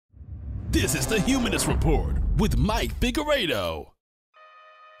This is the Humanist Report with Mike Figueredo.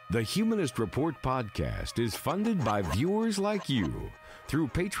 The Humanist Report podcast is funded by viewers like you through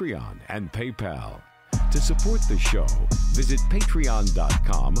Patreon and PayPal. To support the show, visit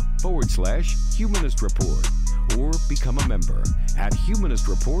patreon.com/Humanist Report or become a member at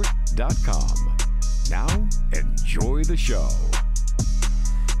humanistreport.com. Now, enjoy the show.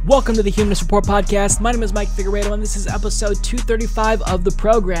 Welcome to the Humanist Report podcast. My name is Mike Figueredo, and this is episode 235 of the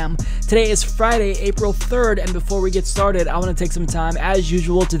program. Today is Friday, April 3rd, and before we get started, I want to take some time, as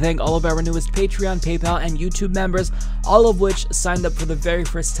usual, to thank all of our newest Patreon, PayPal, and YouTube members, all of which signed up for the very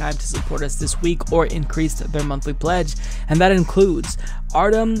first time to support us this week or increased their monthly pledge, and that includes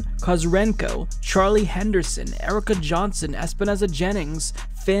Artem Kozrenko, Charlie Henderson, Erica Johnson, Espinoza Jennings,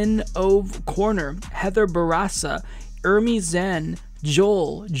 Finn Ove Corner, Heather Barassa, Ermi Zen,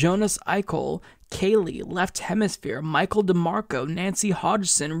 Joel, Jonas Eichel, Kaylee, Left Hemisphere, Michael DeMarco, Nancy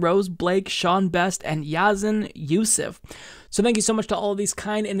Hodgson, Rose Blake, Sean Best, and Yazin Youssef. So thank you so much to all of these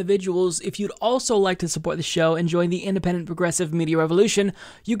kind individuals. If you'd also like to support the show and join the independent progressive media revolution,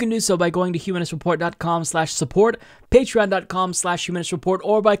 you can do so by going to humanistreport.com/support, patreon.com/humanistreport,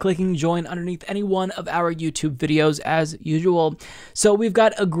 or by clicking join underneath any one of our YouTube videos as usual. So we've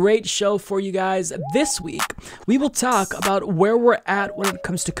got a great show for you guys. This week, we will talk about where we're at when it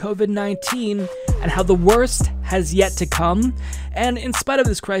comes to COVID-19 and how the worst has yet to come. And in spite of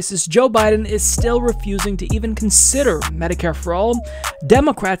this crisis, Joe Biden is still refusing to even consider Medicare for all.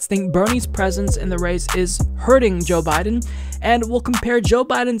 Democrats think Bernie's presence in the race is hurting Joe Biden, and we'll compare Joe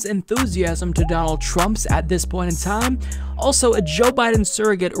Biden's enthusiasm to Donald Trump's at this point in time. Also, a Joe Biden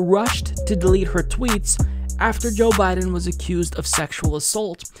surrogate rushed to delete her tweets after Joe Biden was accused of sexual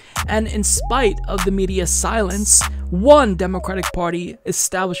assault. And in spite of the media's silence, one Democratic Party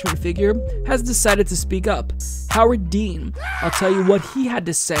establishment figure has decided to speak up. Howard Dean. I'll tell you what he had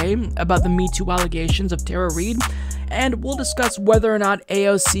to say about the Me Too allegations of Tara Reade, and we'll discuss whether or not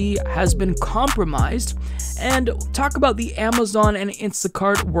AOC has been compromised, and talk about the Amazon and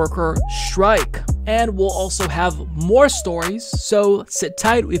Instacart worker strike. And we'll also have more stories, so sit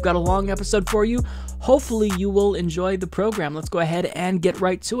tight. We've got a long episode for you. Hopefully you will enjoy the program. Let's go ahead and get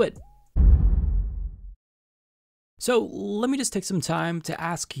right to it. So let me just take some time to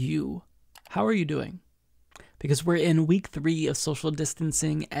ask you, how are you doing? Because we're in week 3 of social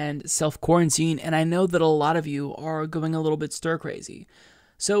distancing and self-quarantine, and I know that a lot of you are going a little bit stir-crazy.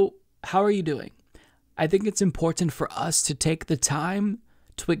 So how are you doing? I think it's important for us to take the time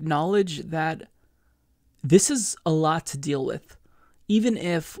to acknowledge that this is a lot to deal with. Even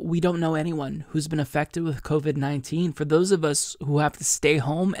if we don't know anyone who's been affected with COVID-19, for those of us who have to stay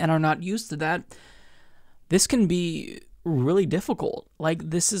home and are not used to that, this can be really difficult. Like,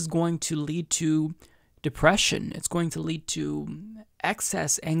 this is going to lead to depression. It's going to lead to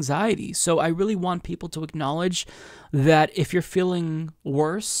excess anxiety. So I really want people to acknowledge that if you're feeling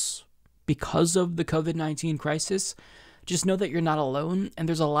worse because of the COVID-19 crisis, just know that you're not alone. And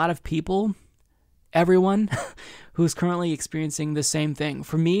there's a lot of people, everyone, who's currently experiencing the same thing.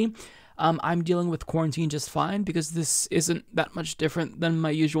 For me, I'm dealing with quarantine just fine because this isn't that much different than my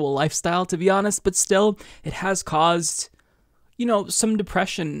usual lifestyle, to be honest. But still, it has caused, some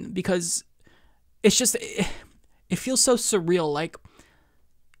depression because it's just, it feels so surreal. Like,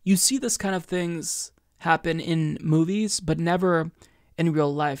 you see this kind of things happen in movies, but never in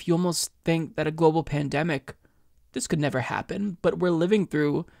real life. You almost think that a global pandemic, this could never happen, but we're living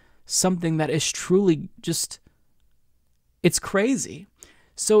through something that is truly just, it's crazy.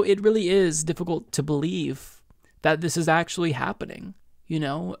 So it really is difficult to believe that this is actually happening,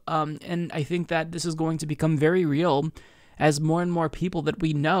 and I think that this is going to become very real as more and more people that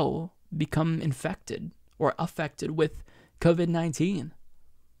we know become infected or affected with COVID-19.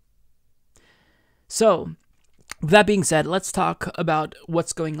 So, with that being said, let's talk about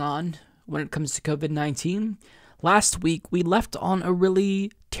what's going on when it comes to COVID-19. Last week, we left on a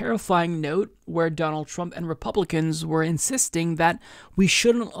really terrifying note where Donald Trump and Republicans were insisting that we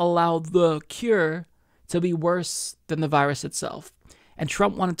shouldn't allow the cure to be worse than the virus itself. And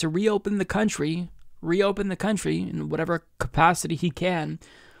Trump wanted to reopen the country in whatever capacity he can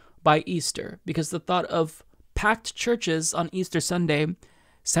by Easter, because the thought of packed churches on Easter Sunday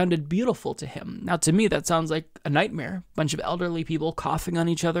sounded beautiful to him. Now, to me, that sounds like a nightmare. A bunch of elderly people coughing on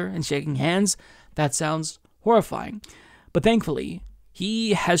each other and shaking hands. That sounds horrifying. But thankfully,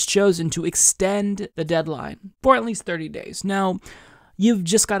 he has chosen to extend the deadline for at least 30 days. Now, you've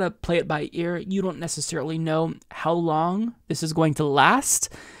just got to play it by ear. You don't necessarily know how long this is going to last.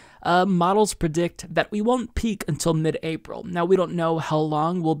 Models predict that we won't peak until mid-April. Now, we don't know how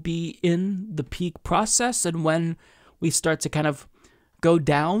long we'll be in the peak process and when we start to kind of go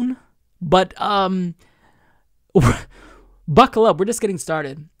down, But buckle up. We're just getting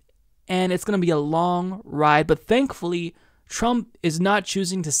started. And it's going to be a long ride. But thankfully, Trump is not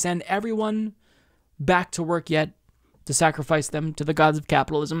choosing to send everyone back to work yet, to sacrifice them to the gods of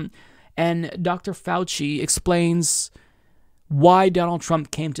capitalism. And Dr. Fauci explains why Donald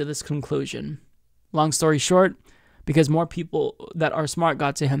Trump came to this conclusion. Long story short, because more people that are smart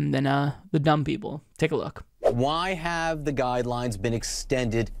got to him than the dumb people. Take a look. Why have the guidelines been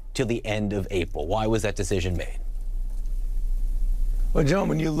extended till the end of April? Why was that decision made? Well, John,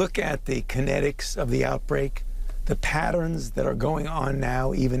 when you look at the kinetics of the outbreak, the patterns that are going on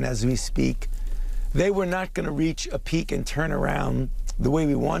now, even as we speak, they were not going to reach a peak and turn around the way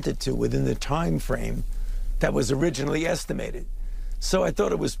we wanted to within the time frame that was originally estimated. So I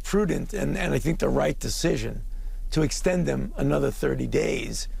thought it was prudent and I think the right decision to extend them another 30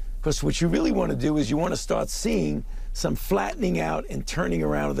 days. Because what you really want to do is you want to start seeing some flattening out and turning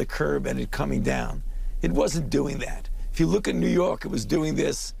around of the curve and it coming down. It wasn't doing that. If you look at New York, it was doing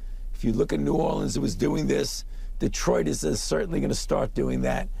this. If you look at New Orleans, it was doing this. Detroit is certainly going to start doing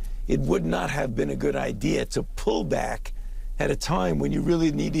that. It would not have been a good idea to pull back at a time when you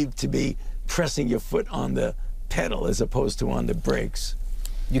really needed to be pressing your foot on the pedal as opposed to on the brakes.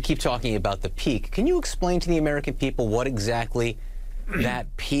 You keep talking about the peak. Can you explain to the American people what exactly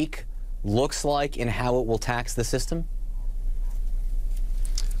that peak looks like and how it will tax the system?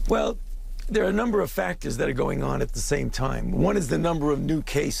 Well, there are a number of factors that are going on at the same time. One is the number of new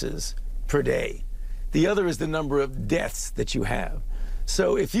cases per day. The other is the number of deaths that you have.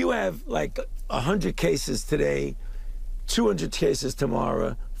 So if you have like 100 cases today, 200 cases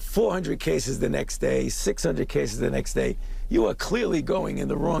tomorrow, 400 cases the next day, 600 cases the next day, you are clearly going in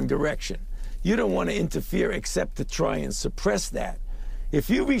the wrong direction. You don't want to interfere except to try and suppress that. If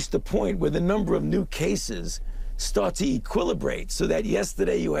you reach the point where the number of new cases start to equilibrate, so that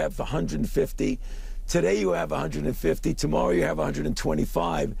yesterday you have 150, today you have 150, tomorrow you have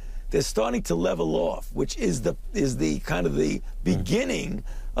 125, they're starting to level off, which is the kind of the beginning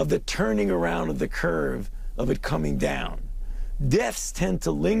of the turning around of the curve of it coming down. Deaths tend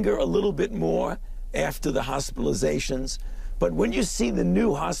to linger a little bit more after the hospitalizations, but when you see the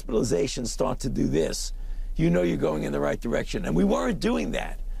new hospitalizations start to do this, you know you're going in the right direction. And we weren't doing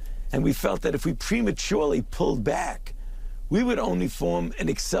that. And we felt that if we prematurely pulled back, we would only form an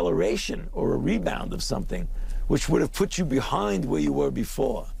acceleration or a rebound of something, which would have put you behind where you were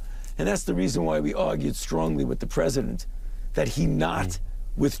before. And that's the reason why we argued strongly with the president that he not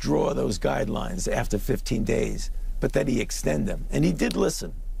withdraw those guidelines after 15 days, but that he extend them. And he did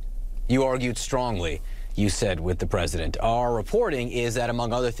listen. You argued strongly, you said, with the president. Our reporting is that,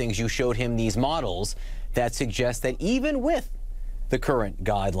 among other things, you showed him these models that suggest that even with the current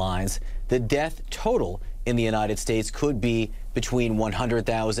guidelines, the death total in the United States could be between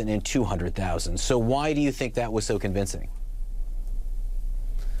 100,000 and 200,000. So why do you think that was so convincing?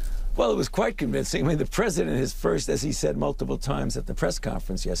 Well, it was quite convincing. I mean, the president, his first, as he said multiple times at the press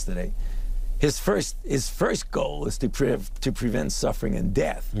conference yesterday, his first goal is to prevent suffering and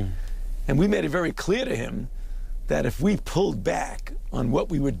death. And we made it very clear to him that if we pulled back on what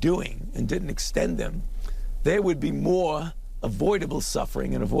we were doing and didn't extend them, there would be more avoidable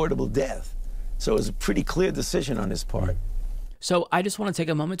suffering and avoidable death. So it was a pretty clear decision on his part. So I just want to take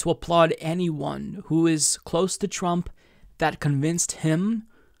a moment to applaud anyone who is close to Trump that convinced him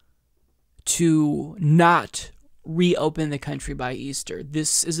to not reopen the country by Easter.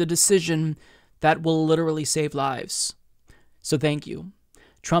 This is a decision that will literally save lives. So thank you.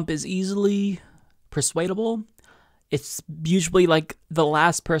 Trump is easily persuadable. It's usually like the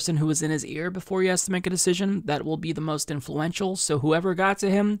last person who was in his ear before he has to make a decision that will be the most influential. So whoever got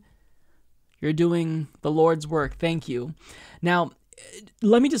to him, you're doing the Lord's work. Thank you. Now,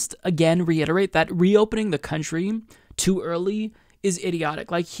 let me just again reiterate that reopening the country too early is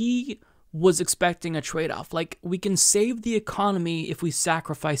idiotic. Like, he was expecting a trade-off. Like, we can save the economy if we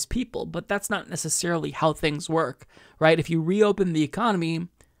sacrifice people, but that's not necessarily how things work, right? If you reopen the economy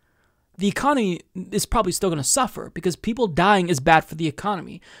is probably still going to suffer because people dying is bad for the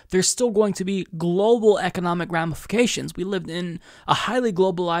economy. There's still going to be global economic ramifications. We live in a highly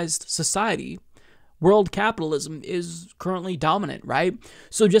globalized society. World capitalism is currently dominant, right?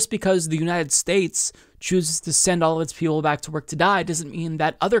 So just because the United States chooses to send all of its people back to work to die doesn't mean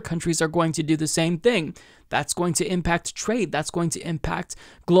that other countries are going to do the same thing. That's going to impact trade. That's going to impact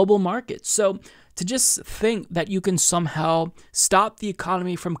global markets. So to just think that you can somehow stop the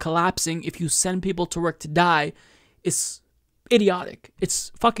economy from collapsing if you send people to work to die is idiotic.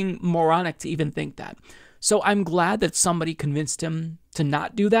 It's fucking moronic to even think that. So I'm glad that somebody convinced him to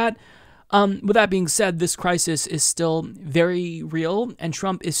not do that. With that being said, this crisis is still very real, and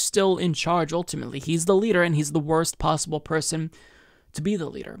Trump is still in charge ultimately. He's the leader, and he's the worst possible person to be the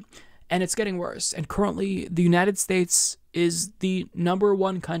leader. And it's getting worse. And currently, the United States is the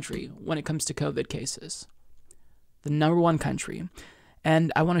 #1 country when it comes to COVID cases. The #1 country.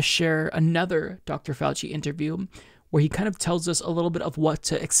 And I want to share another Dr. Fauci interview where he kind of tells us a little bit of what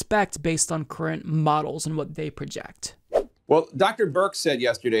to expect based on current models and what they project. Well, Dr. Birx said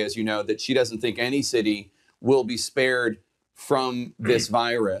yesterday, as you know, that she doesn't think any city will be spared from this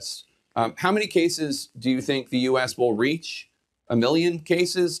virus. How many cases do you think the U.S. will reach? 1 million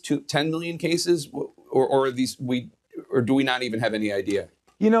cases? 10 million cases? Or do we not even have any idea?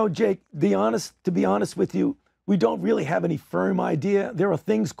 You know, Jake, to be honest with you, we don't really have any firm idea. There are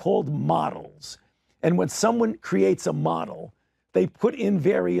things called models. And when someone creates a model, they put in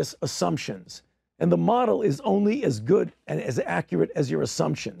various assumptions. And the model is only as good and as accurate as your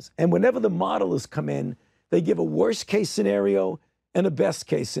assumptions. And whenever the modelers come in, they give a worst case scenario and a best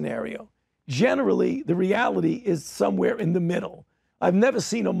case scenario. Generally, the reality is somewhere in the middle. I've never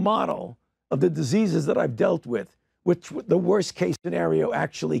seen a model of the diseases that I've dealt with, which the worst case scenario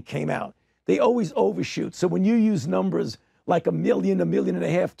actually came out. They always overshoot. So when you use numbers like 1 million, 1.5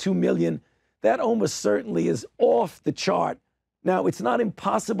 million, 2 million, that almost certainly is off the chart. Now, it's not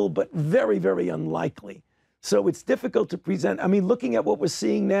impossible, but very, very unlikely. So it's difficult to present. I mean, looking at what we're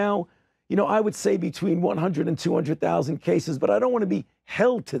seeing now, you know, I would say between 100 and 200,000 cases, but I don't want to be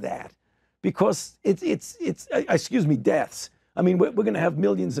held to that because deaths. I mean, we're going to have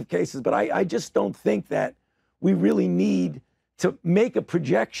millions of cases, but I just don't think that we really need to make a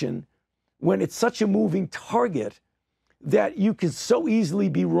projection when it's such a moving target that you can so easily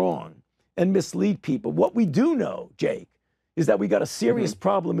be wrong and mislead people. What we do know, Jake, is that we got a serious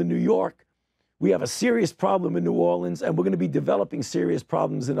problem in New York, we have a serious problem in New Orleans, and we're going to be developing serious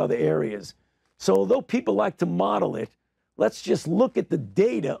problems in other areas. So although people like to model it, let's just look at the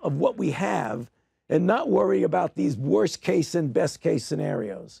data of what we have and not worry about these worst case and best case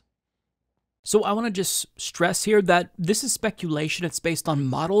scenarios. So I want to just stress here that this is speculation. It's based on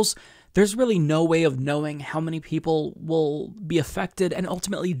models. There's really no way of knowing how many people will be affected and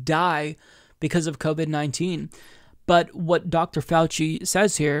ultimately die because of COVID-19. But what Dr. Fauci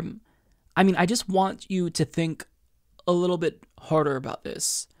says here, I mean, I just want you to think a little bit harder about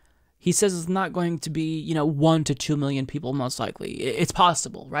this. He says it's not going to be, 1 to 2 million people, most likely. It's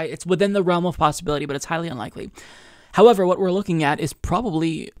possible, right? It's within the realm of possibility, but it's highly unlikely. However, what we're looking at is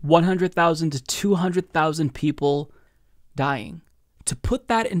probably 100,000 to 200,000 people dying. To put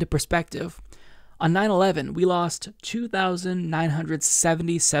that into perspective, on 9/11, we lost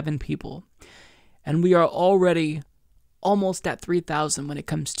 2,977 people. And we are already almost at 3,000 when it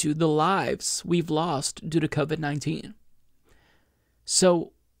comes to the lives we've lost due to COVID-19.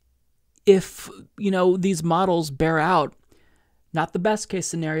 So if, these models bear out, not the best case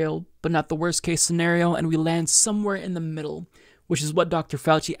scenario, but not the worst case scenario, and we land somewhere in the middle, which is what Dr.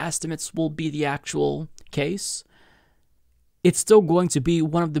 Fauci estimates will be the actual case, it's still going to be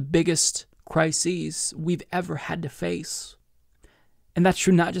one of the biggest crises we've ever had to face. And that's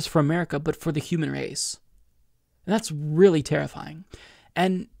true not just for America, but for the human race. And that's really terrifying.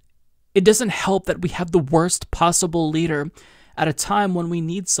 And it doesn't help that we have the worst possible leader at a time when we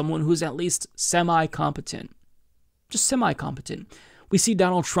need someone who's at least semi-competent. Just semi-competent. We see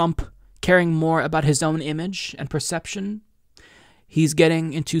Donald Trump caring more about his own image and perception. He's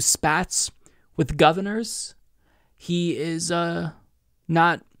getting into spats with governors. He is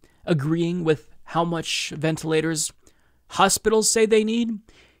not agreeing with how much ventilators hospitals say they need.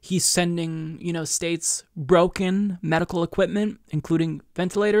 He's sending, states broken medical equipment, including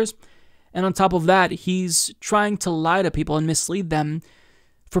ventilators. And on top of that, he's trying to lie to people and mislead them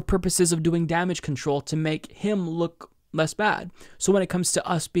for purposes of doing damage control to make him look less bad. So when it comes to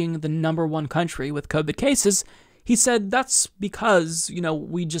us being the #1 country with COVID cases, he said that's because,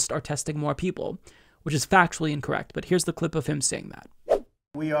 we just are testing more people, which is factually incorrect. But here's the clip of him saying that.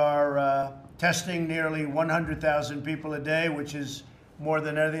 We are testing nearly 100,000 people a day, which is more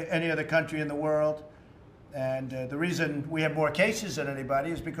than any other country in the world. And the reason we have more cases than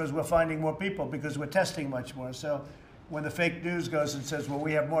anybody is because we're finding more people, because we're testing much more. So when the fake news goes and says, well,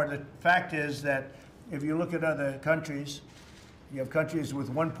 we have more, the fact is that if you look at other countries, you have countries with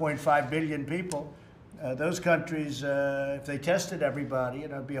 1.5 billion people. Those countries, if they tested everybody,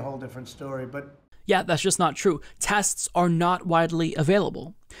 it'd be a whole different story. But yeah, that's just not true. Tests are not widely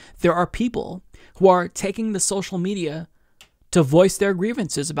available. There are people who are taking the social media to voice their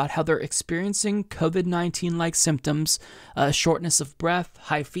grievances about how they're experiencing COVID-19-like symptoms, shortness of breath,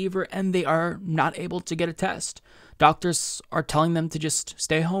 high fever, and they are not able to get a test. doctors are telling them to just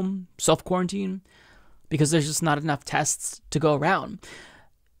stay home, self-quarantine, because there's just not enough tests to go around.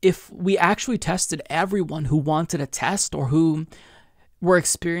 If we actually tested everyone who wanted a test or who were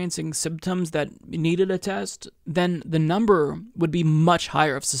experiencing symptoms that needed a test, then the number would be much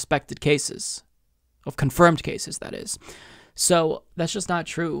higher of suspected cases, of confirmed cases, that is. So that's just not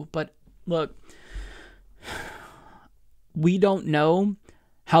true. But look, we don't know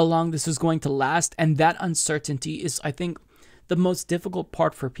how long this is going to last, and that uncertainty is, I think, the most difficult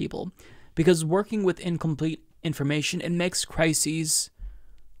part for people, because working with incomplete information, it makes crises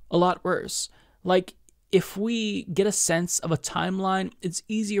a lot worse. Like, if we get a sense of a timeline, it's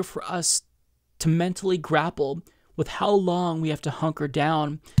easier for us to mentally grapple with how long we have to hunker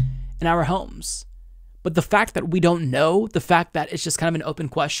down in our homes. But the fact that we don't know, the fact that it's just kind of an open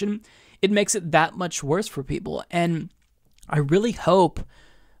question, it makes it that much worse for people. And I really hope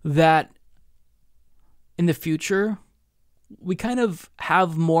that in the future, we kind of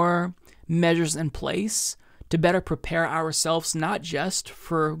have more measures in place to better prepare ourselves, not just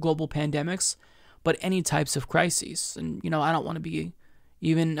for global pandemics, but any types of crises. And, I don't want to be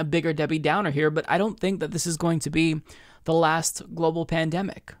even a bigger Debbie Downer here, but I don't think that this is going to be the last global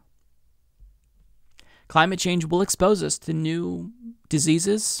pandemic. Climate change will expose us to new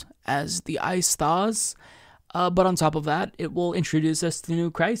diseases as the ice thaws, but on top of that, it will introduce us to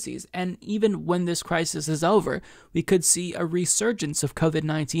new crises. And even when this crisis is over, we could see a resurgence of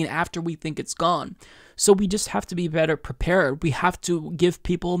COVID-19 after we think it's gone. So we just have to be better prepared. We have to give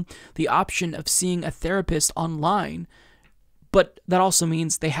people the option of seeing a therapist online, but that also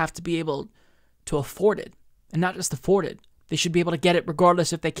means they have to be able to afford it, and not just afford it. They should be able to get it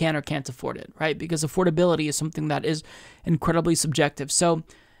regardless if they can or can't afford it, right? Because affordability is something that is incredibly subjective. So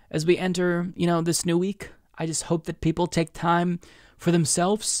as we enter, this new week, I just hope that people take time for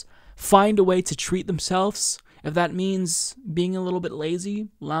themselves, find a way to treat themselves. If that means being a little bit lazy,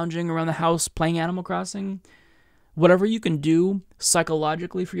 lounging around the house, playing Animal Crossing, whatever you can do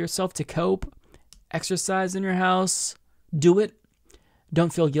psychologically for yourself to cope, exercise in your house, do it.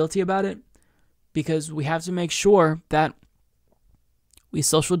 Don't feel guilty about it, because we have to make sure that we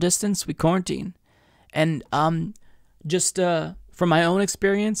social distance, we quarantine. And just from my own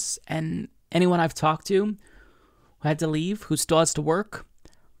experience and anyone I've talked to who had to leave, who still has to work,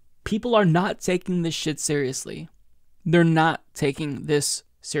 people are not taking this shit seriously. They're not taking this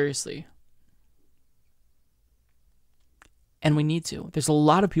seriously. And we need to. There's a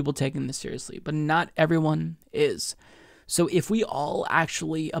lot of people taking this seriously, but not everyone is. So if we all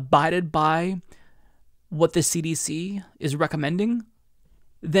actually abided by what the CDC is recommending,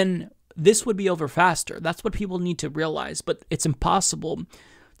 then this would be over faster. That's what people need to realize. But it's impossible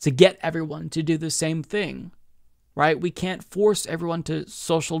to get everyone to do the same thing, right? We can't force everyone to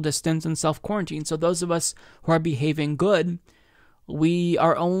social distance and self-quarantine. So those of us who are behaving good, we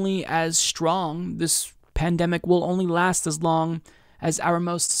are only as strong. This pandemic will only last as long as our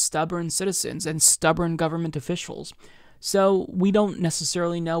most stubborn citizens and stubborn government officials. So we don't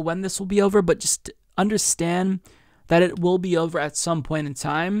necessarily know when this will be over, but just understand that it will be over at some point in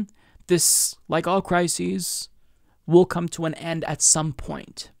time. This, like all crises, will come to an end at some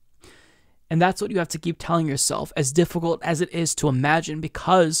point. And that's what you have to keep telling yourself, as difficult as it is to imagine,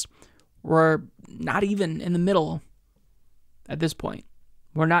 because we're not even in the middle at this point.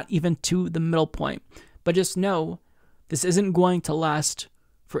 We're not even to the middle point. But just know, this isn't going to last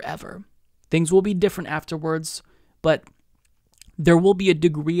forever. Things will be different afterwards, but there will be a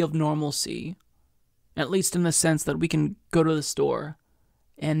degree of normalcy, at least in the sense that we can go to the store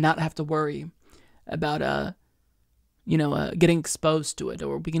and not have to worry about getting exposed to it,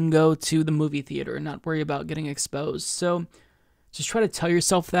 or we can go to the movie theater and not worry about getting exposed. So just try to tell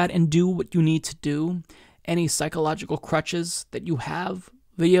yourself that and do what you need to do. Any psychological crutches that you have,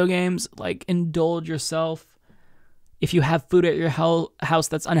 video games, like indulge yourself. If you have food at your house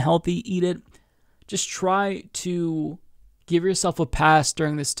that's unhealthy, eat it. Just try to give yourself a pass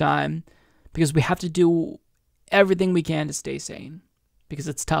during this time, because we have to do everything we can to stay sane, because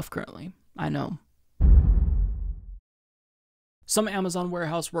it's tough currently. I know. Some Amazon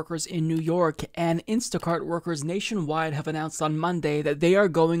warehouse workers in New York and Instacart workers nationwide have announced on Monday that they are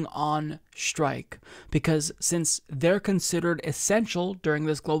going on strike, because since they're considered essential during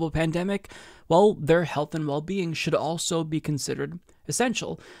this global pandemic, well, their health and well-being should also be considered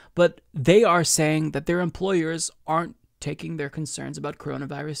essential. But they are saying that their employers aren't taking their concerns about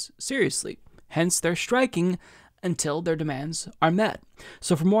coronavirus seriously. Hence, they're striking until their demands are met.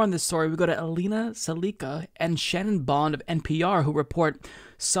 So for more on this story, we go to Alina Salika and Shannon Bond of NPR, who report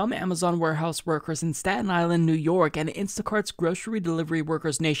some Amazon warehouse workers in Staten Island, New York, and Instacart's grocery delivery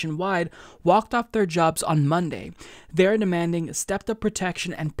workers nationwide walked off their jobs on Monday. They're demanding stepped-up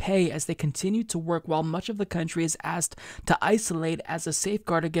protection and pay as they continue to work while much of the country is asked to isolate as a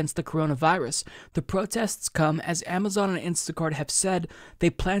safeguard against the coronavirus. The protests come as Amazon and Instacart have said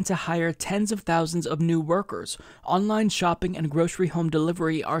they plan to hire tens of thousands of new workers. Online shopping and grocery home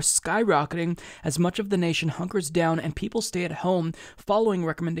delivery are skyrocketing as much of the nation hunkers down and people stay at home following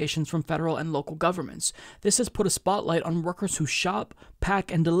recommendations from federal and local governments. This has put a spotlight on workers who shop, pack,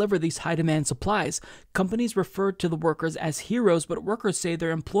 and deliver these high-demand supplies. Companies refer to the workers as heroes, but workers say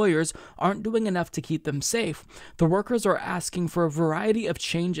their employers aren't doing enough to keep them safe. The workers are asking for a variety of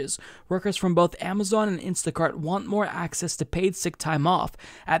changes. Workers from both Amazon and Instacart want more access to paid sick time off.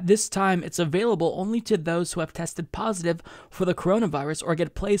 At this time, it's available only to those who have tested positive for the coronavirus or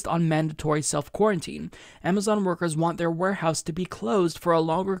get placed on mandatory self-quarantine. Amazon workers want their warehouse to be closed for a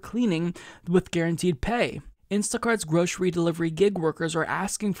longer cleaning with guaranteed pay. Instacart's grocery delivery gig workers are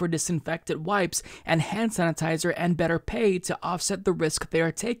asking for disinfectant wipes and hand sanitizer and better pay to offset the risk they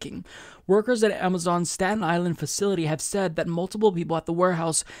are taking. Workers at Amazon's Staten Island facility have said that multiple people at the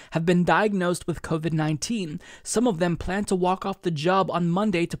warehouse have been diagnosed with COVID-19. Some of them plan to walk off the job on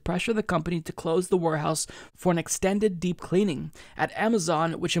Monday to pressure the company to close the warehouse for an extended deep cleaning. At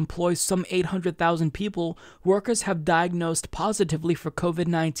Amazon, which employs some 800,000 people, workers have diagnosed positively for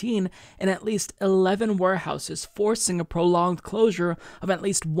COVID-19 in at least 11 warehouses, forcing a prolonged closure of at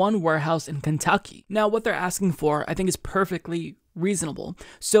least one warehouse in Kentucky. Now, what they're asking for, I think, is perfectly reasonable.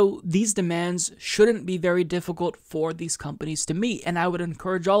 So these demands shouldn't be very difficult for these companies to meet, and I would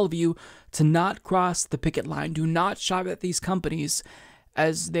encourage all of you to not cross the picket line. Do not shop at these companies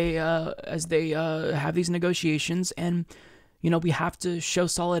as they have these negotiations, and we have to show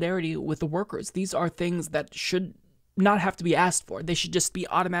solidarity with the workers. These are things that should not have to be asked for. They should just be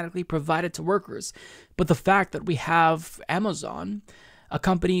automatically provided to workers. But the fact that we have Amazon, a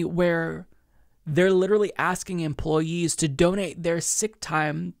company where they're literally asking employees to donate their sick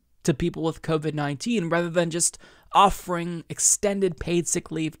time to people with COVID-19 rather than just offering extended paid sick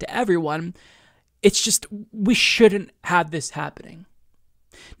leave to everyone, it's just, we shouldn't have this happening.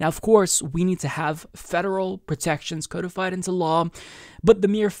 Now, of course, we need to have federal protections codified into law, but the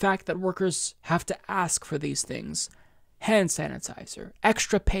mere fact that workers have to ask for these things, hand sanitizer,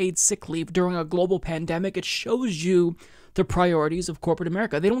 extra paid sick leave during a global pandemic, it shows you the priorities of corporate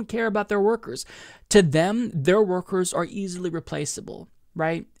America. They don't care about their workers. To them, their workers are easily replaceable,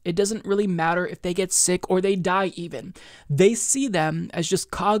 right? It doesn't really matter if they get sick or they die even. They see them as just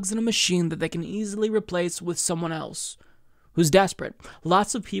cogs in a machine that they can easily replace with someone else who's desperate.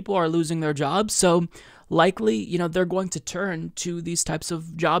 Lots of people are losing their jobs, so likely, they're going to turn to these types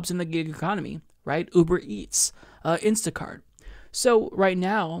of jobs in the gig economy, right? Uber Eats, Instacart. So right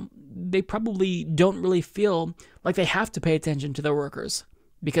now, they probably don't really feel like they have to pay attention to their workers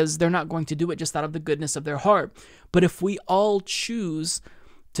because they're not going to do it just out of the goodness of their heart. But if we all choose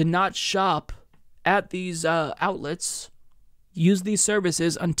to not shop at these outlets, use these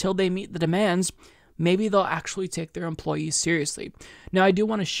services until they meet the demands, maybe they'll actually take their employees seriously. Now, I do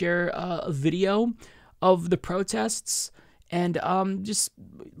want to share a video of the protests and just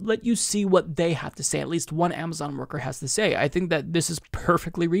let you see what they have to say. At least one Amazon worker has to say. I think that this is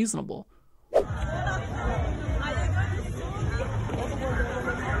perfectly reasonable.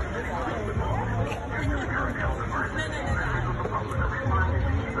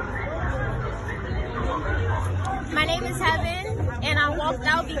 My name is Heaven, and I walked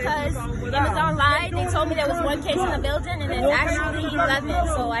out because Amazon lied. They told me there was one case in the building, and there's actually 11,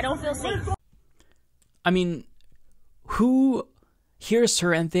 so I don't feel safe. I mean, who hears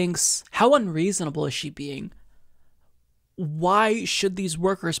her and thinks, how unreasonable is she being? Why should these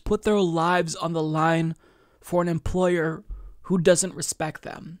workers put their lives on the line for an employer who doesn't respect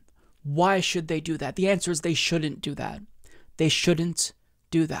them? Why should they do that? The answer is they shouldn't do that. They shouldn't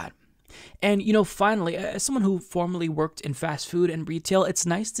do that. And, finally, as someone who formerly worked in fast food and retail, it's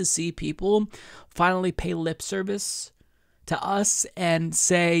nice to see people finally pay lip service to us and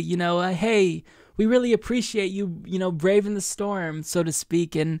say, hey, we really appreciate you, braving the storm, so to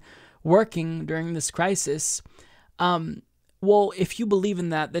speak, and working during this crisis. Well, if you believe in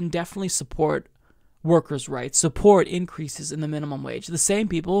that, then definitely support workers' rights, support increases in the minimum wage. The same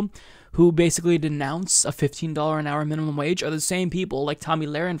people who basically denounce a $15 an hour minimum wage are the same people, like Tommy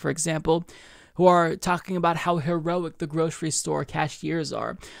Lahren, for example, who are talking about how heroic the grocery store cashiers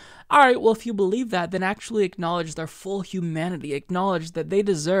are. All right, well, if you believe that, then actually acknowledge their full humanity. Acknowledge that they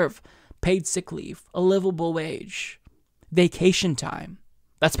deserve paid sick leave, a livable wage. vacation time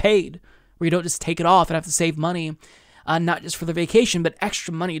that's paid, where you don't just take it off and have to save money, not just for the vacation, but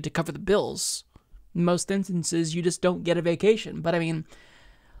extra money to cover the bills. In most instances, you just don't get a vacation. But I mean,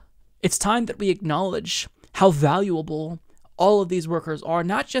 it's time that we acknowledge how valuable all of these workers are,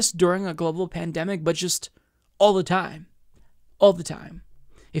 not just during a global pandemic, but just all the time. All the time.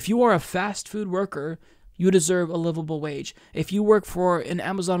 If you are a fast food worker, you deserve a livable wage. If you work for an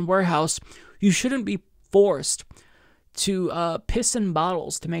Amazon warehouse, you shouldn't be forced to piss in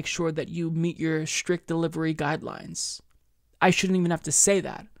bottles to make sure that you meet your strict delivery guidelines. I shouldn't even have to say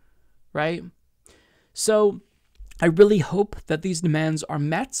that, right? So I really hope that these demands are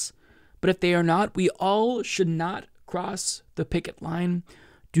met, but if they are not, we all should not cross the picket line.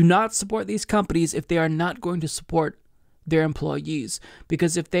 Do not support these companies if they are not going to support their employees,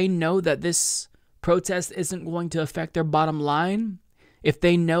 because if they know that this protest isn't going to affect their bottom line, if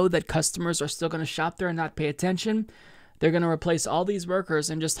they know that customers are still going to shop there and not pay attention, they're going to replace all these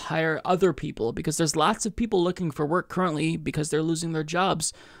workers and just hire other people, because there's lots of people looking for work currently because they're losing their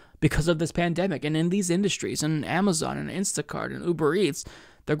jobs because of this pandemic. And in these industries, and Amazon and Instacart and Uber Eats,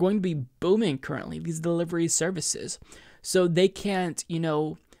 they're going to be booming currently, these delivery services. So they can't,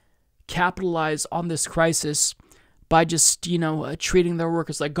 capitalize on this crisis by just, treating their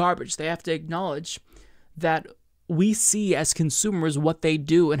workers like garbage. They have to acknowledge that we see as consumers what they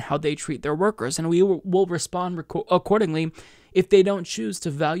do and how they treat their workers, and we will respond accordingly if they don't choose to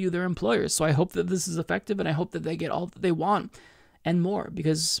value their employers. So I hope that this is effective, and I hope that they get all that they want and more,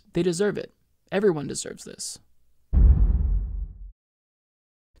 because they deserve it. Everyone deserves this.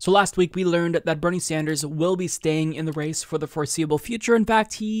 So last week we learned that Bernie Sanders will be staying in the race for the foreseeable future. In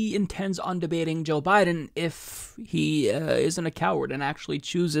fact, he intends on debating Joe Biden if he isn't a coward and actually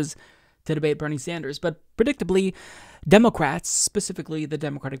chooses to debate Bernie Sanders. But predictably, Democrats, specifically the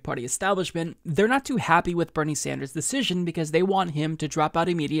Democratic Party establishment, they're not too happy with Bernie Sanders' decision, because they want him to drop out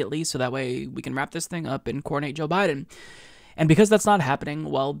immediately so that way we can wrap this thing up and coronate Joe Biden. And because that's not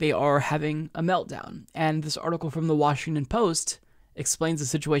happening, well, they are having a meltdown. And this article from the Washington Post explains the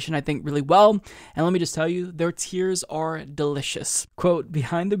situation, I think, really well. And let me just tell you, their tears are delicious. Quote,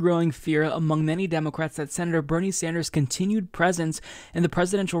 behind the growing fear among many Democrats that Senator Bernie Sanders' continued presence in the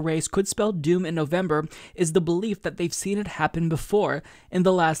presidential race could spell doom in November is the belief that they've seen it happen before in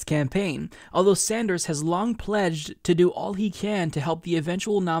the last campaign. Although Sanders has long pledged to do all he can to help the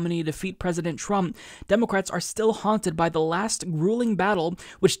eventual nominee defeat President Trump, Democrats are still haunted by the last grueling battle,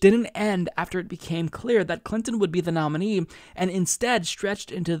 which didn't end after it became clear that Clinton would be the nominee, and instead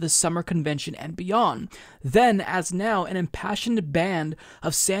stretched into the summer convention and beyond. Then, as now, an impassioned band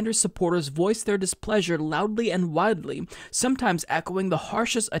of Sanders supporters voiced their displeasure loudly and widely, sometimes echoing the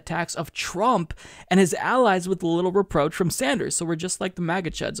harshest attacks of Trump and his allies with little reproach from Sanders. So we're just like the MAGA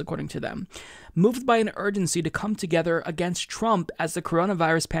chuds, according to them. Moved by an urgency to come together against Trump as the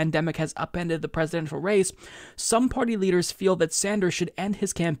coronavirus pandemic has upended the presidential race, some party leaders feel that Sanders should end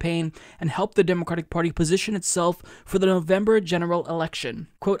his campaign and help the Democratic Party position itself for the November general election.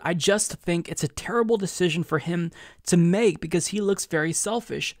 Quote, I just think it's a terrible decision for him to make because he looks very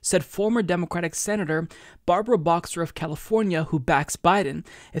selfish, said former Democratic Senator Barbara Boxer of California, who backs Biden.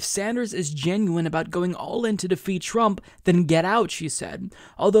 If Sanders is genuine about going all in to defeat Trump, then get out, she said.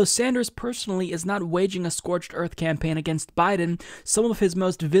 Although Sanders personally is not waging a scorched earth campaign against Biden, some of his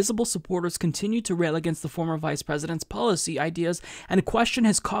most visible supporters continue to rail against the former vice president's policy ideas and question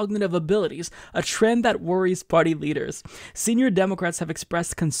his cognitive abilities, a trend that worries party leaders. Senior Democrats have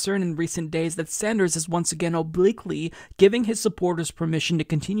expressed concern in recent days that Sanders is once again obliquely giving his supporters permission to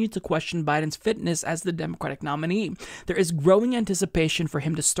continue to question Biden's fitness as the Democratic nominee. There is growing anticipation for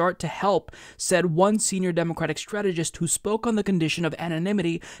him to start to help, said one senior Democratic strategist who spoke on the condition of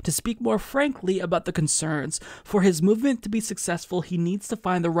anonymity to speak more frankly about the concerns. For his movement to be successful, he needs to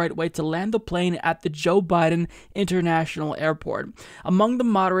find the right way to land the plane at the Joe Biden International Airport. Among the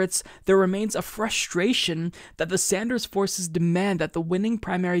moderates, there remains a frustration that the Sanders forces demand that the winning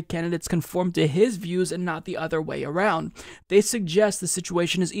primary candidates conform to his views and not the other way around. They suggest the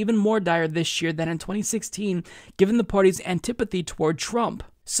situation is even more dire this year than in 2016, given the party's antipathy toward Trump.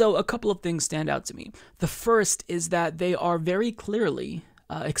 So a couple of things stand out to me. The first is that they are very clearly,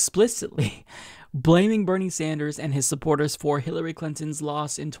 explicitly, blaming Bernie Sanders and his supporters for Hillary Clinton's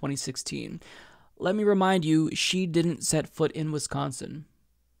loss in 2016. Let me remind you, she didn't set foot in Wisconsin,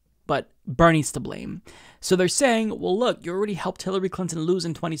 but Bernie's to blame. So they're saying, well, look, you already helped Hillary Clinton lose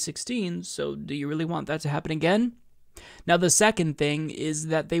in 2016, so do you really want that to happen again? Now, the second thing is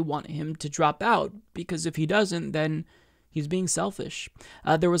that they want him to drop out, because if he doesn't, then he's being selfish.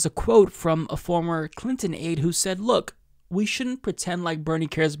 There was a quote from a former Clinton aide who said, look, we shouldn't pretend like Bernie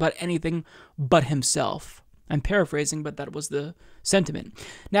cares about anything but himself. I'm paraphrasing, but that was the sentiment.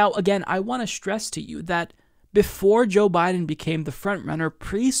 Now, again, I want to stress to you that before Joe Biden became the frontrunner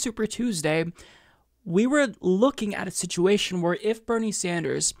pre-Super Tuesday, we were looking at a situation where if Bernie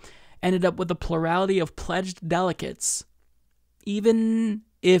Sanders ended up with a plurality of pledged delegates, even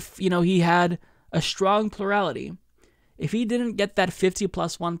if, he had a strong plurality, if he didn't get that 50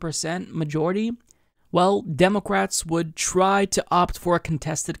 plus 1% majority, well, Democrats would try to opt for a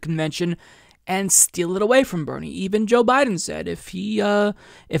contested convention and steal it away from Bernie. Even Joe Biden said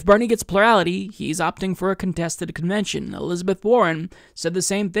if Bernie gets plurality, he's opting for a contested convention. Elizabeth Warren said the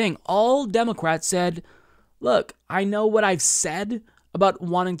same thing. All Democrats said, look, I know what I've said about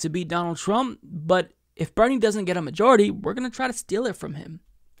wanting to beat Donald Trump, but if Bernie doesn't get a majority, we're going to try to steal it from him.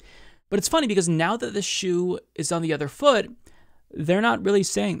 But it's funny because now that the shoe is on the other foot, they're not really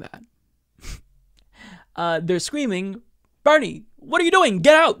saying that. They're screaming, Bernie, what are you doing?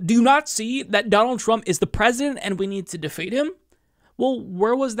 Get out! Do you not see that Donald Trump is the president and we need to defeat him? Well,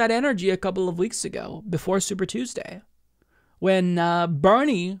 where was that energy a couple of weeks ago, before Super Tuesday? When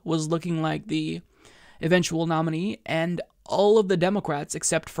Bernie was looking like the eventual nominee and all of the Democrats,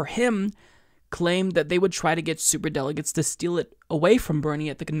 except for him, claimed that they would try to get superdelegates to steal it away from Bernie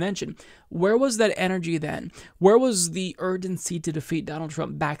at the convention. Where was that energy then? Where was the urgency to defeat Donald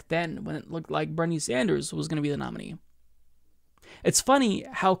Trump back then when it looked like Bernie Sanders was going to be the nominee? It's funny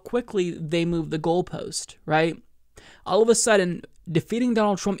how quickly they moved the goalpost, right? All of a sudden, defeating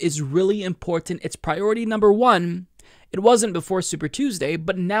Donald Trump is really important. It's priority number one. It wasn't before Super Tuesday,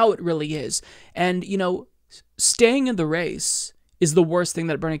 but now it really is. And, staying in the race is the worst thing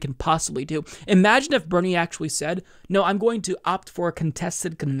that Bernie can possibly do. Imagine if Bernie actually said, no, I'm going to opt for a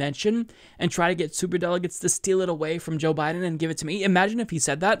contested convention and try to get superdelegates to steal it away from Joe Biden and give it to me. Imagine if he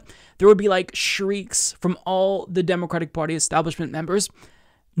said that. There would be like shrieks from all the Democratic Party establishment members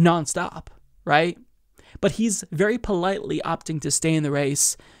nonstop, right? But he's very politely opting to stay in the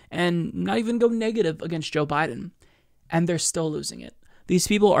race and not even go negative against Joe Biden. And they're still losing it. These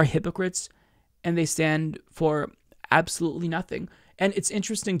people are hypocrites and they stand for absolutely nothing. And it's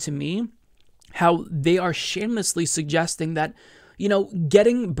interesting to me how they are shamelessly suggesting that,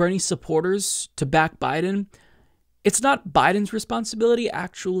 getting Bernie supporters to back Biden, it's not Biden's responsibility.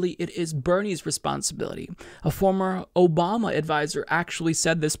 Actually, it is Bernie's responsibility. A former Obama advisor actually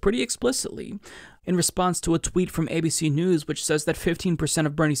said this pretty explicitly in response to a tweet from ABC News, which says that 15%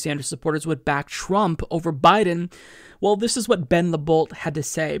 of Bernie Sanders supporters would back Trump over Biden. Well, this is what Ben LaBolt had to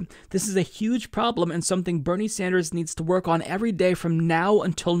say. This is a huge problem and something Bernie Sanders needs to work on every day from now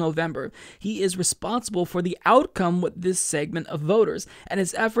until November. He is responsible for the outcome with this segment of voters, and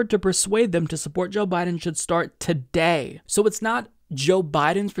his effort to persuade them to support Joe Biden should start today. So it's not Joe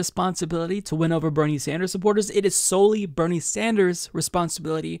Biden's responsibility to win over Bernie Sanders supporters. It is solely Bernie Sanders'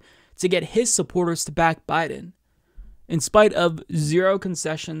 responsibility to get his supporters to back Biden, in spite of zero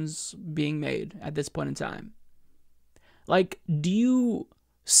concessions being made at this point in time. Like, do you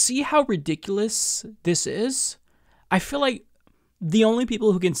see how ridiculous this is? I feel like the only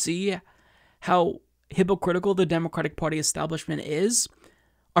people who can see how hypocritical the Democratic Party establishment is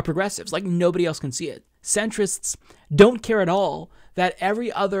are progressives. Like, nobody else can see it. Centrists don't care at all that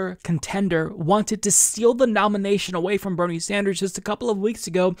every other contender wanted to steal the nomination away from Bernie Sanders just a couple of weeks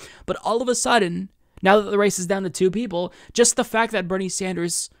ago, but all of a sudden, now that the race is down to two people, just the fact that Bernie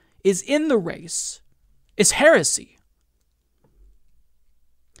Sanders is in the race is heresy.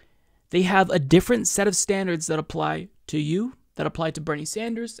 They have a different set of standards that apply to you, that apply to Bernie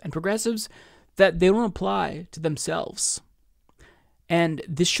Sanders and progressives, that they don't apply to themselves. And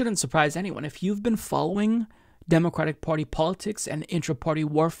this shouldn't surprise anyone. If you've been following Democratic Party politics and intra-party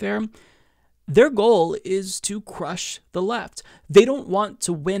warfare, their goal is to crush the left. They don't want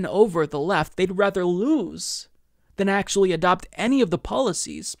to win over the left. They'd rather lose than actually adopt any of the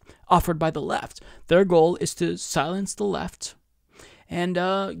policies offered by the left. Their goal is to silence the left and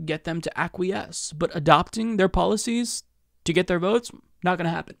get them to acquiesce. But adopting their policies to get their votes, not going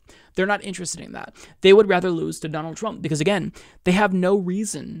to happen. They're not interested in that. They would rather lose to Donald Trump because, again, they have no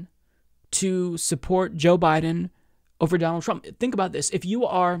reason to support Joe Biden over Donald Trump. Think about this. If you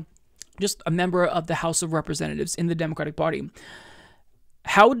are just a member of the House of Representatives in the Democratic Party,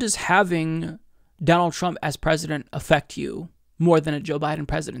 how does having Donald Trump as president affect you more than a Joe Biden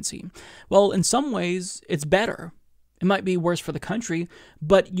presidency? Well, in some ways, it's better. It might be worse for the country,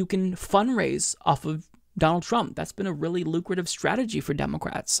 but you can fundraise off of Donald Trump. That's been a really lucrative strategy for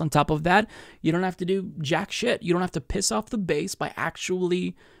Democrats. On top of that, you don't have to do jack shit. You don't have to piss off the base by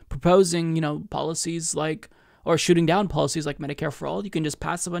actually proposing, policies like, or shooting down policies like Medicare for All. You can just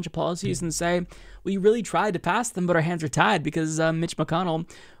pass a bunch of policies and say, we really tried to pass them, but our hands are tied because Mitch McConnell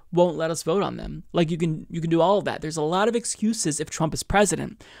won't let us vote on them. Like, you can do all of that. There's a lot of excuses if Trump is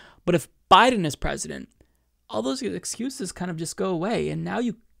president. But if Biden is president, all those excuses kind of just go away. And now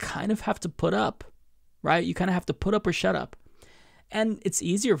you kind of have to put up, right? You kind of have to put up or shut up. And it's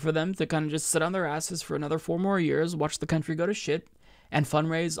easier for them to kind of just sit on their asses for another 4 more years, watch the country go to shit, and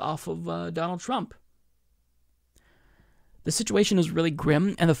fundraise off of Donald Trump. The situation is really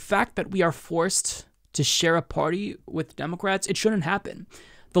grim, and the fact that we are forced to share a party with Democrats, it shouldn't happen.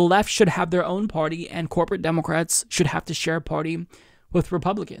 The left should have their own party, and corporate Democrats should have to share a party with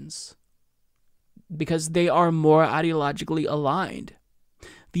Republicans because they are more ideologically aligned.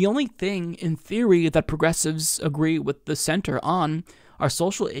 The only thing, in theory, that progressives agree with the center on are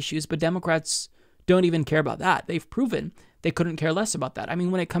social issues, but Democrats don't even care about that. They've proven they couldn't care less about that. I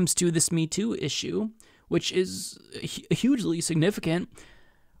mean, when it comes to this Me Too issue, which is hugely significant,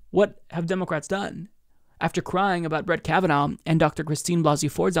 what have Democrats done? After crying about Brett Kavanaugh and Dr. Christine Blasey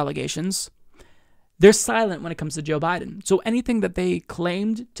Ford's allegations, they're silent when it comes to Joe Biden. So anything that they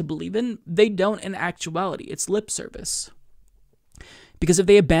claimed to believe in, they don't in actuality. It's lip service. Because if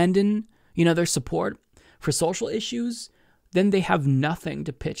they abandon, their support for social issues, then they have nothing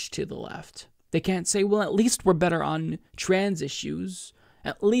to pitch to the left. They can't say, well, at least we're better on trans issues.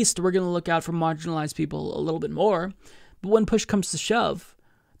 At least we're going to look out for marginalized people a little bit more. But when push comes to shove,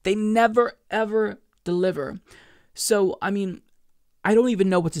 they never, ever deliver. So, I mean, I don't even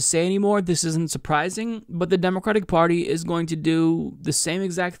know what to say anymore. This isn't surprising, but the Democratic Party is going to do the same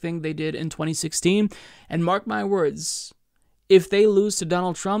exact thing they did in 2016. And mark my words, if they lose to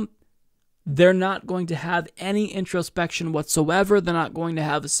Donald Trump, they're not going to have any introspection whatsoever. They're not going to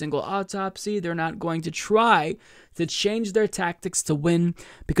have a single autopsy. They're not going to try to change their tactics to win,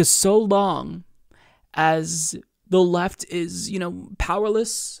 because so long as the left is,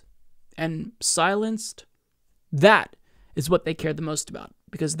 powerless and silenced, that is what they care the most about.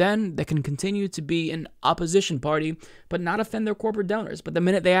 Because then they can continue to be an opposition party, but not offend their corporate donors. But the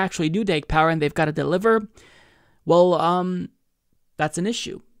minute they actually do take power and they've got to deliver, well, that's an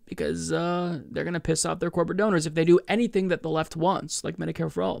issue. Because they're going to piss off their corporate donors if they do anything that the left wants, like Medicare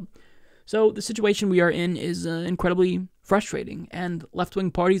for all. So the situation we are in is incredibly frustrating, and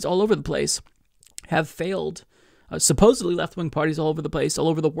left-wing parties all over the place have failed. Supposedly left-wing parties all over the place, all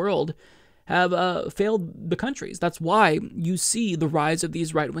over the world, have failed the countries. That's why you see the rise of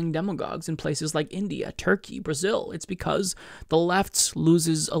these right-wing demagogues in places like India, Turkey, Brazil. It's because the left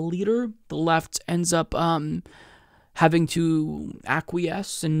loses a leader. The left ends up having to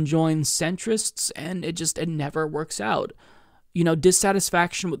acquiesce and join centrists, and it never works out.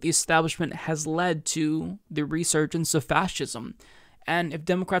 Dissatisfaction with the establishment has led to the resurgence of fascism. And if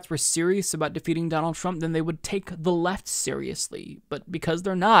Democrats were serious about defeating Donald Trump, then they would take the left seriously. But because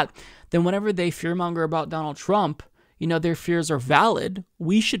they're not, then whenever they fearmonger about Donald Trump, their fears are valid.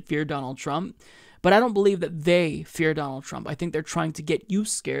 We should fear Donald Trump. But I don't believe that they fear Donald Trump. I think they're trying to get you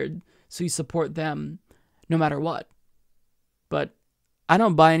scared so you support them no matter what. But I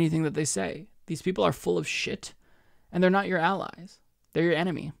don't buy anything that they say. These people are full of shit, and they're not your allies. They're your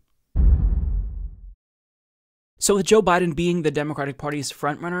enemy. So with Joe Biden being the Democratic Party's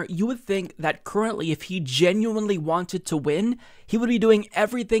frontrunner, you would think that currently, if he genuinely wanted to win, he would be doing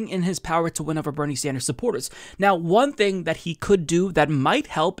everything in his power to win over Bernie Sanders supporters. Now, one thing that he could do that might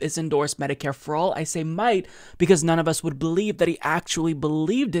help is endorse Medicare for all. I say might because none of us would believe that he actually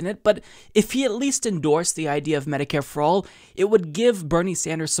believed in it, but if he at least endorsed the idea of Medicare for all, it would give Bernie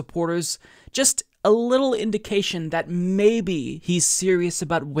Sanders supporters just a little indication that maybe he's serious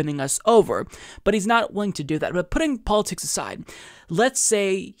about winning us over, but he's not willing to do that. But putting politics aside, let's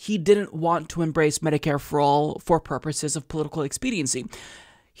say he didn't want to embrace Medicare for all for purposes of political expediency.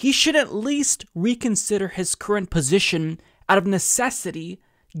 He should at least reconsider his current position out of necessity,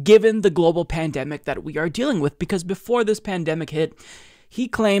 given the global pandemic that we are dealing with, because before this pandemic hit, he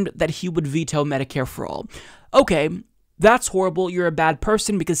claimed that he would veto Medicare for all. Okay, that's horrible. You're a bad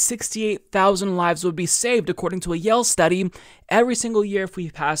person, because 68,000 lives would be saved, according to a Yale study, every single year if we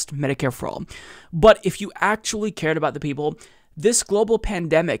passed Medicare for all. But if you actually cared about the people, this global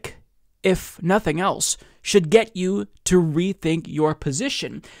pandemic, if nothing else, should get you to rethink your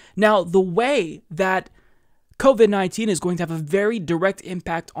position. Now, the way that COVID-19 is going to have a very direct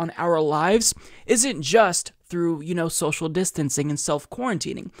impact on our lives isn't just through, social distancing and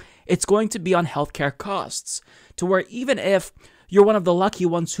self-quarantining. It's going to be on healthcare costs, to where even if you're one of the lucky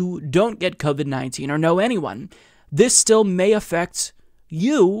ones who don't get COVID-19 or know anyone, this still may affect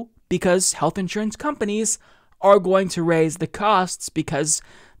you, because health insurance companies are going to raise the costs, because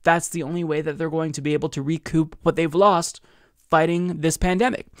that's the only way that they're going to be able to recoup what they've lost fighting this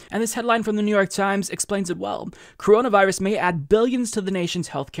pandemic. And this headline from the New York Times explains it well. Coronavirus may add billions to the nation's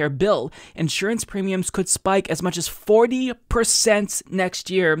healthcare bill. Insurance premiums could spike as much as 40% next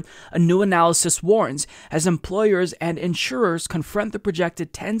year, a new analysis warns, as employers and insurers confront the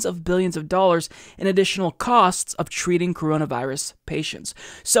projected tens of billions of dollars in additional costs of treating coronavirus patients.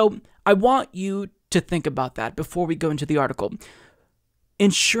 So I want you to think about that before we go into the article.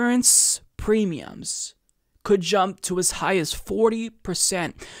 Insurance premiums could jump to as high as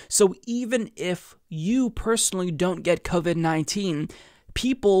 40%. So even if you personally don't get COVID-19,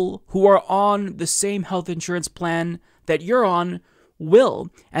 people who are on the same health insurance plan that you're on will.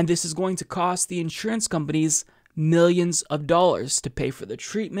 And this is going to cost the insurance companies millions of dollars to pay for the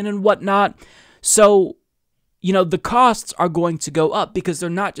treatment and whatnot. So, the costs are going to go up because they're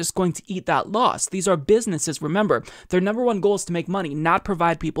not just going to eat that loss. These are businesses, remember. Their number one goal is to make money, not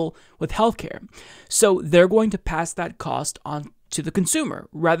provide people with healthcare. So they're going to pass that cost on to the consumer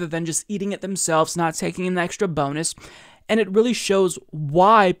rather than just eating it themselves, not taking an extra bonus. And it really shows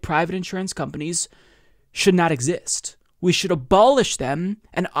why private insurance companies should not exist. We should abolish them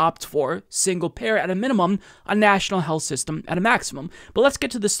and opt for single payer at a minimum, a national health system at a maximum. But let's get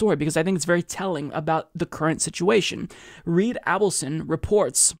to the story because I think it's very telling about the current situation. Reed Abelson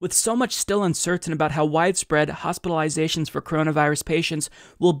reports, with so much still uncertain about how widespread hospitalizations for coronavirus patients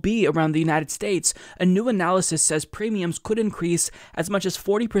will be around the United States, a new analysis says premiums could increase as much as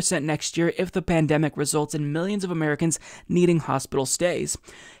 40% next year if the pandemic results in millions of Americans needing hospital stays.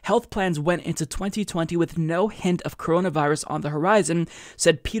 Health plans went into 2020 with no hint of coronavirus on the horizon,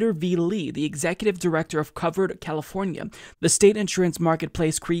 said Peter V. Lee, the executive director of Covered California, the state insurance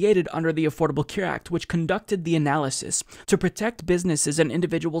marketplace created under the Affordable Care Act, which conducted the analysis. To protect businesses and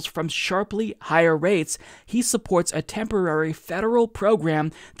individuals from sharply higher rates, he supports a temporary federal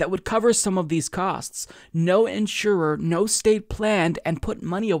program that would cover some of these costs. No insurer, no state planned and put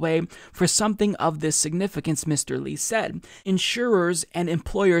money away for something of this significance, Mr. Lee said. Insurers and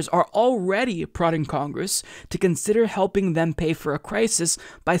employers are already prodding Congress to consider helping them pay for a crisis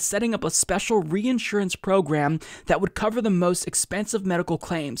by setting up a special reinsurance program that would cover the most expensive medical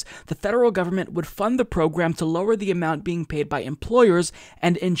claims. The federal government would fund the program to lower the amount being paid by employers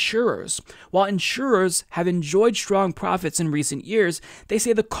and insurers. While insurers have enjoyed strong profits in recent years, they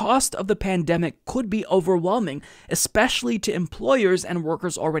say the cost of the pandemic could be overwhelming, especially to employers and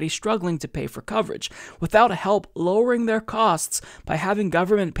workers already struggling to pay for coverage. Without help lowering their costs by having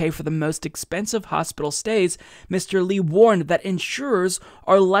government pay for the most expensive hospital stays, Mr. Lee warned that insurers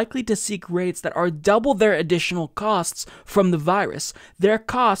are likely to seek rates that are double their additional costs from the virus. Their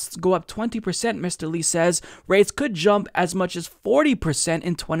costs go up 20%, Mr. Lee says. Rates could jump as much as 40%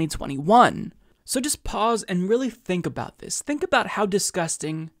 in 2021. So just pause and really think about this. Think about how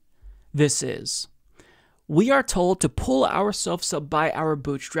disgusting this is. We are told to pull ourselves up by our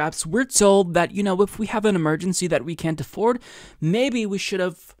bootstraps. We're told that, if we have an emergency that we can't afford, maybe we should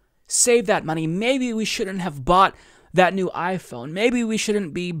have saved that money. Maybe we shouldn't have bought that new iPhone. Maybe we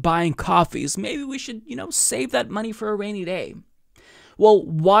shouldn't be buying coffees. Maybe we should, save that money for a rainy day. Well,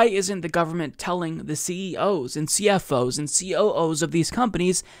 why isn't the government telling the CEOs and CFOs and COOs of these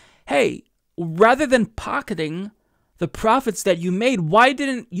companies, hey, rather than pocketing the profits that you made, why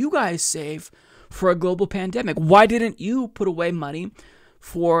didn't you guys save for a global pandemic? Why didn't you put away money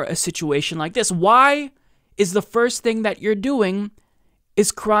for a situation like this? Why is the first thing that you're doing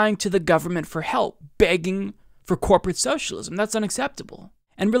is crying to the government for help, begging for corporate socialism? That's unacceptable.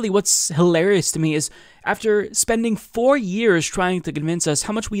 And really what's hilarious to me is after spending 4 years trying to convince us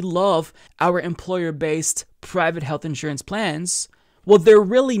how much we love our employer-based private health insurance plans, well, they're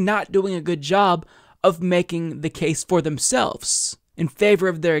really not doing a good job of making the case for themselves in favor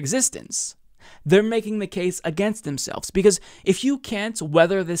of their existence. They're making the case against themselves, because if you can't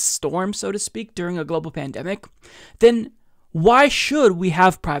weather this storm, so to speak, during a global pandemic, then why should we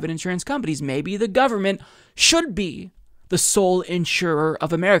have private insurance companies? Maybe the government should be the sole insurer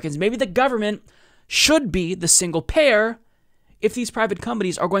of Americans. Maybe the government should be the single payer if these private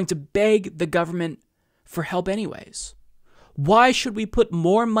companies are going to beg the government for help anyways. Why should we put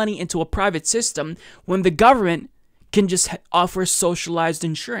more money into a private system when the government can just offer socialized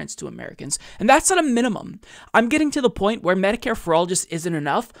insurance to Americans? And that's at a minimum. I'm getting to the point where Medicare for all just isn't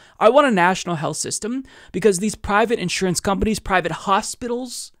enough. I want a national health system because these private insurance companies, private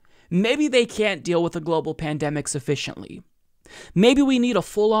hospitals, maybe they can't deal with a global pandemic sufficiently. Maybe we need a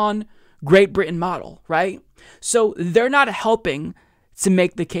full-on Great Britain model, right? So they're not helping to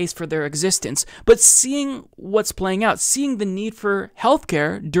make the case for their existence. But seeing what's playing out, seeing the need for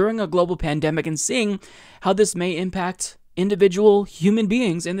healthcare during a global pandemic and seeing how this may impact individual human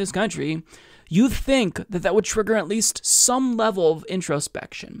beings in this country, you'd think that that would trigger at least some level of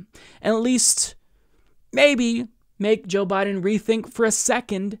introspection, and at least maybe make Joe Biden rethink for a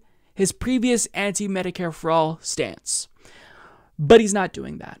second his previous anti-Medicare for all stance. But he's not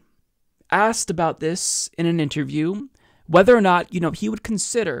doing that. Asked about this in an interview, whether or not, he would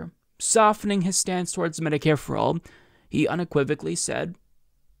consider softening his stance towards Medicare for all, he unequivocally said,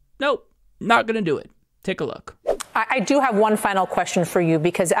 nope, not going to do it. Take a look. I do have one final question for you,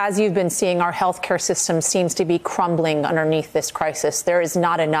 because as you've been seeing, our healthcare system seems to be crumbling underneath this crisis. There is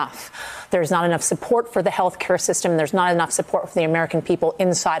not enough. There's not enough support for the healthcare system. There's not enough support for the American people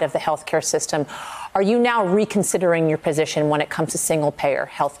inside of the healthcare system. Are you now reconsidering your position when it comes to single-payer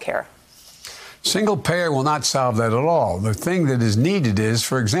healthcare? Single payer will not solve that at all. The thing that is needed is,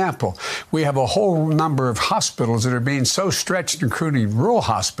 for example, we have a whole number of hospitals that are being so stretched, including rural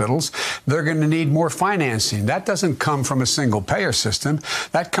hospitals, they're going to need more financing. That doesn't come from a single payer system.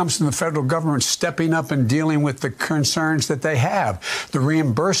 That comes from the federal government stepping up and dealing with the concerns that they have, the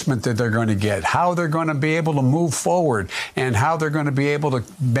reimbursement that they're going to get, how they're going to be able to move forward, and how they're going to be able to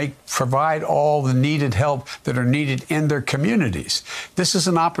provide all the needed help that are needed in their communities. This is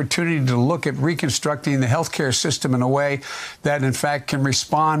an opportunity to look at reconstructing the healthcare system in a way that, in fact, can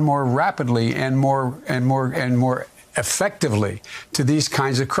respond more rapidly and more effectively to these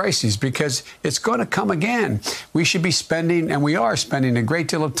kinds of crises, because it's going to come again. We should be spending, and we are spending, a great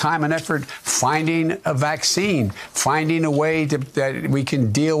deal of time and effort finding a vaccine, finding a way that we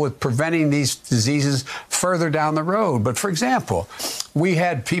can deal with preventing these diseases further down the road. But, for example, we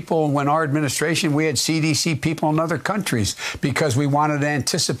had people, when our administration, we had CDC people in other countries because we wanted to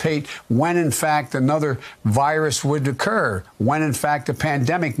anticipate when, in fact, another virus would occur, when, in fact, a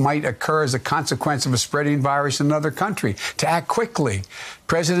pandemic might occur as a consequence of a spreading virus in another country, to act quickly.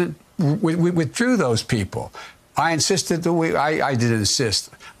 President, we withdrew those people. I insisted that I didn't insist.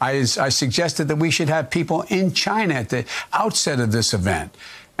 I suggested that we should have people in China at the outset of this event.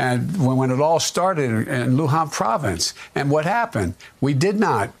 And when it all started in Wuhan province, and what happened? We did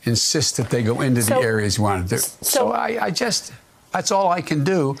not insist that they go into the areas we wanted to. So I just, that's all I can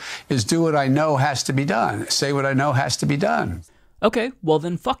do, is do what I know has to be done, say what I know has to be done. Okay, well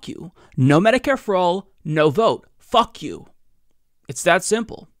then fuck you. No Medicare for all, no vote. Fuck you. It's that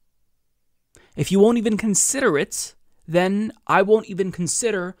simple. If you won't even consider it, then I won't even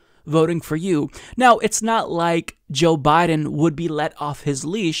consider voting for you. Now, it's not like Joe Biden would be let off his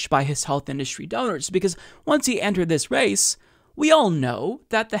leash by his health industry donors, because once he entered this race, we all know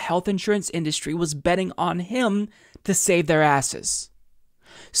that the health insurance industry was betting on him to save their asses.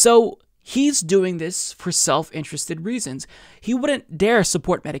 So he's doing this for self-interested reasons. He wouldn't dare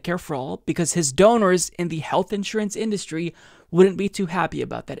support Medicare for all because his donors in the health insurance industry wouldn't be too happy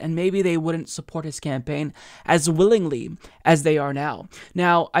about that, and maybe they wouldn't support his campaign as willingly as they are now.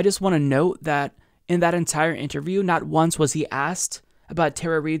 Now, I just want to note that in that entire interview, not once was he asked about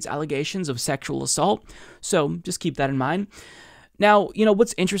Tara Reade's allegations of sexual assault, so just keep that in mind. Now,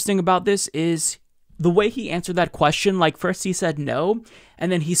 what's interesting about this is the way he answered that question. Like, first he said no, and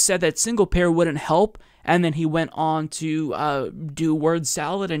then he said that single payer wouldn't help, and then he went on to do word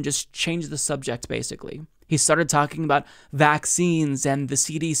salad and just change the subject, basically. He started talking about vaccines and the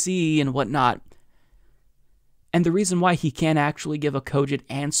CDC and whatnot. And the reason why he can't actually give a cogent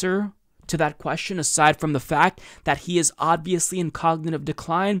answer to that question, aside from the fact that he is obviously in cognitive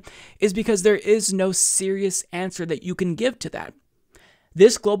decline, is because there is no serious answer that you can give to that.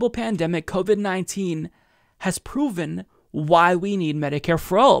 This global pandemic, COVID-19, has proven why we need Medicare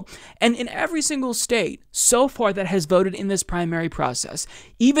for all. And in every single state so far that has voted in this primary process,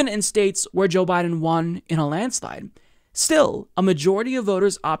 even in states where Joe Biden won in a landslide, still a majority of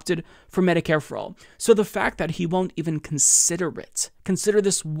voters opted for Medicare for all. So the fact that he won't even consider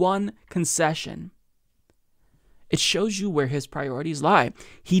this one concession, it shows you where his priorities lie.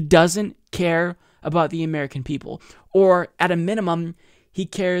 He doesn't care about the American people, or at a minimum, he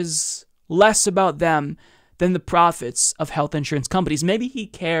cares less about them than the profits of health insurance companies. Maybe he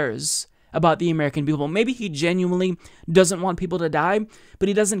cares about the American people. Maybe he genuinely doesn't want people to die, but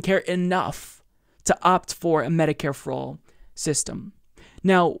he doesn't care enough to opt for a Medicare for all system.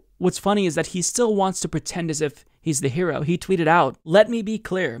 Now, what's funny is that he still wants to pretend as if he's the hero. He tweeted out, "Let me be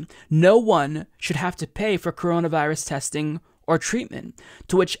clear, no one should have to pay for coronavirus testing or treatment,"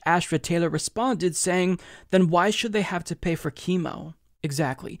 to which Astra Taylor responded saying, "Then why should they have to pay for chemo?"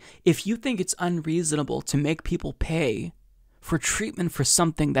 Exactly. If you think it's unreasonable to make people pay for treatment for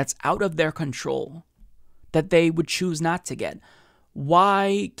something that's out of their control, that they would choose not to get,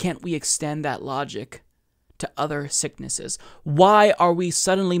 why can't we extend that logic to other sicknesses? Why are we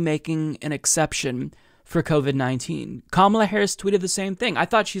suddenly making an exception for COVID-19. Kamala Harris tweeted the same thing. I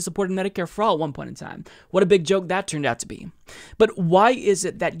thought she supported Medicare for all at one point in time. What a big joke that turned out to be. But why is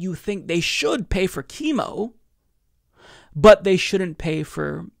it that you think they should pay for chemo, but they shouldn't pay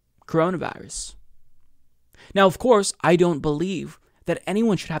for coronavirus? Now, of course, I don't believe that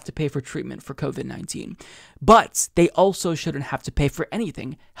anyone should have to pay for treatment for COVID-19, but they also shouldn't have to pay for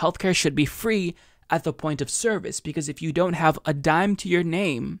anything. Healthcare should be free at the point of service, because if you don't have a dime to your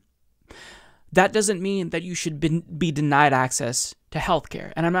name, that doesn't mean that you should be denied access to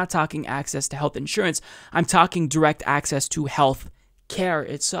healthcare. And I'm not talking access to health insurance. I'm talking direct access to health care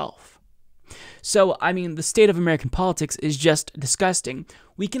itself. So, I mean, the state of American politics is just disgusting.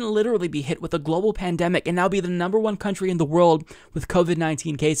 We can literally be hit with a global pandemic and now be the #1 country in the world with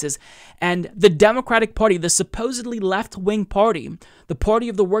COVID-19 cases. And the Democratic Party, the supposedly left-wing party, the party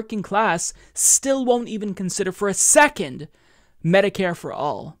of the working class, still won't even consider for a second Medicare for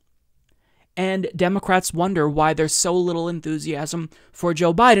all. And Democrats wonder why there's so little enthusiasm for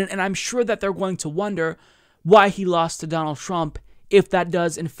Joe Biden. And I'm sure that they're going to wonder why he lost to Donald Trump if that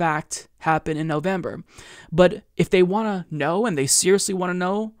does, in fact, happen in November. But if they want to know, and they seriously want to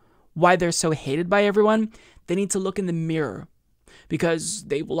know, why they're so hated by everyone, they need to look in the mirror. Because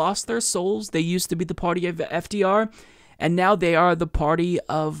they've lost their souls. They used to be the party of FDR, and now they are the party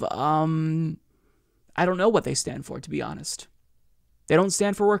of, I don't know what they stand for, to be honest. They don't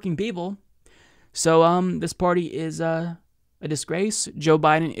stand for working people. So this party is a disgrace. Joe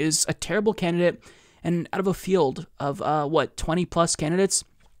Biden is a terrible candidate. And out of a field of, 20-plus candidates,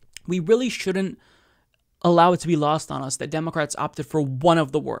 we really shouldn't allow it to be lost on us that Democrats opted for one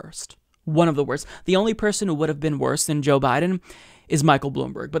of the worst. One of the worst. The only person who would have been worse than Joe Biden is Michael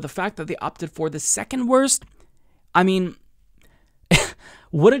Bloomberg. But the fact that they opted for the second worst, I mean,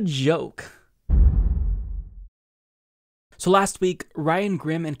 what a joke. So last week, Ryan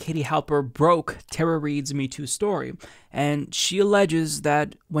Grimm and Katie Halper broke Tara Reade's Me Too story, and she alleges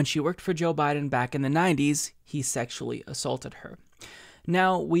that when she worked for Joe Biden back in the 90s, he sexually assaulted her.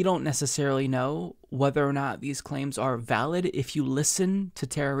 Now, we don't necessarily know whether or not these claims are valid. If you listen to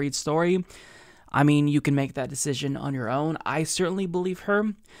Tara Reade's story, I mean, you can make that decision on your own. I certainly believe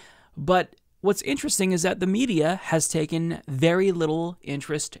her, but what's interesting is that the media has taken very little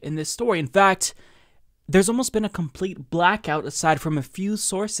interest in this story. In fact, there's almost been a complete blackout aside from a few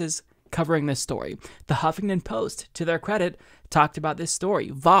sources covering this story. The Huffington Post, to their credit, talked about this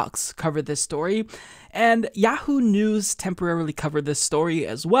story. Vox covered this story, and Yahoo News temporarily covered this story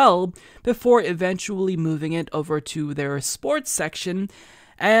as well, before eventually moving it over to their sports section,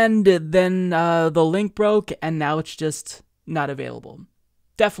 and then the link broke, and now it's just not available.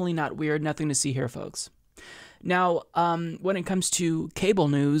 Definitely not weird, nothing to see here, folks. Now, when it comes to cable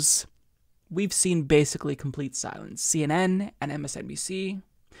news, we've seen basically complete silence. CNN and MSNBC,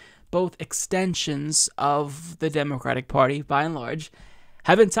 both extensions of the Democratic Party, by and large,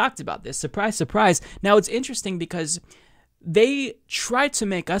 haven't talked about this. Surprise, surprise. Now, it's interesting because they tried to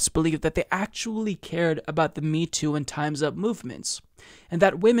make us believe that they actually cared about the Me Too and Time's Up movements, and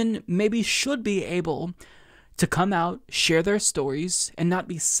that women maybe should be able to come out, share their stories, and not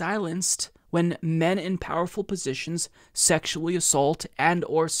be silenced when men in powerful positions sexually assault and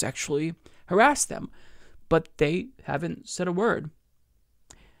or sexually harass them. But they haven't said a word.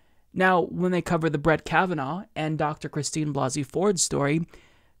 Now, when they covered the Brett Kavanaugh and Dr. Christine Blasey Ford story,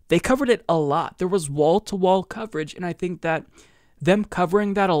 they covered it a lot. There was wall-to-wall coverage, and I think that them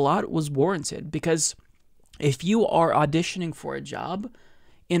covering that a lot was warranted, because if you are auditioning for a job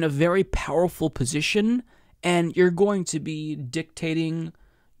in a very powerful position and you're going to be dictating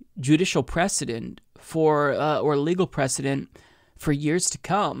judicial precedent for or legal precedent for years to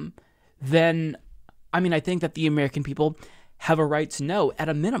come, then, I mean, I think that the American people have a right to know at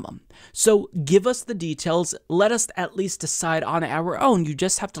a minimum. So give us the details. Let us at least decide on our own. You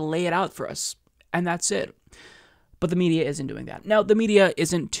just have to lay it out for us, and that's it. But the media isn't doing that. Now, the media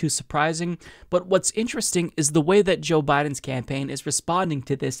isn't too surprising, but what's interesting is the way that Joe Biden's campaign is responding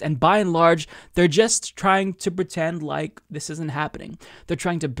to this, and by and large, they're just trying to pretend like this isn't happening. They're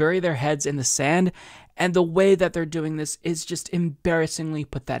trying to bury their heads in the sand, and the way that they're doing this is just embarrassingly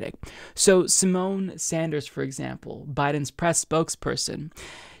pathetic. So Simone Sanders, for example, Biden's press spokesperson,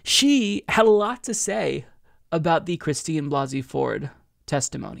 she had a lot to say about the Christine Blasey Ford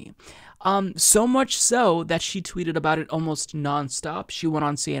testimony. So much so that she tweeted about it almost nonstop. She went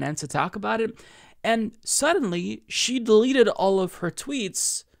on CNN to talk about it, and suddenly she deleted all of her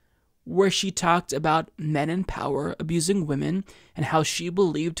tweets where she talked about men in power abusing women and how she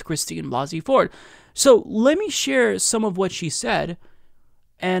believed Christine Blasey Ford. So let me share some of what she said,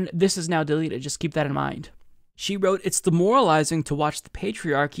 and this is now deleted. Just keep that in mind. She wrote, "It's demoralizing to watch the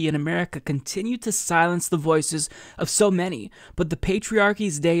patriarchy in America continue to silence the voices of so many, but the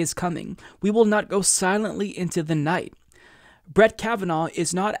patriarchy's day is coming. We will not go silently into the night. Brett Kavanaugh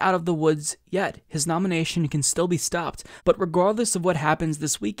is not out of the woods yet. His nomination can still be stopped. But regardless of what happens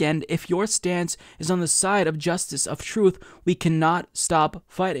this weekend, if your stance is on the side of justice, of truth, we cannot stop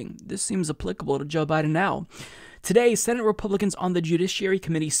fighting." This seems applicable to Joe Biden now. Today, Senate Republicans on the Judiciary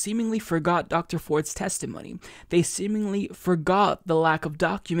Committee seemingly forgot Dr. Ford's testimony. They seemingly forgot the lack of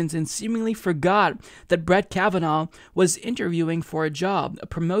documents and seemingly forgot that Brett Kavanaugh was interviewing for a job, a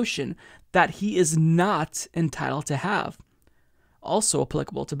promotion that he is not entitled to have. Also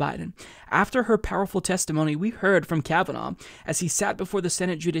applicable to Biden. After her powerful testimony, we heard from Kavanaugh as he sat before the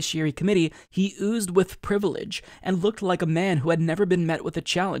Senate Judiciary Committee. He oozed with privilege and looked like a man who had never been met with a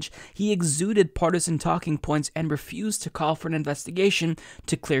challenge. He exuded partisan talking points and refused to call for an investigation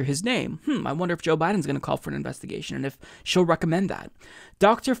to clear his name. I wonder if Joe Biden's going to call for an investigation and if she'll recommend that.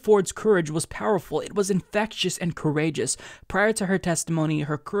 Dr. Ford's courage was powerful. It was infectious and courageous. Prior to her testimony,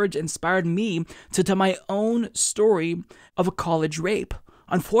 her courage inspired me to tell my own story of a college rape.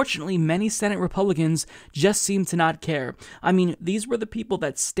 Unfortunately, many Senate Republicans just seem to not care. I mean, these were the people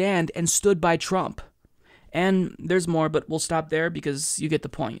that stand and stood by Trump. And there's more, but we'll stop there because you get the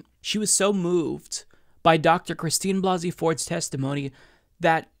point. She was so moved by Dr. Christine Blasey Ford's testimony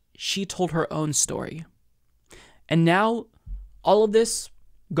that she told her own story. And now, all of this,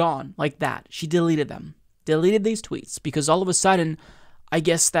 gone like that. She deleted them. Deleted these tweets because all of a sudden, I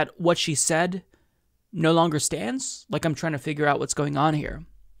guess that what she said no longer stands. Like, I'm trying to figure out what's going on here.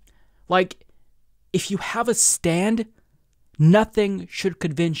 Like, if you have a stand, nothing should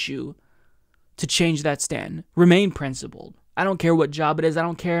convince you to change that stand. Remain principled. I don't care what job it is. I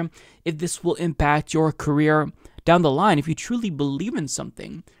don't care if this will impact your career down the line. If you truly believe in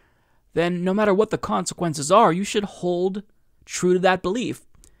something, then no matter what the consequences are, you should hold true to that belief.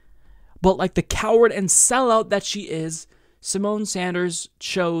 But like the coward and sellout that she is, Simone Sanders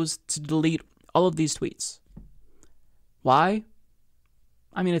chose to delete all of these tweets. Why?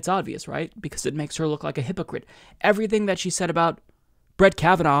 I mean, it's obvious, right? Because it makes her look like a hypocrite. Everything that she said about Brett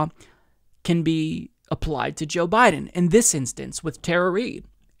Kavanaugh can be applied to Joe Biden, in this instance with Tara Reade.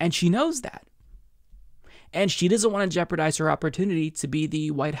 And she knows that. And she doesn't want to jeopardize her opportunity to be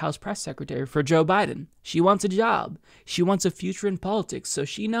the White House press secretary for Joe Biden. She wants a job. She wants a future in politics. So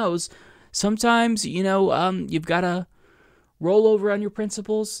she knows sometimes, you've got to roll over on your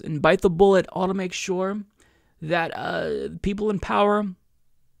principles and bite the bullet, all to make sure that people in power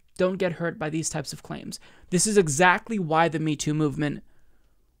don't get hurt by these types of claims. This is exactly why the Me Too movement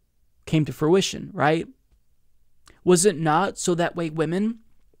came to fruition, right? Was it not so that way women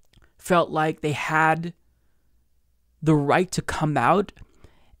felt like they had the right to come out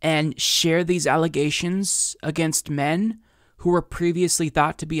and share these allegations against men who were previously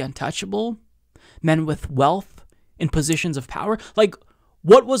thought to be untouchable, men with wealth in positions of power? Like,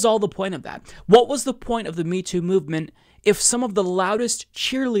 what was all the point of that? What was the point of the Me Too movement if some of the loudest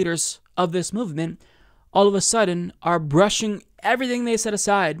cheerleaders of this movement all of a sudden are brushing everything they set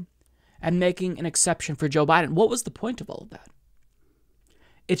aside and making an exception for Joe Biden? What was the point of all of that?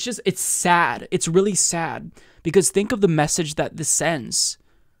 It's sad. It's really sad. Because think of the message that this sends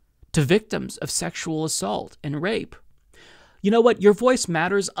to victims of sexual assault and rape. You know what? Your voice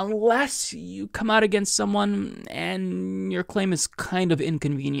matters unless you come out against someone and your claim is kind of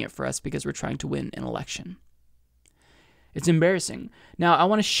inconvenient for us because we're trying to win an election. It's embarrassing. Now, I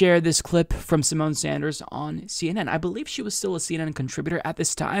want to share this clip from Simone Sanders on CNN. I believe she was still a CNN contributor at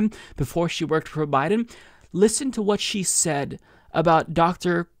this time before she worked for Biden. Listen to what she said about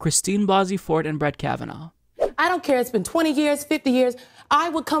Dr. Christine Blasey Ford and Brett Kavanaugh. I don't care. It's been 20 years, 50 years. I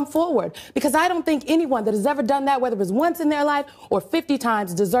would come forward because I don't think anyone that has ever done that, whether it was once in their life or 50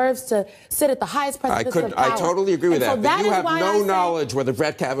 times, deserves to sit at the highest precipice of power. I totally agree with that. So but you have no knowledge whether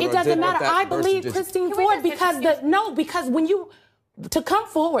Brett Kavanaugh did what that person did. It doesn't matter. I believe Christine Ford because when you to come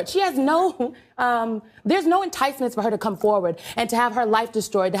forward, she has no, there's no enticements for her to come forward and to have her life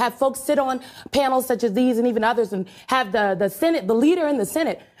destroyed, to have folks sit on panels such as these and even others and have the Senate, the leader in the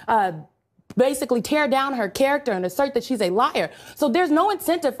Senate, basically tear down her character and assert that she's a liar. So there's no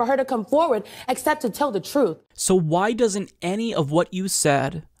incentive for her to come forward except to tell the truth. So why doesn't any of what you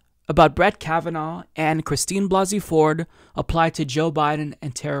said about Brett Kavanaugh and Christine Blasey Ford apply to Joe Biden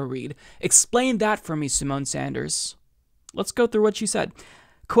and Tara Reade? Explain that for me, Simone Sanders. Let's go through what she said.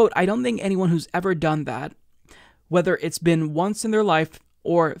 Quote, "I don't think anyone who's ever done that, whether it's been once in their life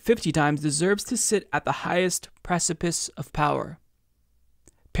or 50 times, deserves to sit at the highest precipice of power."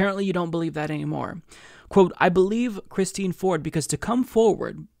 Apparently you don't believe that anymore. Quote, "I believe Christine Ford because to come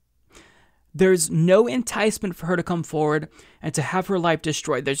forward, There's no enticement for her to come forward and to have her life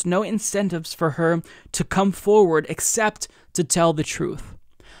destroyed. There's no incentives for her to come forward except to tell the truth.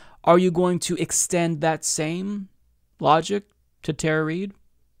 Are you going to extend that same logic to Tara Reade?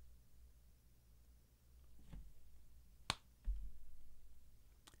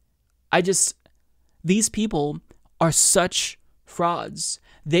 These people are such frauds.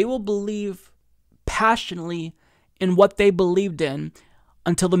 They will believe passionately in what they believed in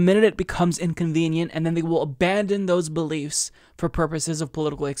until the minute it becomes inconvenient, and then they will abandon those beliefs for purposes of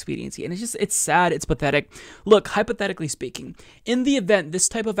political expediency. And it's sad, it's pathetic. Look, hypothetically speaking, in the event this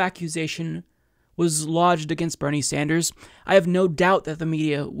type of accusation was lodged against Bernie Sanders, I have no doubt that the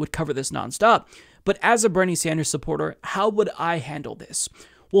media would cover this nonstop. But as a Bernie Sanders supporter, how would I handle this?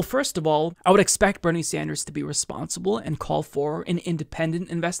 Well, first of all, I would expect Bernie Sanders to be responsible and call for an independent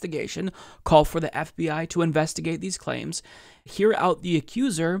investigation, call for the FBI to investigate these claims, hear out the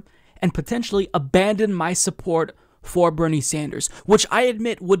accuser, and potentially abandon my support for Bernie Sanders, which I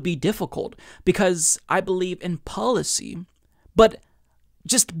admit would be difficult because I believe in policy, but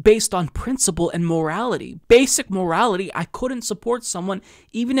just based on principle and morality, basic morality, I couldn't support someone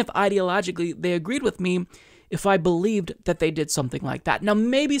even if ideologically they agreed with me if I believed that they did something like that. Now,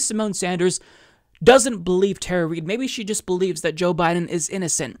 maybe Simone Sanders doesn't believe Tara Reade. Maybe she just believes that Joe Biden is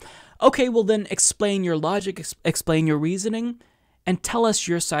innocent. Okay, well then explain your logic, explain your reasoning, and tell us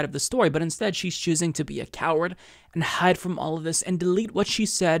your side of the story. But instead, she's choosing to be a coward and hide from all of this and delete what she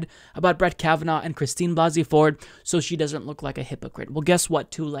said about Brett Kavanaugh and Christine Blasey Ford so she doesn't look like a hypocrite. Well, guess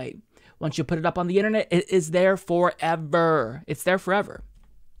what? Too late. Once you put it up on the internet, it is there forever. It's there forever.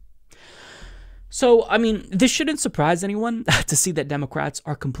 So, I mean, this shouldn't surprise anyone to see that Democrats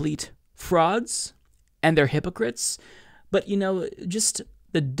are complete frauds and they're hypocrites. But, you know, just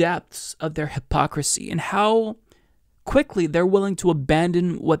the depths of their hypocrisy and how quickly they're willing to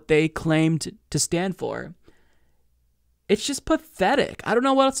abandon what they claimed to stand for. It's just pathetic. I don't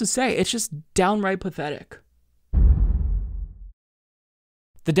know what else to say. It's just downright pathetic.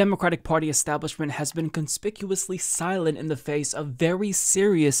 The Democratic Party establishment has been conspicuously silent in the face of very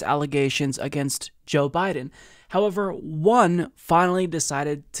serious allegations against Joe Biden. However, one finally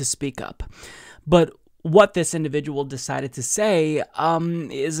decided to speak up. But what this individual decided to say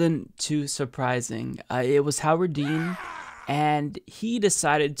isn't too surprising. It was Howard Dean, and he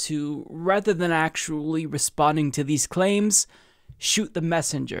decided to, rather than actually responding to these claims, shoot the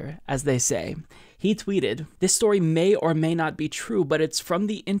messenger, as they say. He tweeted, "This story may or may not be true, but it's from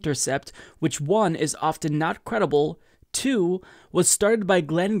The Intercept, which 1, is often not credible, 2, was started by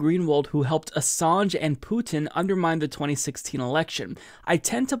Glenn Greenwald, who helped Assange and Putin undermine the 2016 election. I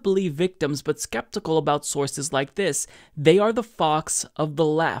tend to believe victims, but skeptical about sources like this. They are the fox of the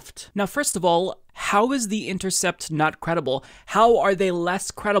left." Now, first of all, how is The Intercept not credible? How are they less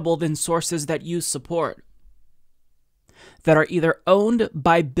credible than sources that you support, that are either owned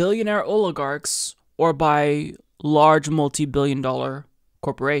by billionaire oligarchs or by large multi-billion-dollar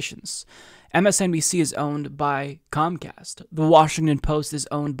corporations? MSNBC is owned by Comcast. The Washington Post is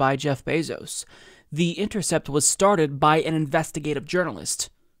owned by Jeff Bezos. The Intercept was started by an investigative journalist,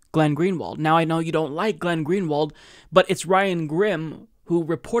 Glenn Greenwald. Now, I know you don't like Glenn Greenwald, but it's Ryan Grimm who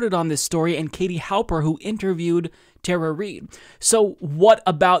reported on this story and Katie Halper who interviewed Tara Reade. So what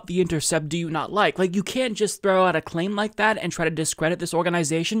about The Intercept do you not like? Like, you can't just throw out a claim like that and try to discredit this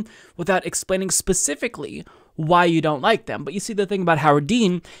organization without explaining specifically why you don't like them. But you see, the thing about Howard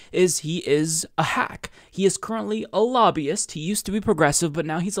Dean is he is a hack. He is currently a lobbyist. He used to be progressive, but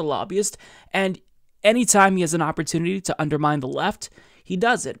now he's a lobbyist. And anytime he has an opportunity to undermine the left, he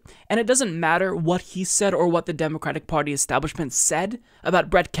does it. And it doesn't matter what he said or what the Democratic Party establishment said about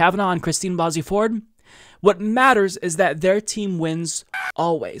Brett Kavanaugh and Christine Blasey Ford. What matters is that their team wins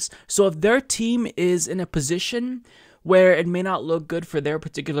always. So if their team is in a position where it may not look good for their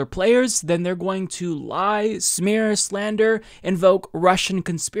particular players, then they're going to lie, smear, slander, invoke Russian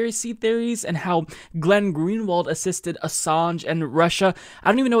conspiracy theories and how Glenn Greenwald assisted Assange and Russia. I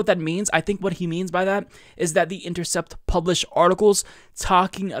don't even know what that means. I think what he means by that is that The Intercept published articles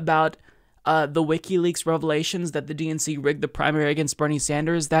talking about the WikiLeaks revelations that the DNC rigged the primary against Bernie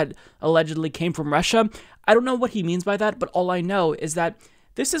Sanders that allegedly came from Russia. I don't know what he means by that, but all I know is that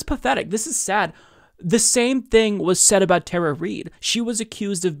this is pathetic. This is sad. The same thing was said about Tara Reade. She was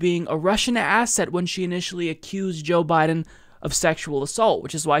accused of being a Russian asset when she initially accused Joe Biden of sexual assault,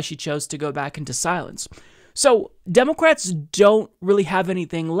 which is why she chose to go back into silence. So Democrats don't really have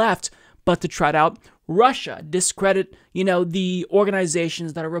anything left but to trot out Russia, discredit, the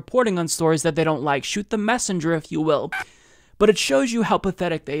organizations that are reporting on stories that they don't like, shoot the messenger, if you will. But it shows you how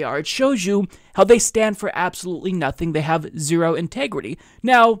pathetic they are. It shows you how they stand for absolutely nothing. They have zero integrity.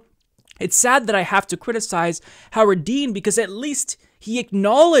 Now, It's sad that I have to criticize Howard Dean because at least he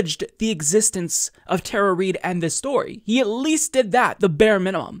acknowledged the existence of Tara Reade and this story. He at least did that, the bare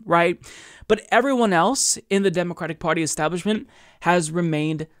minimum, right? But everyone else in the Democratic Party establishment has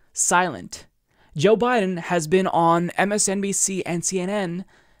remained silent. Joe Biden has been on MSNBC and CNN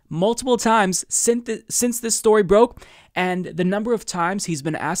multiple times since this story broke, and the number of times he's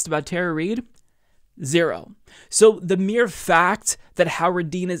been asked about Tara Reade, 0. So the mere fact that Howard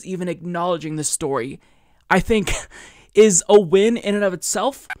Dean is even acknowledging the story, I think, is a win in and of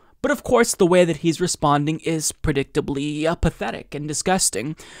itself. But of course, the way that he's responding is predictably pathetic and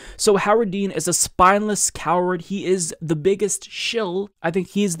disgusting. So Howard Dean is a spineless coward. He is the biggest shill. I think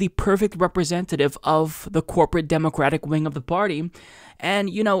he's the perfect representative of the corporate Democratic wing of the party. And,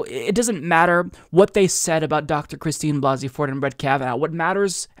 you know, it doesn't matter what they said about Dr. Christine Blasey Ford and Brett Kavanaugh. What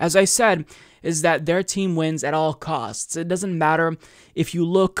matters, as I said, is that their team wins at all costs. It doesn't matter if you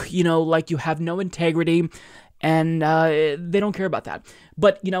look, you know, like you have no integrity, and they don't care about that.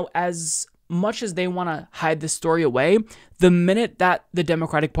 But, you know, as much as they want to hide this story away, the minute that the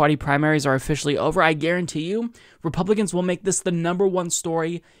Democratic Party primaries are officially over, I guarantee you, Republicans will make this the #1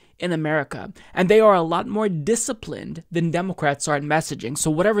 story in America. And they are a lot more disciplined than Democrats are in messaging. So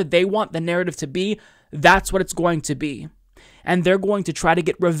whatever they want the narrative to be, that's what it's going to be. And they're going to try to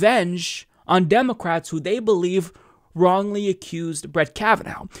get revenge on Democrats who they believe wrongly accused Brett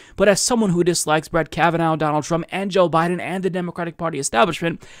Kavanaugh. But as someone who dislikes Brett Kavanaugh, Donald Trump, and Joe Biden and the Democratic Party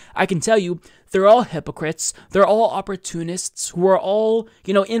establishment, I can tell you they're all hypocrites. They're all opportunists who are all,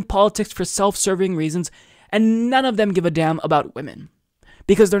 you know, in politics for self-serving reasons, and none of them give a damn about women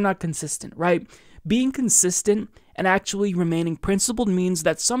because they're not consistent, right? Being consistent and actually remaining principled means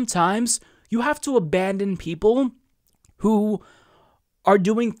that sometimes you have to abandon people who are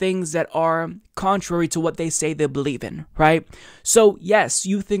doing things that are contrary to what they say they believe in, right? So yes,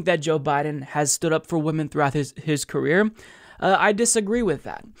 you think that Joe Biden has stood up for women throughout his career. I disagree with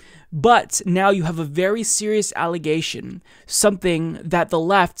that. But now you have a very serious allegation, something that the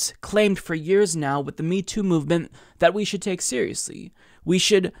left claimed for years now with the Me Too movement, that we should take seriously. We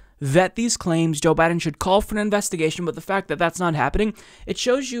should vet these claims. Joe Biden should call for an investigation, but the fact that that's not happening, it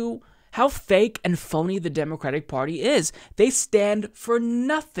shows you how fake and phony the Democratic Party is. They stand for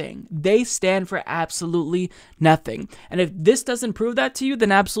nothing. They stand for absolutely nothing. And if this doesn't prove that to you,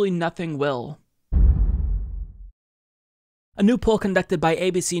 then absolutely nothing will. A new poll conducted by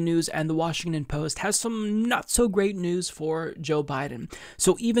ABC News and The Washington Post has some not so great news for Joe Biden.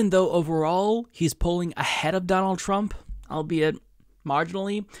 So even though overall he's polling ahead of Donald Trump, albeit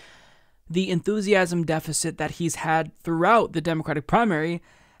marginally, the enthusiasm deficit that he's had throughout the Democratic primary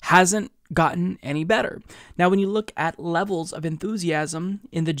hasn't gotten any better. Now, when you look at levels of enthusiasm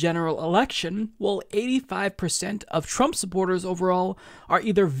in the general election, well, 85% of Trump supporters overall are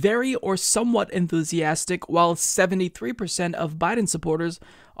either very or somewhat enthusiastic, while 73% of Biden supporters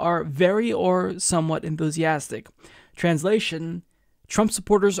are very or somewhat enthusiastic. Translation: Trump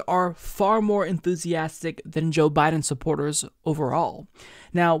supporters are far more enthusiastic than Joe Biden supporters overall.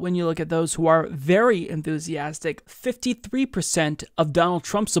 Now, when you look at those who are very enthusiastic, 53% of Donald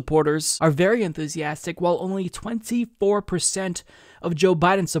Trump supporters are very enthusiastic, while only 24% of Joe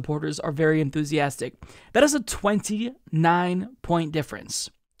Biden supporters are very enthusiastic. That is a 29-point difference.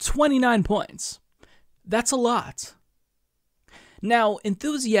 29 points. That's a lot. Now,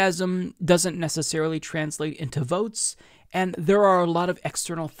 enthusiasm doesn't necessarily translate into votes, and there are a lot of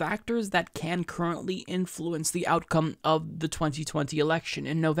external factors that can currently influence the outcome of the 2020 election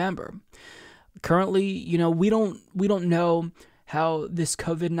in November. Currently, you know, we don't know how this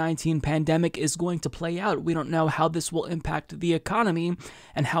COVID-19 pandemic is going to play out. We don't know how this will impact the economy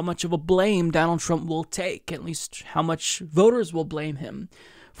and how much of a blame Donald Trump will take, at least how much voters will blame him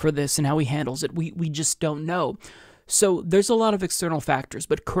for this and how he handles it. We just don't know. So there's a lot of external factors,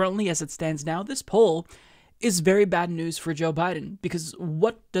 but currently as it stands now, this poll is very bad news for Joe Biden, because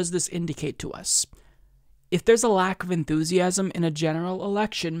what does this indicate to us? If there's a lack of enthusiasm in a general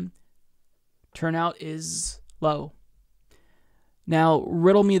election, turnout is low. Now,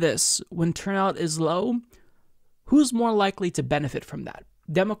 riddle me this. When turnout is low, who's more likely to benefit from that?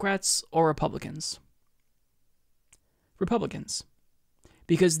 Democrats or Republicans? Republicans.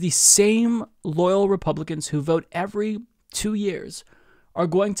 Because the same loyal Republicans who vote every 2 years are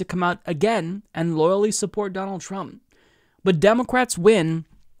going to come out again and loyally support Donald Trump. But Democrats win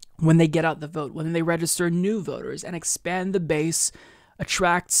when they get out the vote, when they register new voters and expand the base,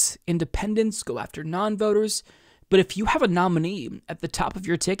 attract independents, go after non-voters. But if you have a nominee at the top of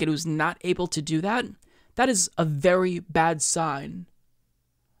your ticket who's not able to do that, that is a very bad sign.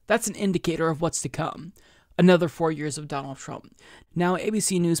 That's an indicator of what's to come. another 4 years of Donald Trump. Now,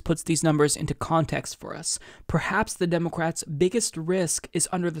 ABC News puts these numbers into context for us. Perhaps the Democrats' biggest risk is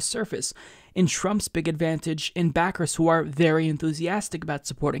under the surface, in Trump's big advantage in backers who are very enthusiastic about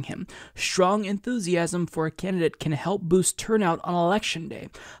supporting him. Strong enthusiasm for a candidate can help boost turnout on Election Day,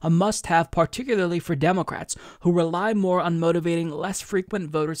 a must-have particularly for Democrats, who rely more on motivating less frequent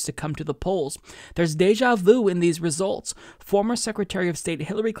voters to come to the polls. There's déjà vu in these results. Former Secretary of State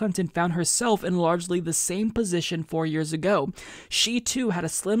Hillary Clinton found herself in largely the same position 4 years ago. She, too, had a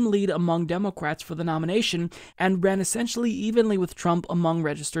slim lead among Democrats for the nomination and ran essentially evenly with Trump among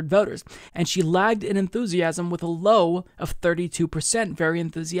registered voters. And she lagged in enthusiasm with a low of 32%, very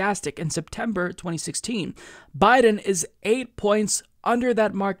enthusiastic, in September 2016. Biden is 8 points under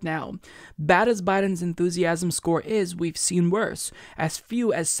that mark now. Bad as Biden's enthusiasm score is, we've seen worse. As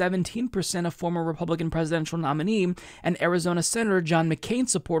few as 17% of former Republican presidential nominee and Arizona Senator John McCain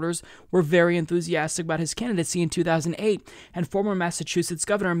supporters were very enthusiastic about his candidacy in 2008, and former Massachusetts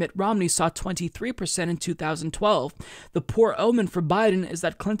Governor Mitt Romney saw 23% in 2012. The poor omen for Biden is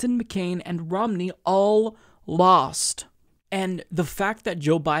that Clinton, McCain, and Romney all lost. And the fact that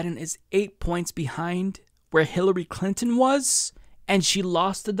Joe Biden is 8 points behind where Hillary Clinton was, and she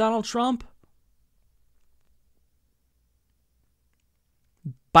lost to Donald Trump,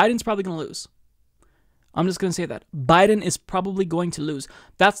 Biden's probably going to lose. I'm just going to say that. Biden is probably going to lose.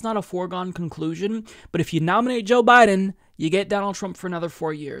 That's not a foregone conclusion, but if you nominate Joe Biden, you get Donald Trump for another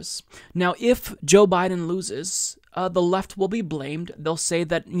 4 years. Now, if Joe Biden loses, the left will be blamed. They'll say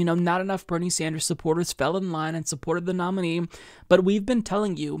that, not enough Bernie Sanders supporters fell in line and supported the nominee, but we've been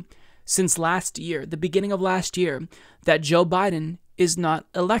telling you since last year, the beginning of last year, that Joe Biden is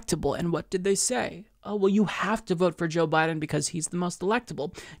not electable. And what did they say? Oh, well, you have to vote for Joe Biden because he's the most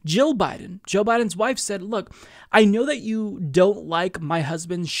electable. Jill Biden, Joe Biden's wife, said, look, I know that you don't like my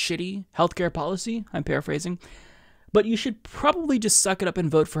husband's shitty healthcare policy, I'm paraphrasing, but you should probably just suck it up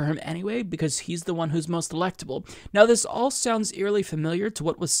and vote for him anyway because he's the one who's most electable. Now, this all sounds eerily familiar to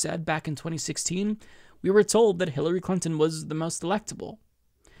what was said back in 2016. We were told that Hillary Clinton was the most electable.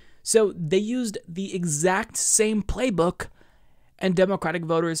 So they used the exact same playbook, and Democratic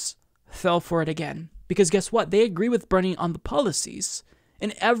voters fell for it again. Because guess what? They agree with Bernie on the policies.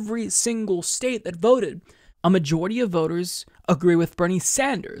 In every single state that voted, a majority of voters agree with Bernie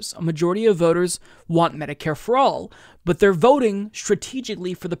Sanders. A majority of voters want Medicare for all, but they're voting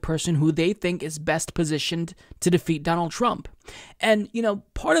strategically for the person who they think is best positioned to defeat Donald Trump. And,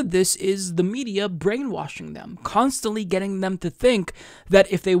 part of this is the media brainwashing them, constantly getting them to think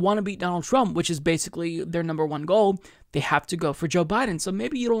that if they want to beat Donald Trump, which is basically their number one goal, they have to go for Joe Biden. So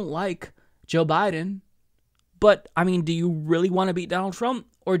maybe you don't like Joe Biden, but, do you really want to beat Donald Trump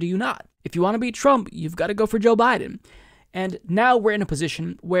or do you not? If you want to beat Trump, you've got to go for Joe Biden. And now we're in a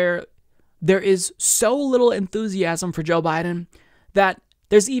position where there is so little enthusiasm for Joe Biden that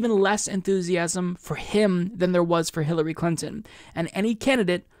there's even less enthusiasm for him than there was for Hillary Clinton. And any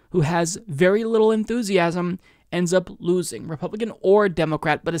candidate who has very little enthusiasm ends up losing, Republican or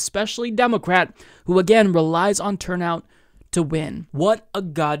Democrat, but especially Democrat, who again relies on turnout to win. What a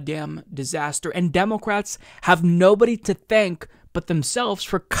goddamn disaster. And Democrats have nobody to thank but themselves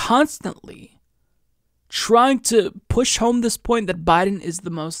for constantly trying to push home this point that Biden is the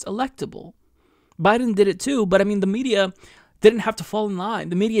most electable. Biden did it too, but the media didn't have to fall in line.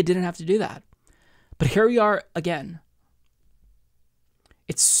 The media didn't have to do that. But here we are again.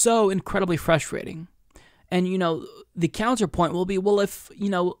 It's so incredibly frustrating. And, the counterpoint will be, well, if,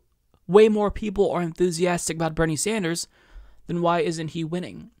 way more people are enthusiastic about Bernie Sanders, then why isn't he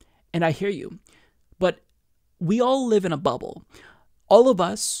winning? And I hear you. But we all live in a bubble. All of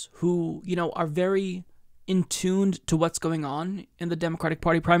us who, are very in tuned to what's going on in the Democratic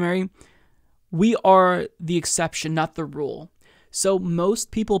Party primary, we are the exception, not the rule. So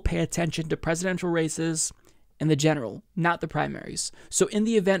most people pay attention to presidential races in the general, not the primaries. So in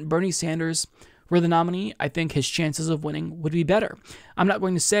the event Bernie Sanders were the nominee, I think his chances of winning would be better. I'm not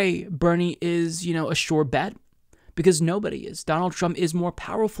going to say Bernie is, a sure bet, because nobody is. Donald Trump is more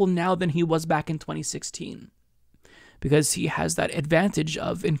powerful now than he was back in 2016. Because he has that advantage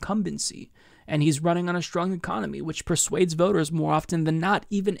of incumbency, and he's running on a strong economy, which persuades voters more often than not,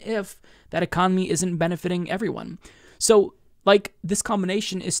 even if that economy isn't benefiting everyone. So, this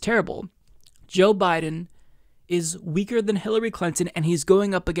combination is terrible. Joe Biden is weaker than Hillary Clinton, and he's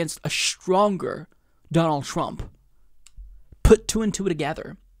going up against a stronger Donald Trump. Put two and two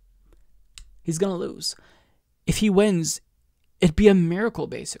together, he's going to lose. If he wins, it'd be a miracle,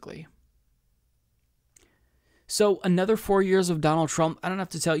 basically. So another 4 years of Donald Trump, I don't have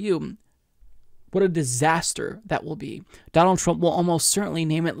to tell you what a disaster that will be. Donald Trump will almost certainly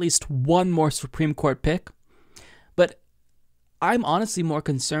name at least one more Supreme Court pick. I'm honestly more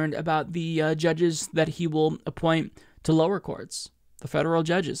concerned about the judges that he will appoint to lower courts, the federal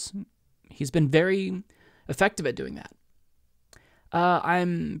judges. He's been very effective at doing that.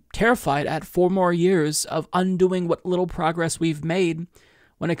 I'm terrified at 4 more years of undoing what little progress we've made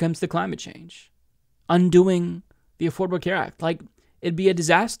when it comes to climate change. Undoing the Affordable Care Act. Like, it'd be a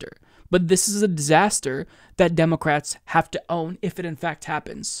disaster. But this is a disaster that Democrats have to own if it in fact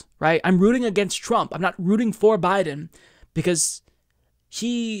happens, right? I'm rooting against Trump. I'm not rooting for Biden because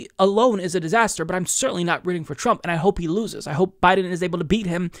he alone is a disaster, but I'm certainly not rooting for Trump, and I hope he loses. I hope Biden is able to beat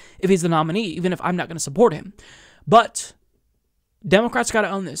him if he's the nominee, even if I'm not going to support him. But Democrats got to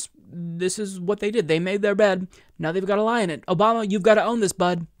own this. This is what they did. They made their bed. Now they've got to lie in it. Obama, you've got to own this,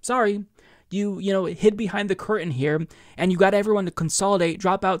 bud. Sorry. You hid behind the curtain here, and you got everyone to consolidate,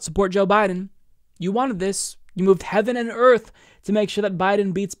 drop out, support Joe Biden. You wanted this. You moved heaven and earth to make sure that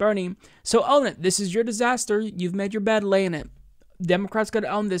Biden beats Bernie. So own it. This is your disaster. You've made your bed. Lay in it. Democrats got to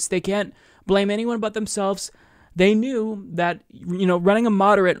own this. They can't blame anyone but themselves. They knew that, running a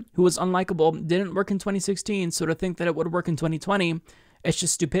moderate who was unlikable didn't work in 2016, so to think that it would work in 2020, it's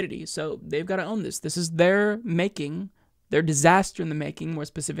just stupidity. So they've got to own this. This is their making, their disaster in the making, more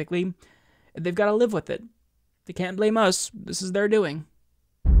specifically. They've got to live with it. They can't blame us. This is their doing.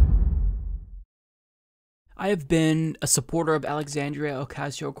 I have been a supporter of Alexandria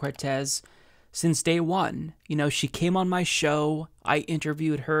Ocasio-Cortez since day one. She came on my show, I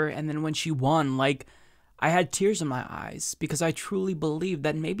interviewed her, and then when she won, I had tears in my eyes because I truly believed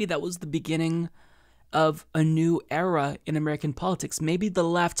that maybe that was the beginning of a new era in American politics. Maybe the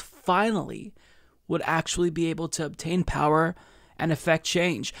left finally would actually be able to obtain power and affect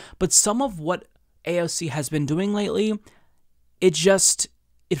change. But some of what AOC has been doing lately, it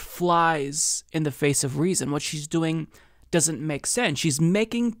flies in the face of reason. What she's doing doesn't make sense. She's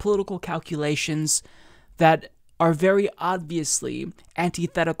making political calculations that are very obviously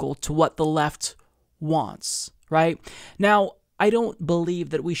antithetical to what the left wants, right? Now, I don't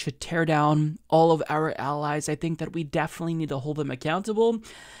believe that we should tear down all of our allies. I think that we definitely need to hold them accountable.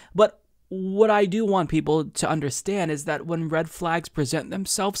 But what I do want people to understand is that when red flags present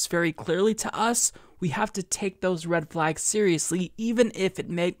themselves very clearly to us, we have to take those red flags seriously, even if it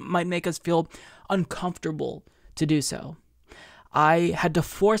might make us feel uncomfortable to do so. I had to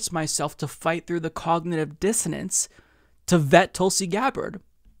force myself to fight through the cognitive dissonance to vet Tulsi Gabbard.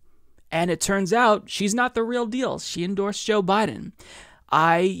 And it turns out she's not the real deal. She endorsed Joe Biden.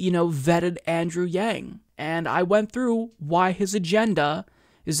 I, vetted Andrew Yang, and I went through why his agenda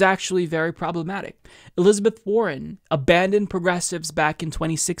is actually very problematic. Elizabeth Warren abandoned progressives back in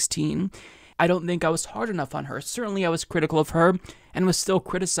 2016. I don't think I was hard enough on her. Certainly I was critical of her and was still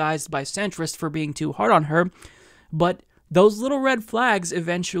criticized by centrists for being too hard on her. But those little red flags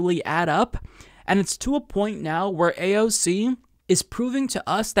eventually add up, and it's to a point now where AOC is proving to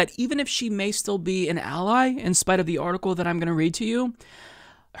us that even if she may still be an ally, in spite of the article that I'm going to read to you,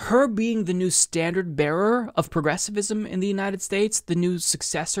 her being the new standard bearer of progressivism in the United States, the new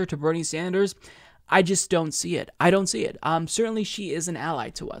successor to Bernie Sanders, I just don't see it. I don't see it. Certainly she is an ally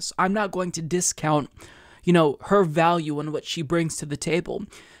to us. I'm not going to discount, her value and what she brings to the table.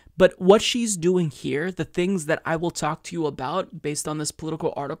 But what she's doing here, the things that I will talk to you about based on this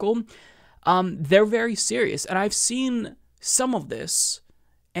Politico article, they're very serious. And I've seen some of this,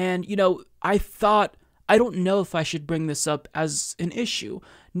 and, I don't know if I should bring this up as an issue.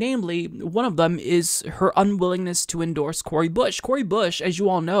 Namely, one of them is her unwillingness to endorse Cori Bush. Cori Bush, as you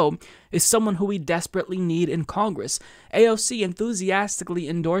all know, is someone who we desperately need in Congress. AOC enthusiastically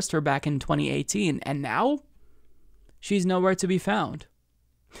endorsed her back in 2018, and now she's nowhere to be found.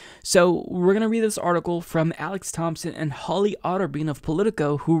 So we're going to read this article from Alex Thompson and Holly Otterbein of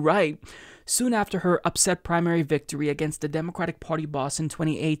Politico, who write, soon after her upset primary victory against the Democratic Party boss in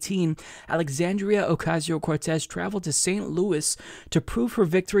 2018, Alexandria Ocasio-Cortez traveled to St. Louis to prove her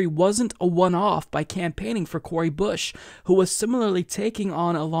victory wasn't a one-off by campaigning for Cori Bush, who was similarly taking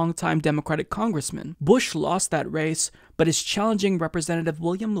on a longtime Democratic congressman. Bush lost that race, but is challenging Representative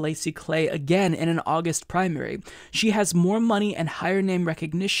William Lacey Clay again in an August primary. She has more money and higher name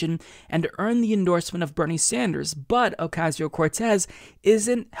recognition and earned the endorsement of Bernie Sanders, but Ocasio-Cortez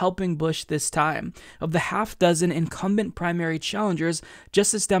isn't helping Bush this time. Of the half-dozen incumbent primary challengers,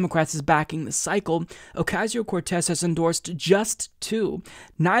 just as Democrats is backing the cycle, Ocasio-Cortez has endorsed just 2.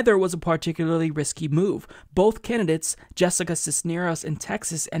 Neither was a particularly risky move. Both candidates, Jessica Cisneros in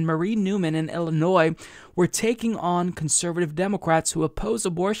Texas and Marie Newman in Illinois, were taking on conservative Democrats who oppose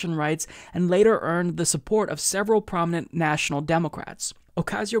abortion rights and later earned the support of several prominent national Democrats.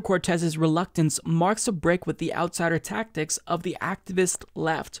 Ocasio-Cortez's reluctance marks a break with the outsider tactics of the activist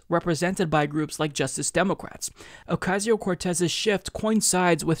left, represented by groups like Justice Democrats. Ocasio-Cortez's shift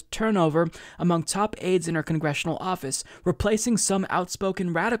coincides with turnover among top aides in her congressional office, replacing some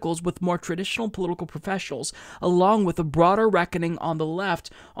outspoken radicals with more traditional political professionals, along with a broader reckoning on the left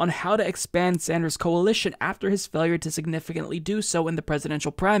on how to expand Sanders' coalition after his failure to significantly do so in the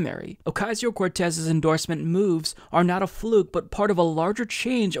presidential primary. Ocasio-Cortez's endorsement moves are not a fluke, but part of a larger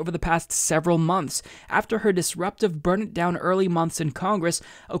change over the past several months. After her disruptive burn-it-down early months in Congress,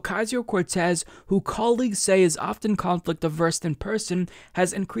 Ocasio-Cortez, who colleagues say is often conflict-averse in person,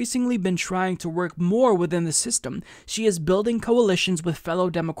 has increasingly been trying to work more within the system. She is building coalitions with fellow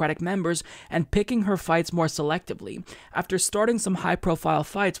Democratic members and picking her fights more selectively. After starting some high-profile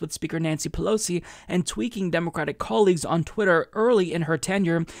fights with Speaker Nancy Pelosi and tweaking Democratic colleagues on Twitter early in her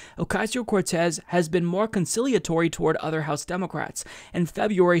tenure, Ocasio-Cortez has been more conciliatory toward other House Democrats. In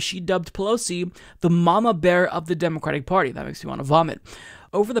February, she dubbed Pelosi the mama bear of the Democratic Party. That makes me want to vomit.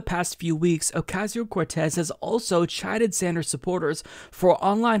 Over the past few weeks, Ocasio-Cortez has also chided Sanders supporters for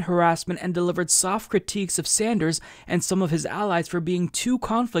online harassment and delivered soft critiques of Sanders and some of his allies for being too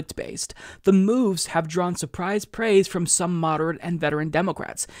conflict-based. The moves have drawn surprise praise from some moderate and veteran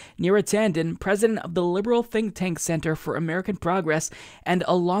Democrats. Neera Tanden, president of the liberal think tank Center for American Progress and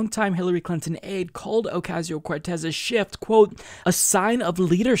a longtime Hillary Clinton aide, called Ocasio-Cortez's shift, quote, a sign of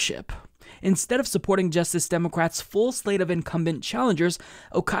leadership. Instead of supporting Justice Democrats' full slate of incumbent challengers,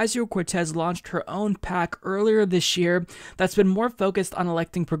 Ocasio-Cortez launched her own PAC earlier this year that's been more focused on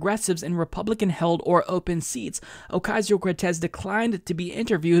electing progressives in Republican-held or open seats. Ocasio-Cortez declined to be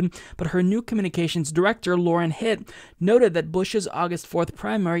interviewed, but her new communications director, Lauren Hitt, noted that Bush's August 4th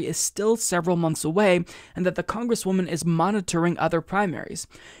primary is still several months away and that the Congresswoman is monitoring other primaries.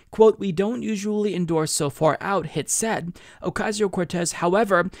 Quote, we don't usually endorse so far out, Hitt said. Ocasio-Cortez,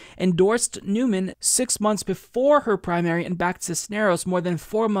 however, endorsed Newman 6 months before her primary and backed Cisneros more than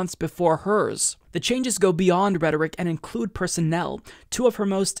 4 months before hers. The changes go beyond rhetoric and include personnel. Two of her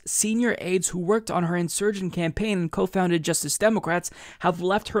most senior aides who worked on her insurgent campaign and co-founded Justice Democrats have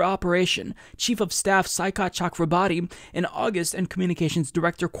left her operation. Chief of Staff Saikat Chakrabarti in August and Communications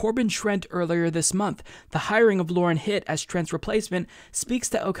Director Corbin Trent earlier this month. The hiring of Lauren Hitt as Trent's replacement speaks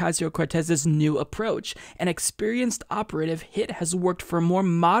to Ocasio-Cortez's new approach. An experienced operative, Hitt has worked for more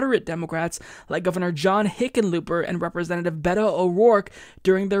moderate Democrats like Governor John Hickenlooper and Representative Beto O'Rourke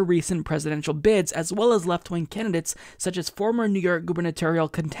during their recent presidential bids, as well as left-wing candidates such as former New York gubernatorial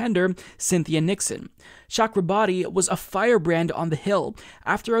contender Cynthia Nixon. Chakrabarti was a firebrand on the Hill.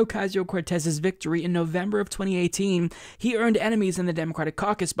 After Ocasio-Cortez's victory in November of 2018, he earned enemies in the Democratic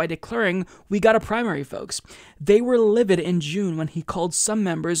caucus by declaring, "We got a primary, folks." They were livid in June when he called some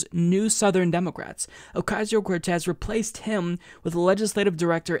members New Southern Democrats. Ocasio-Cortez replaced him with Legislative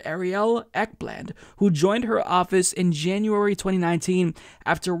Director Ariel Ekbland, who joined her office in January 2019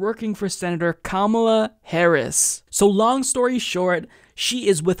 after working for Senator Kamala Harris. So long story short, she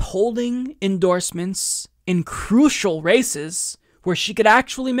is withholding endorsements in crucial races where she could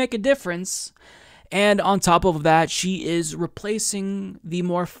actually make a difference. And on top of that, she is replacing the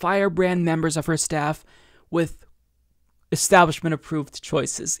more firebrand members of her staff with establishment-approved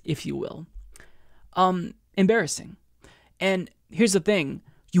choices, if you will. Embarrassing. And here's the thing.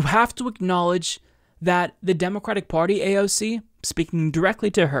 You have to acknowledge that the Democratic Party, AOC, speaking directly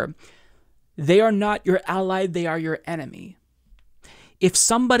to her, they are not your ally, they are your enemy. If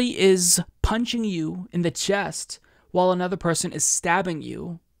somebody is punching you in the chest while another person is stabbing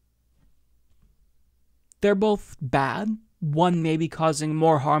you, they're both bad. One may be causing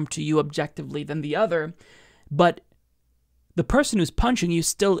more harm to you objectively than the other, but the person who's punching you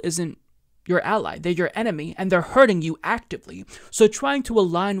still isn't your ally. They're your enemy, and they're hurting you actively. So trying to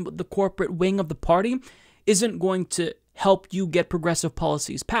align with the corporate wing of the party isn't going to help you get progressive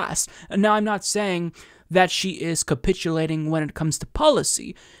policies passed. And now I'm not saying that she is capitulating when it comes to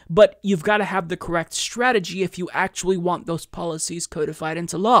policy, but you've got to have the correct strategy if you actually want those policies codified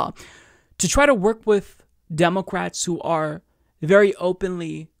into law. To try to work with Democrats who are very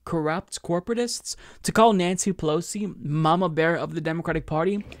openly corrupt corporatists, to call Nancy Pelosi mama bear of the Democratic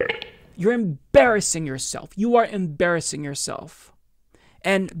Party, you're embarrassing yourself. You are embarrassing yourself.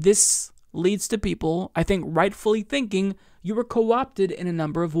 And this leads to people, I think, rightfully thinking you were co-opted in a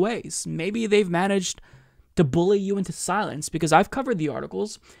number of ways. Maybe they've managed to bully you into silence, because I've covered the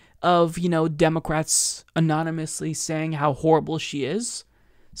articles of, Democrats anonymously saying how horrible she is.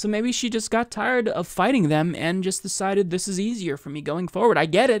 So maybe she just got tired of fighting them and just decided this is easier for me going forward. I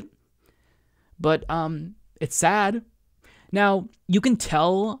get it. But it's sad. Now, you can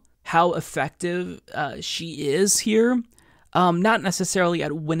tell how effective she is here not necessarily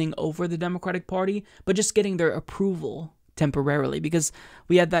at winning over the Democratic Party, but just getting their approval temporarily, because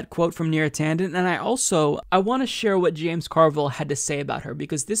we had that quote from Neera Tanden, and I want to share what James Carville had to say about her,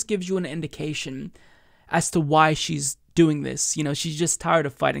 because this gives you an indication as to why she's doing this. You know, she's just tired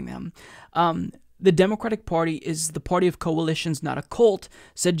of fighting them. The Democratic Party is the party of coalitions, not a cult,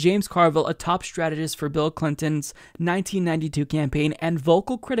 said James Carville, a top strategist for Bill Clinton's 1992 campaign and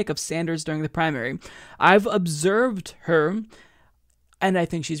vocal critic of Sanders during the primary. I've observed her, and I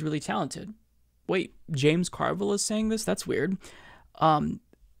think she's really talented. Wait, James Carville is saying this? That's weird.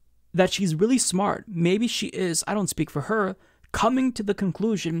 That she's really smart. Maybe she is, I don't speak for her, coming to the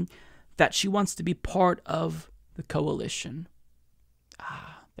conclusion that she wants to be part of the coalition.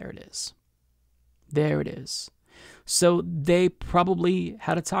 There it is. There it is. So they probably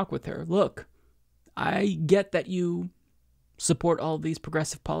had a talk with her. Look, I get that you support all of these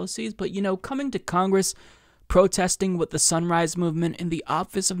progressive policies, but, you know, coming to Congress, protesting with the Sunrise Movement in the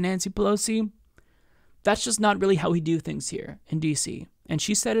office of Nancy Pelosi, that's just not really how we do things here in D.C. And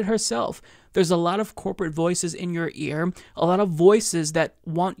she said it herself. There's a lot of corporate voices in your ear, a lot of voices that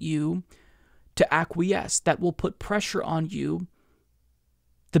want you to acquiesce, that will put pressure on you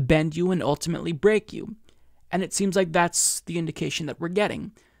to bend you and ultimately break you. And it seems like that's the indication that we're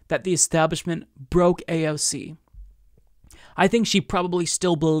getting, that the establishment broke AOC. I think she probably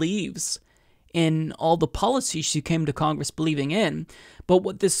still believes in all the policies she came to Congress believing in, but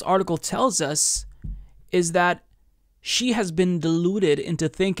what this article tells us is that she has been deluded into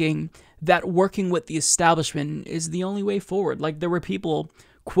thinking that working with the establishment is the only way forward. Like, there were people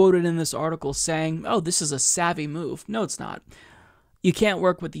quoted in this article saying, oh, this is a savvy move. No, it's not. You can't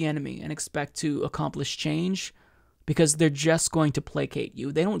work with the enemy and expect to accomplish change, because they're just going to placate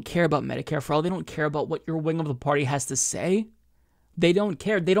you. They don't care about Medicare for all. They don't care about what your wing of the party has to say. They don't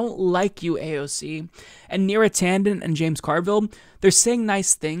care. They don't like you, AOC. And Neera Tanden and James Carville, they're saying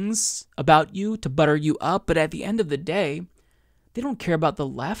nice things about you to butter you up, but at the end of the day, they don't care about the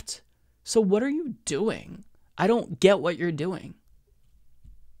left. So what are you doing? I don't get what you're doing.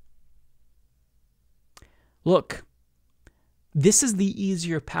 Look, this is the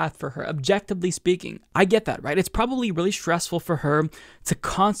easier path for her, objectively speaking. I get that, right? It's probably really stressful for her to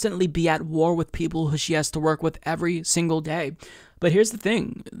constantly be at war with people who she has to work with every single day. But here's the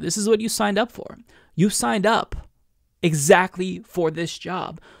thing. This is what you signed up for. You signed up exactly for this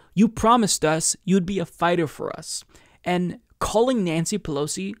job. You promised us you'd be a fighter for us. And calling Nancy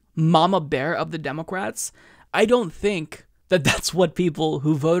Pelosi Mama Bear of the Democrats, I don't think that that's what people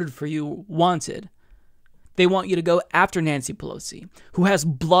who voted for you wanted. They want you to go after Nancy Pelosi, who has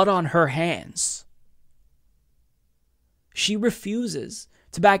blood on her hands. She refuses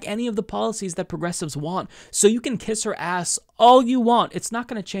to back any of the policies that progressives want. So you can kiss her ass all you want. It's not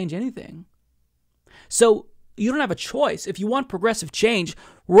going to change anything. So you don't have a choice. If you want progressive change,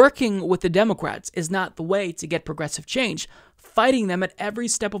 working with the Democrats is not the way to get progressive change. Fighting them at every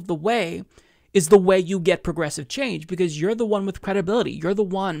step of the way is the way you get progressive change, because you're the one with credibility. You're the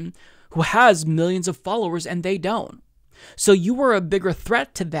one who has millions of followers and they don't. So you were a bigger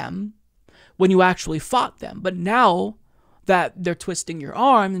threat to them when you actually fought them. But now that they're twisting your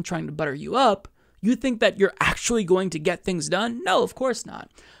arm and trying to butter you up, you think that you're actually going to get things done? No, of course not.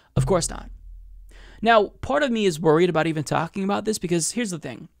 Of course not. Now, part of me is worried about even talking about this, because here's the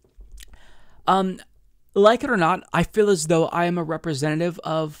thing. Like it or not, I feel as though I am a representative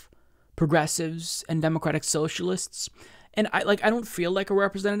of progressives and democratic socialists. And I don't feel like a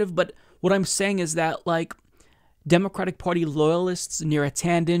representative, but what I'm saying is that, like, Democratic Party loyalists, Neera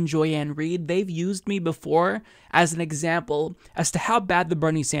Tanden, Joy Reid, they've used me before as an example as to how bad the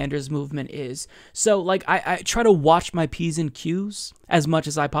Bernie Sanders movement is. So, like, I try to watch my P's and Q's as much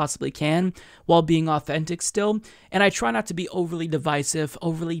as I possibly can while being authentic still. And I try not to be overly divisive,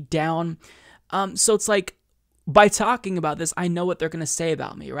 overly down. So it's like, by talking about this, I know what they're going to say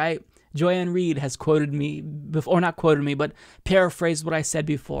about me, right? Joy Reid has quoted me before, or not quoted me, but paraphrased what I said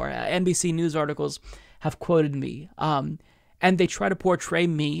before. NBC News articles have quoted me. And they try to portray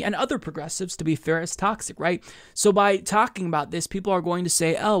me and other progressives, to be fair, as toxic, right? So by talking about this, people are going to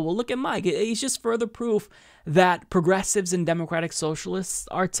say, oh, well, look at Mike. He's just further proof that progressives and democratic socialists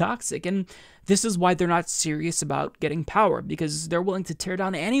are toxic. And this is why they're not serious about getting power, because they're willing to tear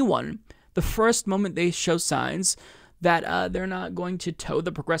down anyone the first moment they show signs that they're not going to toe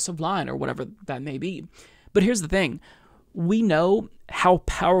the progressive line or whatever that may be. But here's the thing. We know how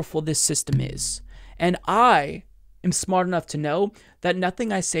powerful this system is. And I am smart enough to know that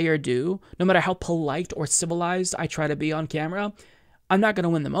nothing I say or do, no matter how polite or civilized I try to be on camera, I'm not going to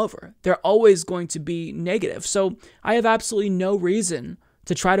win them over. They're always going to be negative. So I have absolutely no reason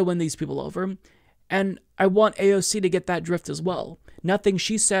to try to win these people over. And I want AOC to get that drift as well. Nothing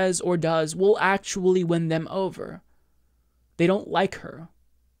she says or does will actually win them over. They don't like her.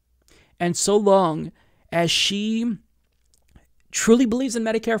 And so long as she truly believes in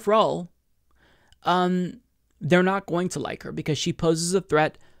Medicare for all, they're not going to like her because she poses a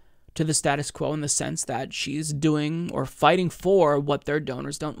threat to the status quo in the sense that she's doing or fighting for what their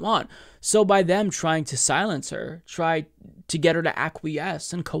donors don't want. So by them trying to silence her, try to get her to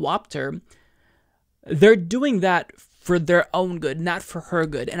acquiesce and co-opt her, they're doing that for their own good, not for her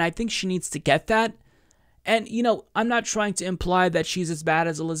good. And I think she needs to get that. And, you know, I'm not trying to imply that she's as bad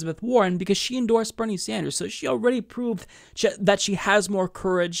as Elizabeth Warren because she endorsed Bernie Sanders. So she already proved that she has more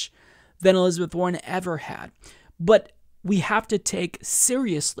courage than Elizabeth Warren ever had. But we have to take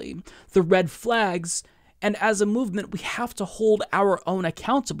seriously the red flags. And as a movement, we have to hold our own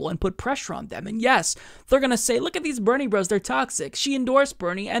accountable and put pressure on them. And yes, they're going to say, look at these Bernie bros, they're toxic. She endorsed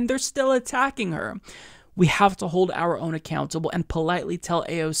Bernie and they're still attacking her. We have to hold our own accountable and politely tell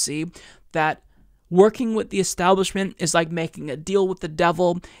AOC that working with the establishment is like making a deal with the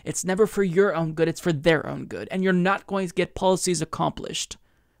devil. It's never for your own good, it's for their own good. And you're not going to get policies accomplished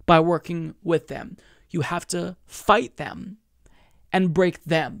by working with them. You have to fight them and break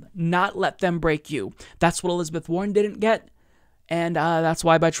them, not let them break you. That's what Elizabeth Warren didn't get. And that's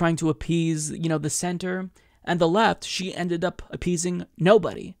why by trying to appease, the center and the left, she ended up appeasing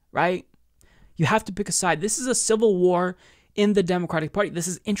nobody, right? You have to pick a side. This is a civil war in the Democratic Party. This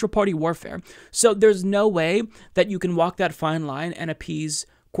is intra-party warfare. So there's no way that you can walk that fine line and appease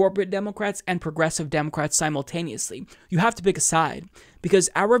corporate Democrats and progressive Democrats simultaneously. You have to pick a side because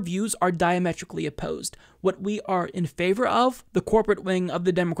our views are diametrically opposed. What we are in favor of, the corporate wing of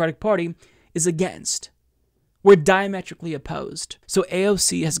the Democratic Party, is against. We're diametrically opposed. So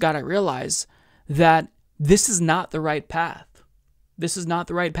AOC has got to realize that this is not the right path. This is not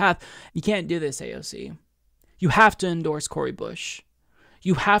the right path. You can't do this, AOC. You have to endorse Cori Bush.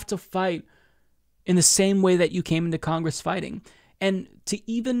 You have to fight in the same way that you came into Congress fighting. And to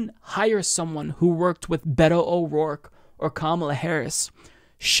even hire someone who worked with Beto O'Rourke or Kamala Harris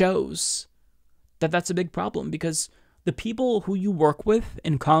shows that that's a big problem because the people who you work with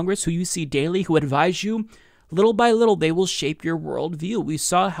in Congress, who you see daily, who advise you, little by little, they will shape your worldview. We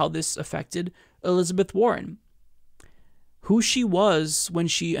saw how this affected Elizabeth Warren. Who she was when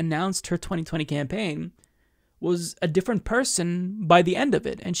she announced her 2020 campaign was a different person by the end of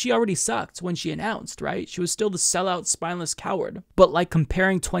it. And she already sucked when she announced, right? She was still the sellout, spineless coward. But like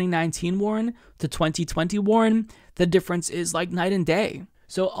comparing 2019 Warren to 2020 Warren, the difference is like night and day.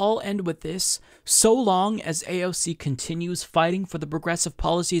 So I'll end with this. So long as AOC continues fighting for the progressive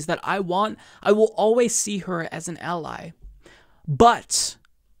policies that I want, I will always see her as an ally. But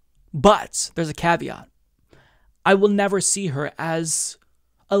there's a caveat. I will never see her as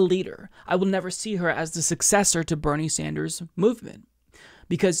a leader. I will never see her as the successor to Bernie Sanders' movement.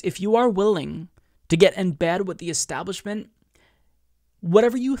 Because if you are willing to get in bed with the establishment,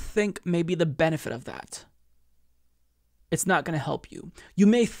 whatever you think may be the benefit of that, it's not going to help you. You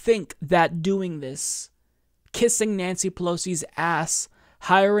may think that doing this, kissing Nancy Pelosi's ass,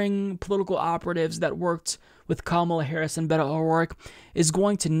 hiring political operatives that worked with Kamala Harris and Beto O'Rourke is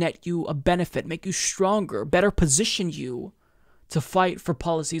going to net you a benefit, make you stronger, better position you to fight for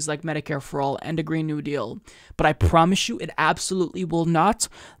policies like Medicare for All and a Green New Deal. But I promise you, it absolutely will not.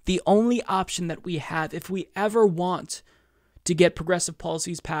 The only option that we have, if we ever want to get progressive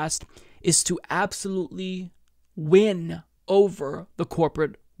policies passed, is to absolutely win over the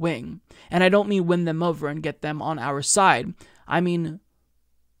corporate wing. And I don't mean win them over and get them on our side. I mean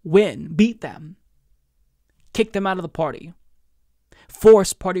win, beat them, kick them out of the party.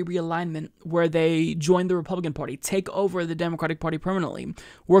 Force party realignment where they join the Republican Party, take over the Democratic Party permanently.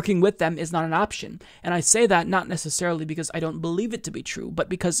 Working with them is not an option. And I say that not necessarily because I don't believe it to be true, but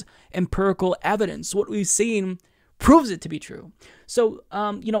because empirical evidence, what we've seen, proves it to be true. So,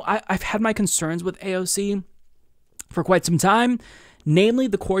 I've had my concerns with AOC for quite some time. Namely,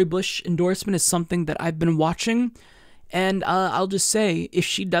 the Cori Bush endorsement is something that I've been watching. And I'll just say, if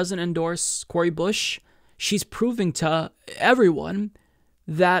she doesn't endorse Cori Bush, she's proving to everyone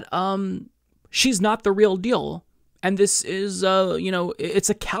that she's not the real deal. And this is, it's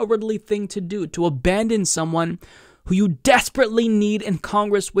a cowardly thing to do, to abandon someone who you desperately need in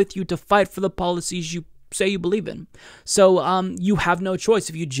Congress with you to fight for the policies you say you believe in. So you have no choice.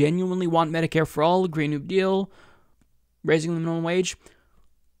 If you genuinely want Medicare for All, Green New Deal, raising the minimum wage,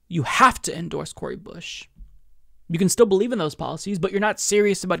 you have to endorse Cori Bush. You can still believe in those policies, but you're not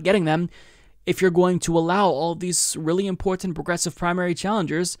serious about getting them if you're going to allow all these really important progressive primary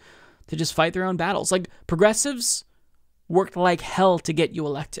challengers to just fight their own battles. Like, progressives worked like hell to get you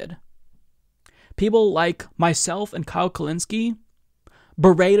elected. People like myself and Kyle Kulinski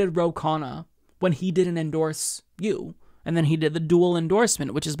berated Ro Khanna when he didn't endorse you. And then he did the dual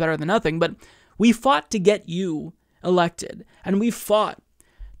endorsement, which is better than nothing. But we fought to get you elected. And we fought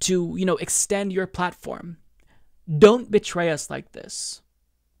to, extend your platform. Don't betray us like this.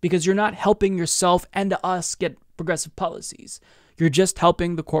 Because you're not helping yourself and us get progressive policies. You're just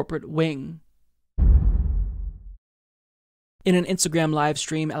helping the corporate wing. In an Instagram live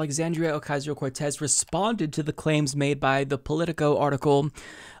stream, Alexandria Ocasio-Cortez responded to the claims made by the Politico article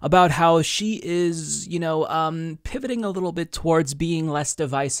about how she is, pivoting a little bit towards being less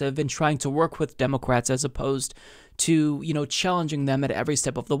divisive and trying to work with Democrats as opposed to, challenging them at every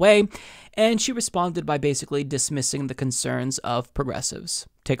step of the way. And she responded by basically dismissing the concerns of progressives.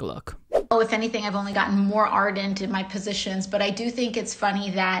 Take a look. Oh, if anything, I've only gotten more ardent in my positions, but I do think it's funny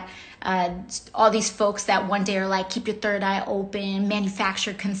that all these folks that one day are like, keep your third eye open,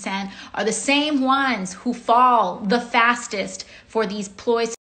 manufactured consent, are the same ones who fall the fastest for these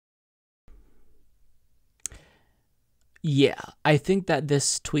ploys. Yeah, I think that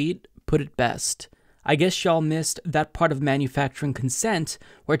this tweet put it best. I guess y'all missed that part of manufacturing consent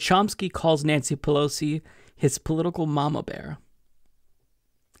where Chomsky calls Nancy Pelosi his political mama bear.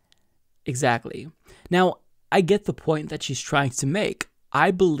 Exactly. Now, I get the point that she's trying to make. I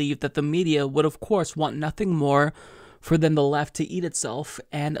believe that the media would, of course, want nothing more for than the left to eat itself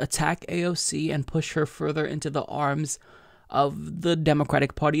and attack AOC and push her further into the arms of the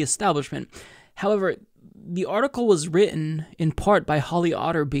Democratic Party establishment. However, the article was written in part by Holly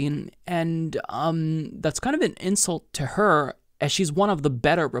Otterbein, and that's kind of an insult to her, as she's one of the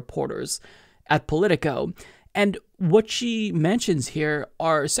better reporters at Politico. And what she mentions here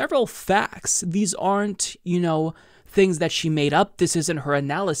are several facts. These aren't, things that she made up. This isn't her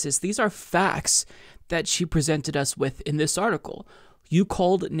analysis. These are facts that she presented us with in this article. You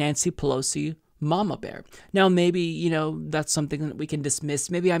called Nancy Pelosi mama bear. Now, maybe, that's something that we can dismiss.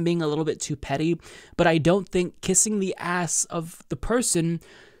 Maybe I'm being a little bit too petty, but I don't think kissing the ass of the person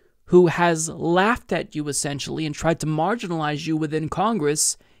who has laughed at you, essentially, and tried to marginalize you within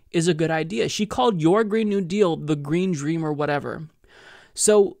Congress is a good idea. She called your Green New Deal the Green Dream or whatever.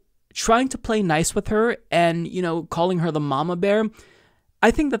 So trying to play nice with her and, calling her the mama bear,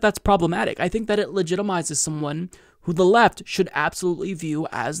 I think that that's problematic. I think that it legitimizes someone who the left should absolutely view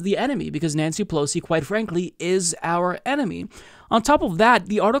as the enemy, because Nancy Pelosi, quite frankly, is our enemy. On top of that,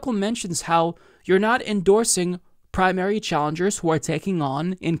 the article mentions how you're not endorsing primary challengers who are taking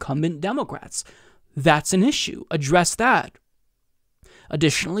on incumbent Democrats. That's an issue. Address that.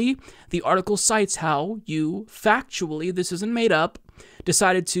 Additionally, the article cites how you factually, this isn't made up,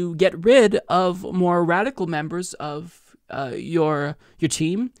 decided to get rid of more radical members of your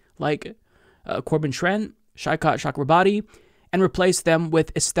team, like Corbin Trent, Shaikat Chakrabarti, and replace them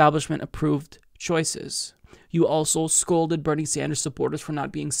with establishment-approved choices. You also scolded Bernie Sanders supporters for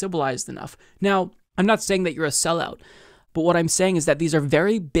not being civilized enough. Now, I'm not saying that you're a sellout, but what I'm saying is that these are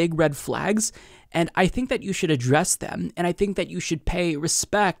very big red flags, and I think that you should address them, and I think that you should pay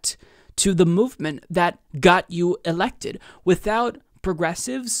respect to the movement that got you elected. Without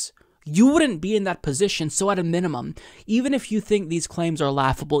progressives, you wouldn't be in that position. So at a minimum, even if you think these claims are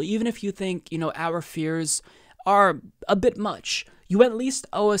laughable, even if you think, our fears are a bit much, you at least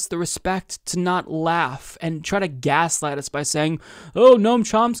owe us the respect to not laugh and try to gaslight us by saying, oh, Noam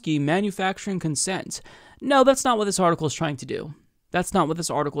Chomsky, manufacturing consent. No, that's not what this article is trying to do. That's not what this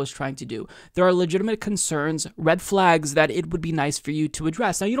article is trying to do. There are legitimate concerns, red flags that it would be nice for you to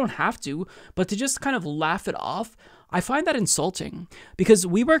address. Now, you don't have to, but to just kind of laugh it off, I find that insulting, because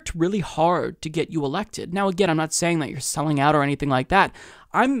we worked really hard to get you elected. Now, again, I'm not saying that you're selling out or anything like that.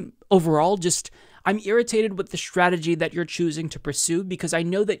 I'm irritated with the strategy that you're choosing to pursue, because I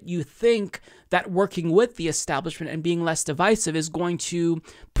know that you think that working with the establishment and being less divisive is going to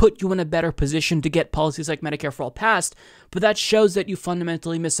put you in a better position to get policies like Medicare for All passed, but that shows that you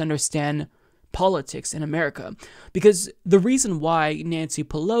fundamentally misunderstand politics in America. Because the reason why Nancy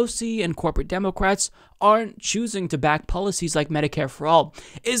Pelosi and corporate Democrats aren't choosing to back policies like Medicare for All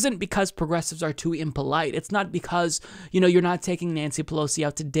isn't because progressives are too impolite. It's not because, you're not taking Nancy Pelosi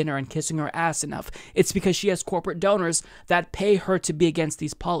out to dinner and kissing her ass enough. It's because she has corporate donors that pay her to be against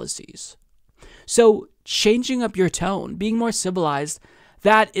these policies. So changing up your tone, being more civilized,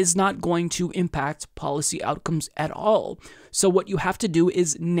 that is not going to impact policy outcomes at all. So what you have to do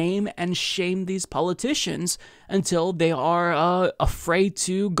is name and shame these politicians until they are afraid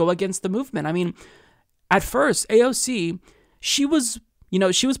to go against the movement. I mean, at first, AOC, she was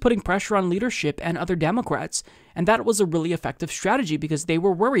putting pressure on leadership and other Democrats, and that was a really effective strategy because they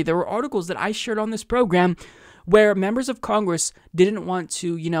were worried. There were articles that I shared on this program where members of Congress didn't want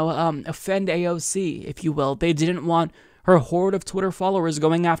to, offend AOC, if you will. They didn't want her horde of Twitter followers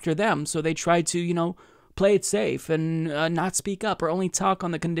going after them, so they tried to, play it safe and not speak up or only talk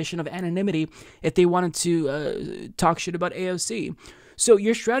on the condition of anonymity if they wanted to talk shit about AOC. So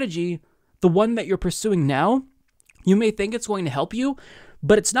your strategy, the one that you're pursuing now, you may think it's going to help you,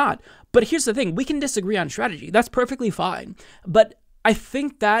 but it's not. But here's the thing. We can disagree on strategy. That's perfectly fine. But I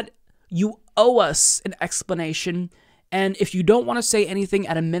think that you owe us an explanation. And if you don't want to say anything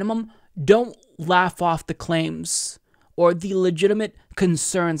at a minimum, don't laugh off the claims or the legitimate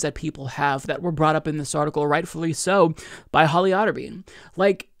concerns that people have that were brought up in this article, rightfully so, by Holly Otterbein.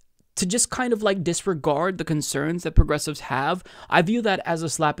 To just kind of disregard the concerns that progressives have, I view that as a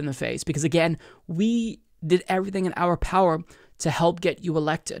slap in the face because, again, we did everything in our power to help get you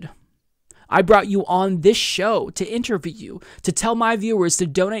elected. I brought you on this show to interview you, to tell my viewers to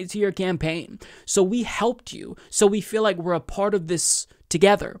donate to your campaign. So we helped you. So we feel like we're a part of this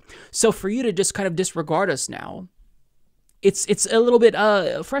together. So for you to just kind of disregard us now, it's a little bit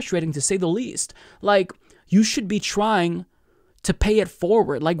frustrating to say the least. You should be trying to pay it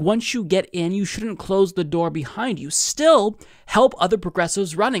forward. Once you get in, you shouldn't close the door behind you. Still help other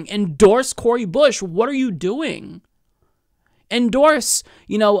progressives running. Endorse Cori Bush. What are you doing? Endorse,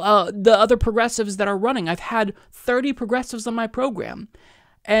 the other progressives that are running. I've had 30 progressives on my program,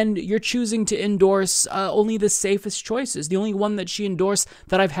 and you're choosing to endorse only the safest choices. The only one that she endorsed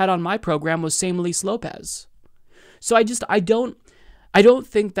that I've had on my program was Sam Elise Lopez. So I don't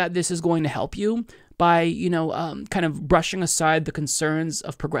think that this is going to help you by, kind of brushing aside the concerns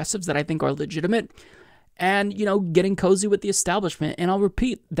of progressives that I think are legitimate and, getting cozy with the establishment. And I'll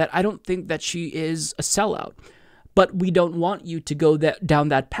repeat that I don't think that she is a sellout, but we don't want you to go down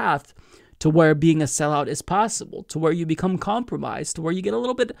that path to where being a sellout is possible, to where you become compromised, to where you get a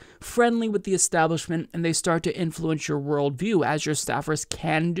little bit friendly with the establishment and they start to influence your worldview, as your staffers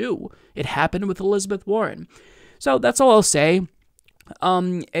can do. It happened with Elizabeth Warren. So that's all I'll say.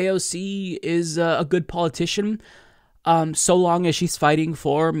 AOC is a good politician, so long as she's fighting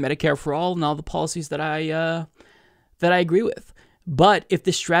for Medicare for all and all the policies that I agree with. But if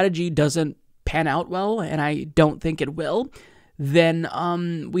the strategy doesn't pan out well, and I don't think it will, then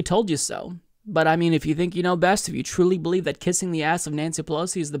we told you so. But I mean, if you think you know best, if you truly believe that kissing the ass of Nancy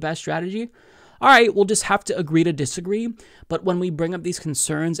Pelosi is the best strategy, all right, we'll just have to agree to disagree. But when we bring up these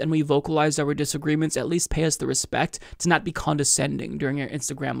concerns and we vocalize our disagreements, at least pay us the respect to not be condescending during our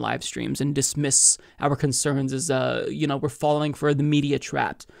Instagram live streams and dismiss our concerns as, we're falling for the media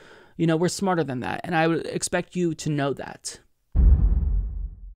trap. We're smarter than that, and I would expect you to know that.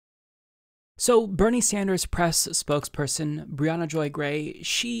 So Bernie Sanders' press spokesperson, Briahna Joy Gray,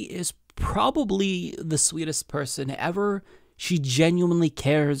 she is probably the sweetest person ever. She genuinely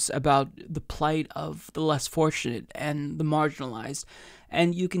cares about the plight of the less fortunate and the marginalized.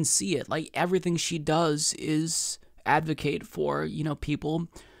 And you can see it. Everything she does is advocate for, people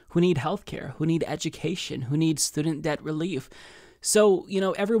who need healthcare, who need education, who need student debt relief. So,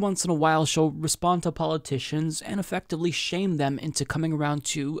 every once in a while she'll respond to politicians and effectively shame them into coming around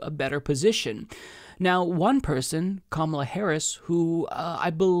to a better position. Now, one person, Kamala Harris, who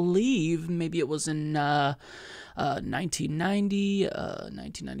I believe maybe it was in 1990,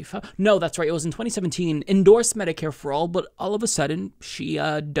 1995. No, that's right. It was in 2017, endorsed Medicare for all, but all of a sudden she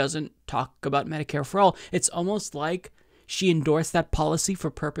doesn't talk about Medicare for all. It's almost like she endorsed that policy for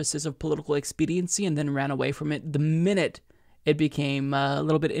purposes of political expediency and then ran away from it the minute it became a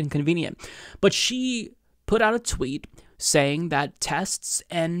little bit inconvenient. But she put out a tweet saying that tests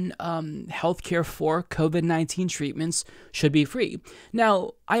and healthcare for COVID-19 treatments should be free.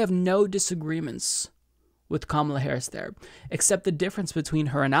 Now, I have no disagreements with Kamala Harris there, except the difference between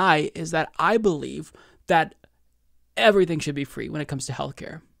her and I is that I believe that everything should be free when it comes to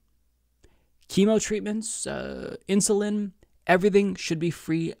healthcare. Chemo treatments, insulin, everything should be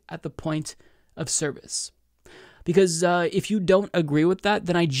free at the point of service. Because if you don't agree with that,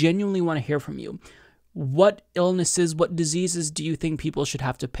 then I genuinely want to hear from you. What illnesses, what diseases do you think people should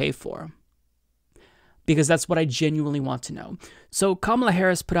have to pay for? Because that's what I genuinely want to know. So Kamala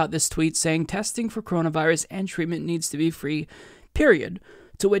Harris put out this tweet saying testing for coronavirus and treatment needs to be free, period.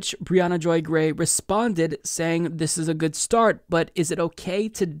 To which Briahna Joy Gray responded saying this is a good start, but is it okay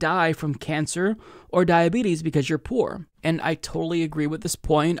to die from cancer or diabetes because you're poor? And I totally agree with this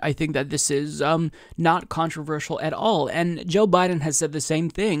point. I think that this is not controversial at all. And Joe Biden has said the same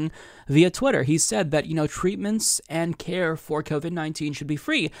thing via Twitter. He said that, treatments and care for COVID-19 should be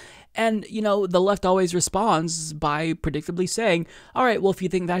free. And, the left always responds by predictably saying, all right, well, if you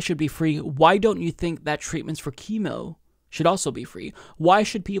think that should be free, why don't you think that treatments for chemo should also be free? Why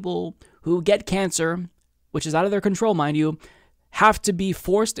should people who get cancer which is out of their control, mind you, have to be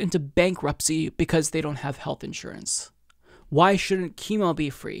forced into bankruptcy because they don't have health insurance? Why shouldn't chemo be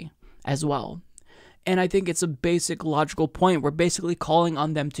free as well? And I think it's a basic logical point. We're basically calling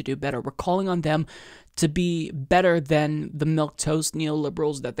on them to do better. We're calling on them to be better than the milquetoast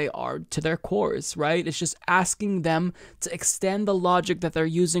neoliberals that they are to their cores, right? It's just asking them to extend the logic that they're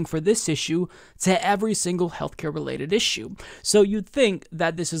using for this issue to every single healthcare related issue. So you'd think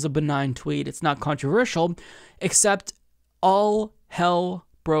that this is a benign tweet. It's not controversial, except all hell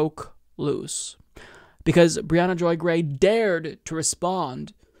broke loose because Briahna Joy Gray dared to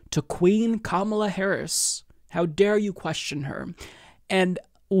respond to Queen Kamala Harris. How dare you question her? And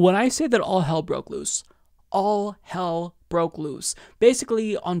when I say that all hell broke loose, all hell broke loose.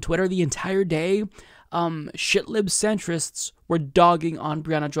 Basically, on Twitter the entire day, shitlib centrists were dogging on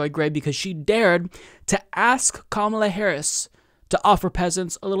Briahna Joy Gray because she dared to ask Kamala Harris to offer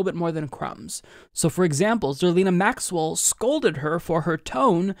peasants a little bit more than crumbs. So, for example, Zerlina Maxwell scolded her for her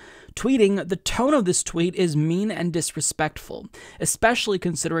tone, tweeting, "The tone of this tweet is mean and disrespectful, especially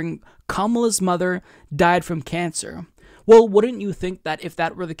considering Kamala's mother died from cancer." Well, wouldn't you think that if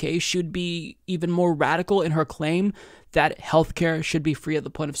that were the case, she'd be even more radical in her claim that healthcare should be free at the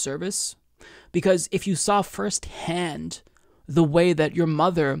point of service? Because if you saw firsthand the way that your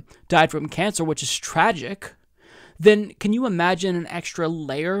mother died from cancer, which is tragic, then can you imagine an extra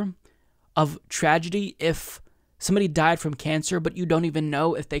layer of tragedy if somebody died from cancer, but you don't even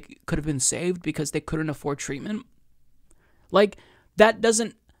know if they could have been saved because they couldn't afford treatment? Like, that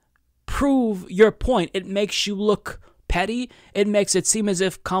doesn't prove your point. It makes you look petty. It makes it seem as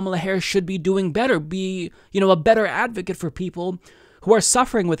if Kamala Harris should be doing better, be, a better advocate for people who are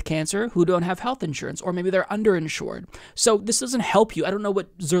suffering with cancer, who don't have health insurance, or maybe they're underinsured. So this doesn't help you. I don't know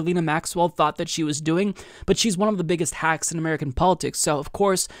what Zerlina Maxwell thought that she was doing, but she's one of the biggest hacks in American politics. So, of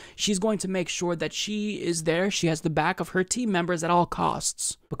course, she's going to make sure that she is there. She has the back of her team members at all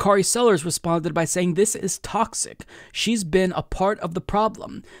costs. Bakari Sellers responded by saying, "This is toxic. She's been a part of the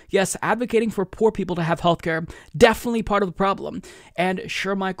problem. Yes, advocating for poor people to have healthcare, definitely part of the problem." And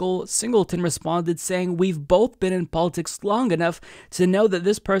Shermichael Singleton responded saying, "We've both been in politics long enough to know that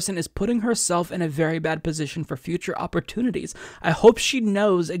this person is putting herself in a very bad position for future opportunities. I hope she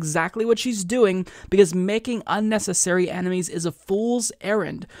knows exactly what she's doing, because making unnecessary enemies is a fool's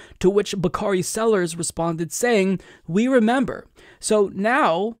errand." To which Bakari Sellers responded saying, "We remember." So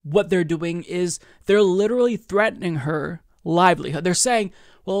now what they're doing is they're literally threatening her livelihood. They're saying,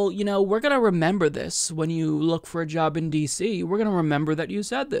 well, we're going to remember this when you look for a job in DC. We're going to remember that you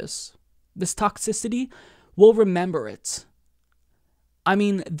said this. This toxicity, we'll remember it. I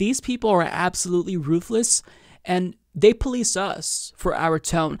mean, these people are absolutely ruthless, and they police us for our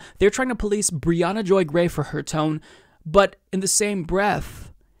tone. They're trying to police Briahna Joy Gray for her tone, but in the same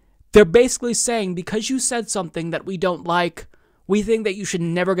breath, they're basically saying, because you said something that we don't like, we think that you should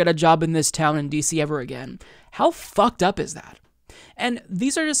never get a job in this town in DC ever again. How fucked up is that? And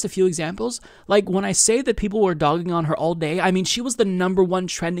these are just a few examples. Like, when I say that people were dogging on her all day, I mean, she was the #1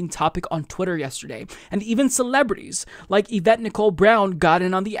 trending topic on Twitter yesterday. And even celebrities like Yvette Nicole Brown got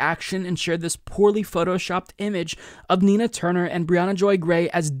in on the action and shared this poorly photoshopped image of Nina Turner and Briahna Joy Gray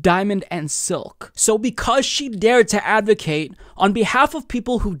as Diamond and Silk. So because she dared to advocate on behalf of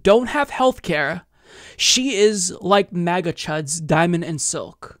people who don't have healthcare, she is like MAGA chuds Diamond and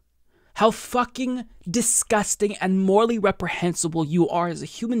Silk. How fucking disgusting and morally reprehensible you are as a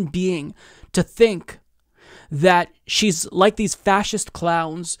human being to think that she's like these fascist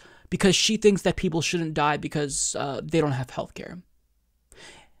clowns because she thinks that people shouldn't die because they don't have healthcare.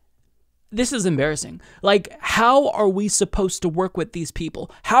 This is embarrassing. Like, how are we supposed to work with these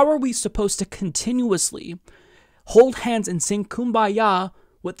people? How are we supposed to continuously hold hands and sing Kumbaya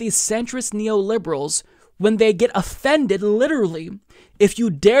with these centrist neoliberals when they get offended, literally, if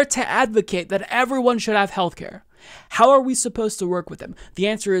you dare to advocate that everyone should have healthcare? How are we supposed to work with them? The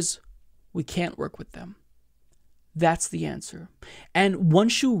answer is, we can't work with them. That's the answer. And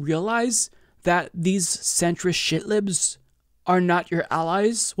once you realize that these centrist shitlibs are not your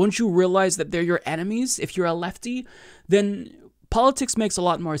allies, once you realize that they're your enemies, if you're a lefty, then politics makes a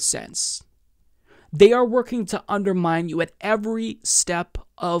lot more sense. They are working to undermine you at every step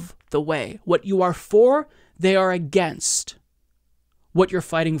of the way. What you are for, they are against. What you're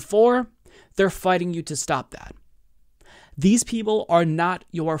fighting for, they're fighting you to stop that. These people are not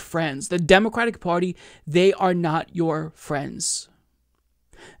your friends. The Democratic Party, they are not your friends.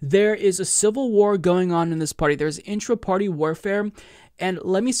 There is a civil war going on in this party. There's intra-party warfare. And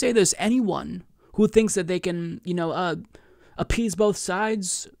let me say this, anyone who thinks that they can, appease both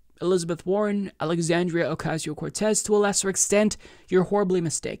sides, Elizabeth Warren, Alexandria Ocasio-Cortez, to a lesser extent, you're horribly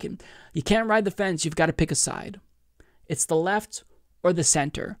mistaken. You can't ride the fence, you've got to pick a side. It's the left or the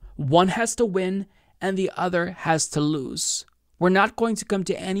center. One has to win and the other has to lose. We're not going to come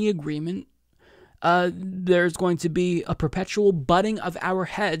to any agreement. There's going to be a perpetual butting of our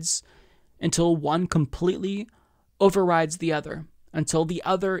heads until one completely overrides the other, until the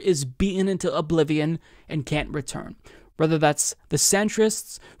other is beaten into oblivion and can't return. Whether that's the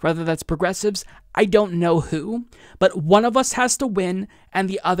centrists, whether that's progressives, I don't know who, but one of us has to win and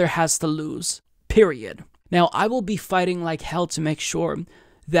the other has to lose, period. Now, I will be fighting like hell to make sure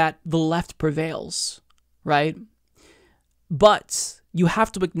that the left prevails, right? But you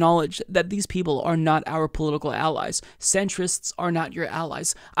have to acknowledge that these people are not our political allies. Centrists are not your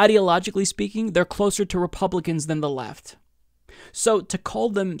allies. Ideologically speaking, they're closer to Republicans than the left. So to call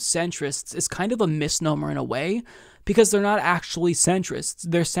them centrists is kind of a misnomer in a way, because they're not actually centrists.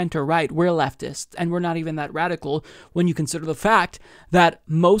 They're center-right. We're leftists, and we're not even that radical when you consider the fact that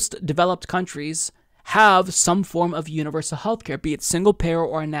most developed countries have some form of universal healthcare, be it single-payer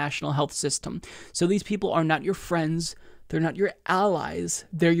or a national health system. So these people are not your friends. They're not your allies.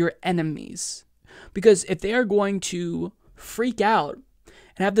 They're your enemies. Because if they are going to freak out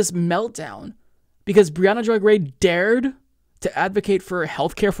and have this meltdown because Briahna Joy Gray dared to advocate for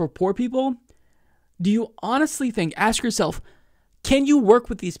healthcare for poor people, do you honestly think, ask yourself, can you work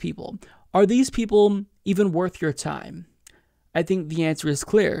with these people? Are these people even worth your time? I think the answer is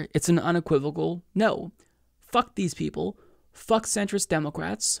clear. It's an unequivocal no. Fuck these people. Fuck centrist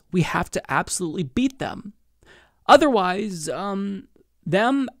Democrats. We have to absolutely beat them. Otherwise,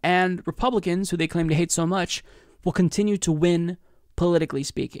 them and Republicans, who they claim to hate so much, will continue to win, politically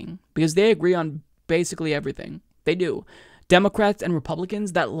speaking, because they agree on basically everything. They do. Democrats and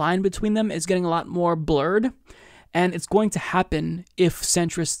Republicans, that line between them is getting a lot more blurred, and it's going to happen if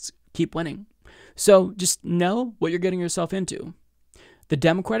centrists keep winning. So just know what you're getting yourself into. The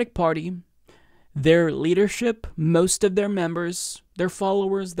Democratic Party, their leadership, most of their members, their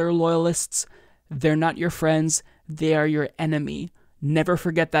followers, their loyalists, they're not your friends, they are your enemy. Never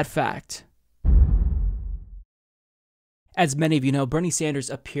forget that fact. As many of you know, Bernie Sanders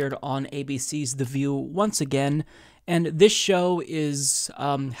appeared on ABC's The View once again, and this show is,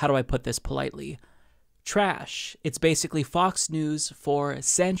 how do I put this politely, trash. It's basically Fox News for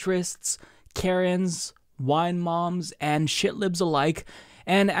centrists, Karens, wine moms, and shitlibs alike,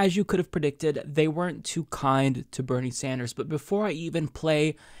 and as you could have predicted, they weren't too kind to Bernie Sanders. But before I even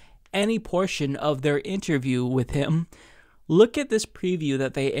play any portion of their interview with him, look at this preview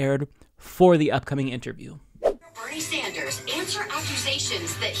that they aired for the upcoming interview. Bernie Sanders answer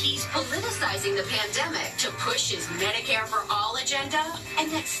accusations that he's politicizing the pandemic to push his Medicare for All agenda,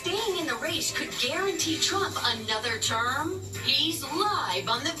 and that staying in the race could guarantee Trump another term. He's live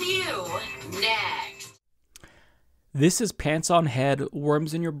on The View. Next. This is pants on head,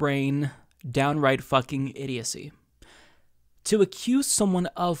 worms in your brain, downright fucking idiocy. To accuse someone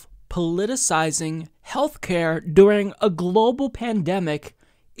of politicizing healthcare during a global pandemic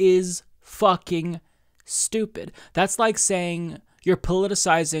is fucking stupid. That's like saying you're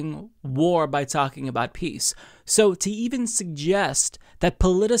politicizing war by talking about peace. So to even suggest that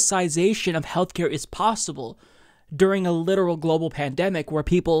politicization of healthcare is possible during a literal global pandemic where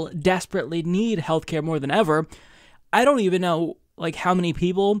people desperately need healthcare more than ever, I don't even know like how many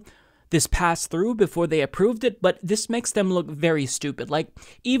people this passed through before they approved it, but this makes them look very stupid. Like,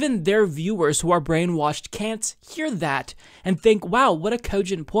 even their viewers who are brainwashed can't hear that and think, wow, what a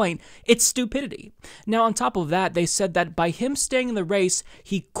cogent point. It's stupidity. Now, on top of that, they said that by him staying in the race,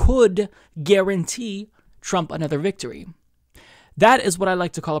 he could guarantee Trump another victory. That is what I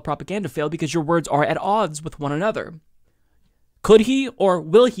like to call a propaganda fail, because your words are at odds with one another. Could he or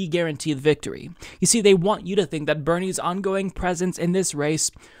will he guarantee the victory? You see, they want you to think that Bernie's ongoing presence in this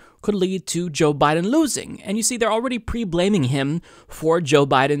race could lead to Joe Biden losing. And you see, they're already pre-blaming him for Joe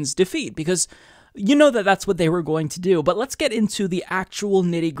Biden's defeat, because you know that that's what they were going to do. But let's get into the actual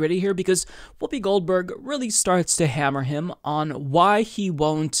nitty-gritty here, because Whoopi Goldberg really starts to hammer him on why he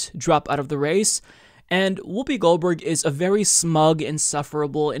won't drop out of the race. And Whoopi Goldberg is a very smug,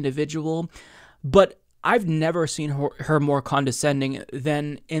 insufferable individual, but I've never seen her more condescending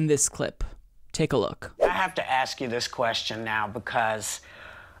than in this clip. Take a look. I have to ask you this question now, because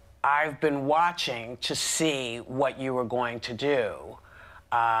I've been watching to see what you were going to do,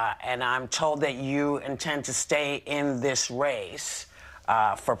 and I'm told that you intend to stay in this race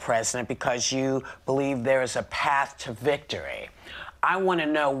for president because you believe there is a path to victory. I want to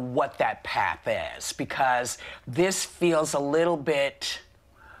know what that path is, because this feels a little bit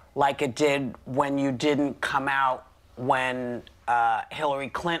like it did when you didn't come out when Hillary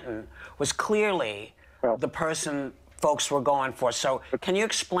Clinton was clearly the person folks were going for. So can you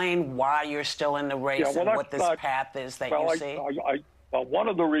explain why you're still in the race and what this path is that you see? One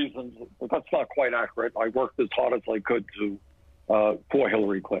of the reasons, that's not quite accurate. I worked as hard as I could for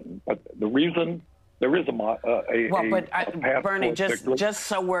Hillary Clinton. But the reason there is a path Bernie, just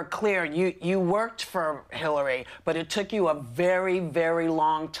so we're clear, you worked for Hillary, but it took you a very, very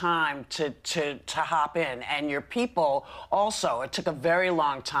long time to hop in, and your people also. It took a very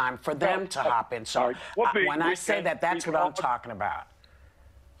long time for them to hop in. So when I say that, that's what I'm talking about.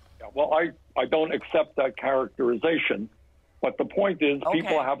 Yeah, well, I don't accept that characterization, but the point is,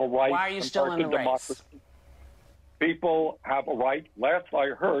 people have a right. Why are you still in the race? People have a right. Last I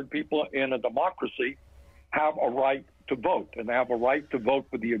heard, people in a democracy have a right to vote, and they have a right to vote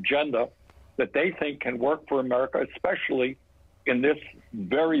for the agenda that they think can work for America, especially in this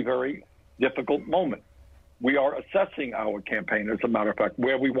very, very difficult moment. We are assessing our campaign, as a matter of fact,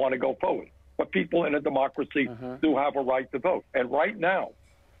 where we want to go forward. But people in a democracy do have a right to vote. And right now,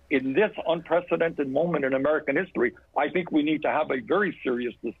 in this unprecedented moment in American history, I think we need to have a very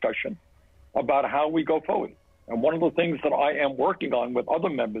serious discussion about how we go forward. And one of the things that I am working on with other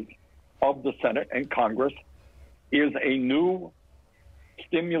members of the Senate and Congress is a new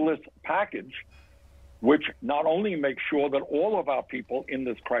stimulus package, which not only makes sure that all of our people in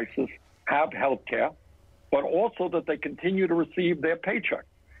this crisis have health care, but also that they continue to receive their paycheck.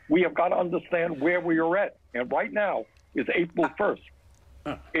 We have got to understand where we are at. And right now is April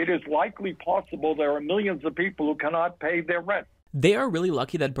 1st. It is likely possible there are millions of people who cannot pay their rent. They are really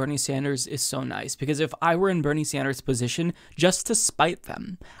lucky that Bernie Sanders is so nice, because if I were in Bernie Sanders' position, just to spite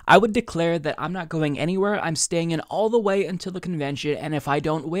them, I would declare that I'm not going anywhere, I'm staying in all the way until the convention, and if I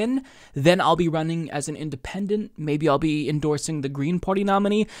don't win, then I'll be running as an independent, maybe I'll be endorsing the Green Party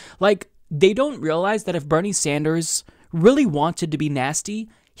nominee. Like, they don't realize that if Bernie Sanders really wanted to be nasty,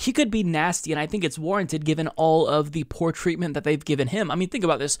 he could be nasty, and I think it's warranted given all of the poor treatment that they've given him. I mean, think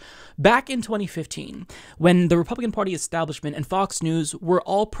about this. Back in 2015, when the Republican Party establishment and Fox News were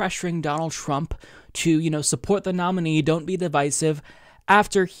all pressuring Donald Trump to, support the nominee, don't be divisive,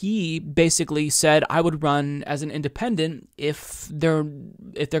 after he basically said, I would run as an independent if they're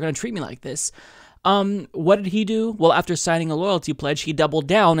going to treat me like this. What did he do? Well, after signing a loyalty pledge, he doubled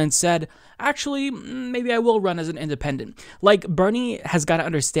down and said, actually, maybe I will run as an independent. Like, Bernie has got to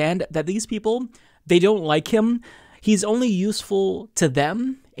understand that these people, they don't like him. He's only useful to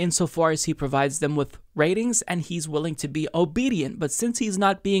them insofar as he provides them with ratings, and he's willing to be obedient. But since he's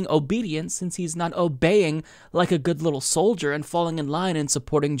not being obedient, since he's not obeying like a good little soldier and falling in line and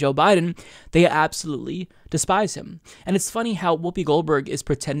supporting Joe Biden, they absolutely despise him. And it's funny how Whoopi Goldberg is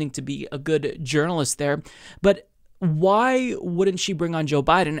pretending to be a good journalist there, but why wouldn't she bring on Joe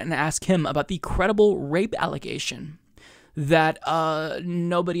Biden and ask him about the credible rape allegation that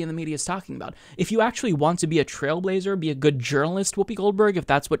nobody in the media is talking about? If you actually want to be a trailblazer, be a good journalist, Whoopi Goldberg, if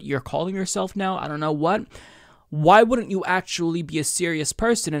that's what you're calling yourself now, I don't know what, why wouldn't you actually be a serious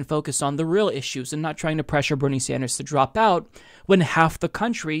person and focus on the real issues and not trying to pressure Bernie Sanders to drop out when half the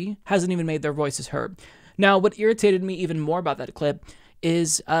country hasn't even made their voices heard? Now, what irritated me even more about that clip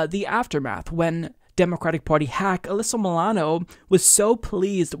is the aftermath, when Democratic Party hack Alyssa Milano was so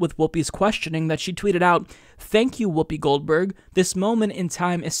pleased with Whoopi's questioning that she tweeted out, "Thank you, Whoopi Goldberg. This moment in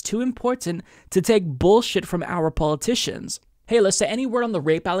time is too important to take bullshit from our politicians." Hey, Alyssa, any word on the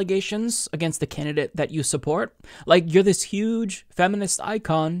rape allegations against the candidate that you support? Like, you're this huge feminist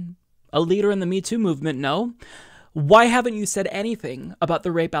icon, a leader in the Me Too movement, no? Why haven't you said anything about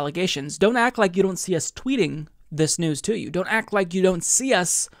the rape allegations? Don't act like you don't see us tweeting this news to you. Don't act like you don't see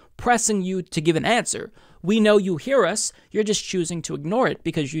us pressing you to give an answer. We know you hear us, you're just choosing to ignore it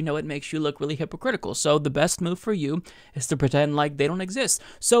because you know it makes you look really hypocritical. So the best move for you is to pretend like they don't exist.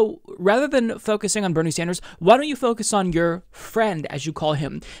 So rather than focusing on Bernie Sanders, why don't you focus on your friend, as you call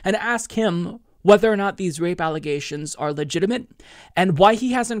him, and ask him whether or not these rape allegations are legitimate and why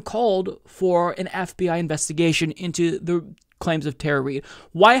he hasn't called for an FBI investigation into the claims of Tara Reade.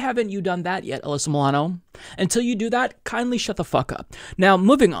 Why haven't you done that yet, Alyssa Milano? Until you do that, kindly shut the fuck up. Now,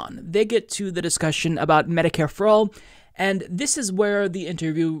 moving on, they get to the discussion about Medicare for All, and this is where the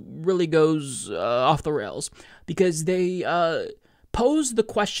interview really goes off the rails, because they pose the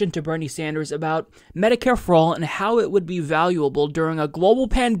question to Bernie Sanders about Medicare for All and how it would be valuable during a global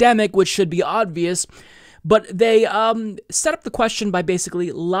pandemic, which should be obvious. But they set up the question by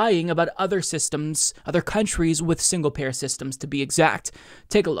basically lying about other systems, other countries with single-payer systems, to be exact.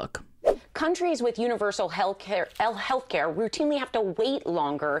 Take a look. Countries with universal health care routinely have to wait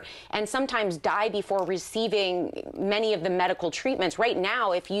longer and sometimes die before receiving many of the medical treatments. Right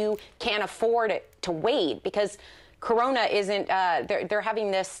now, if you can't afford to wait, because Corona isn't, they're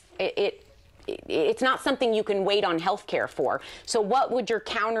having this, it's not something you can wait on healthcare for. So what would your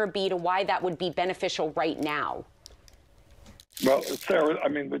counter be to why that would be beneficial right now? Well, Sarah, I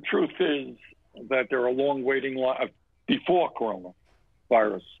mean, the truth is that there are long waiting lines before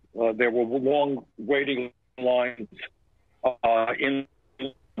coronavirus. There were long waiting lines in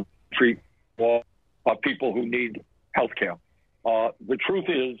the country for people who need health care. The truth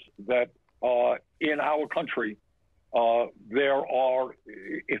is that in our country, there are,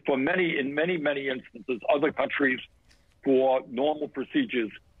 in many instances, other countries for normal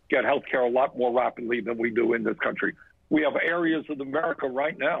procedures get health care a lot more rapidly than we do in this country. We have areas of America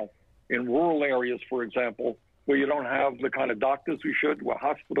right now, in rural areas, for example, where you don't have the kind of doctors we should, where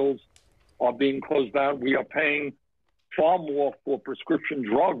hospitals are being closed down. We are paying far more for prescription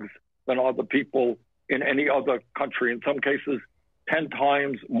drugs than other people in any other country. In some cases, 10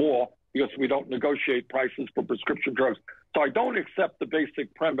 times more, because we don't negotiate prices for prescription drugs. So I don't accept the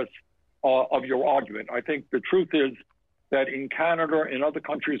basic premise of your argument. I think the truth is that in Canada and other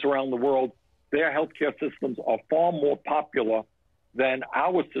countries around the world, their healthcare systems are far more popular than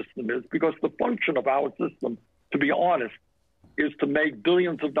our system is, because the function of our system, to be honest, is to make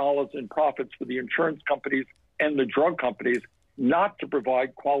billions of dollars in profits for the insurance companies and the drug companies, not to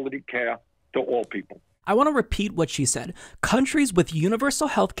provide quality care to all people. I want to repeat what she said. Countries with universal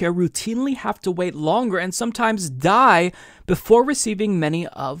health care routinely have to wait longer and sometimes die before receiving many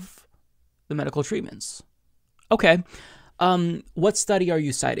of the medical treatments. Okay, what study are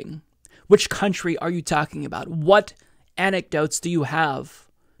you citing? Which country are you talking about? What anecdotes do you have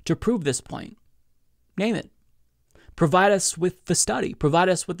to prove this point? Name it. Provide us with the study. Provide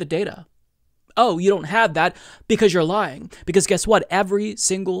us with the data. Oh, you don't have that because you're lying. Because guess what? Every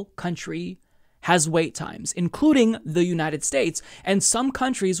single country has wait times, including the United States. And some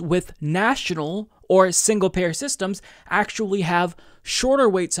countries with national or single-payer systems actually have shorter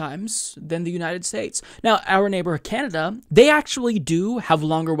wait times than the United States. Now, our neighbor Canada, they actually do have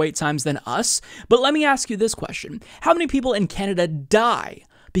longer wait times than us. But let me ask you this question. How many people in Canada die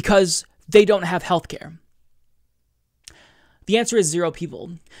because they don't have health care? The answer is 0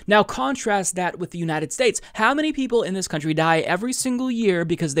 people. Now contrast that with the United States. How many people in this country die every single year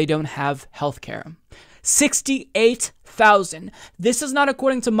because they don't have health care? 68,000. This is not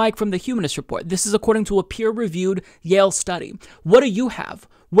according to Mike from the Humanist Report. This is according to a peer-reviewed Yale study. What do you have?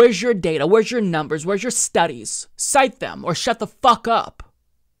 Where's your data? Where's your numbers? Where's your studies? Cite them or shut the fuck up.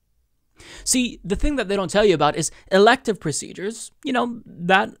 See, the thing that they don't tell you about is elective procedures. You know,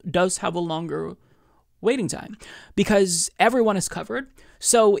 that does have a longer waiting time because everyone is covered.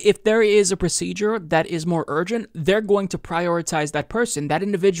 So if there is a procedure that is more urgent, they're going to prioritize that person. That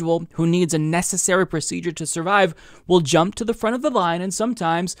individual who needs a necessary procedure to survive will jump to the front of the line, and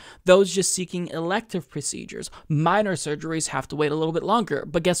sometimes those just seeking elective procedures, minor surgeries, have to wait a little bit longer.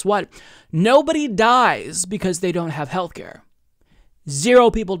 But guess what? Nobody dies because they don't have healthcare. 0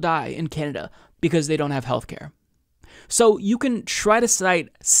 people die in Canada because they don't have healthcare. So you can try to cite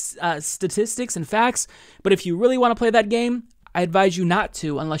statistics and facts, but if you really want to play that game, I advise you not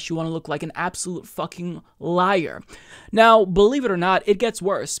to unless you want to look like an absolute fucking liar. Now, believe it or not, it gets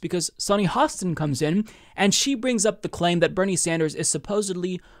worse because Sonny Hostin comes in and she brings up the claim that Bernie Sanders is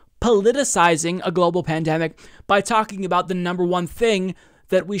supposedly politicizing a global pandemic by talking about the number one thing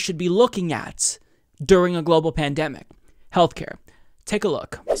that we should be looking at during a global pandemic: healthcare. Take a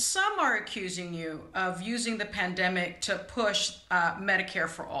look. Some are accusing you of using the pandemic to push Medicare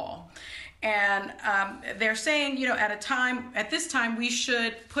for all. And they're saying, you know, at this time, we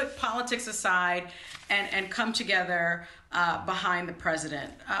should put politics aside and come together behind the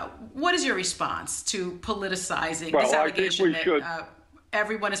president. What is your response to politicizing this allegation that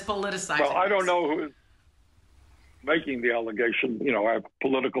everyone is politicizing? Well, I don't know who is making the allegation. You know, I have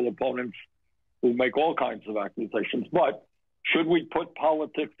political opponents who make all kinds of accusations, but should we put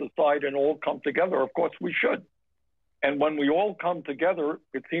politics aside and all come together? Of course we should. And when we all come together,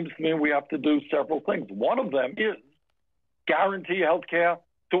 it seems to me we have to do several things. One of them is guarantee health care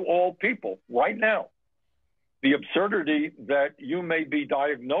to all people right now. The absurdity that you may be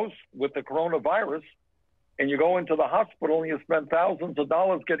diagnosed with the coronavirus and you go into the hospital and you spend thousands of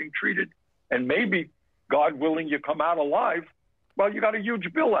dollars getting treated, and maybe, God willing, you come out alive, well, you got a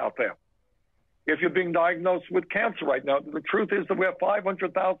huge bill out there. If you're being diagnosed with cancer right now, the truth is that we have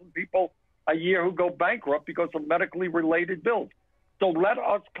 500,000 people a year who go bankrupt because of medically related bills. So let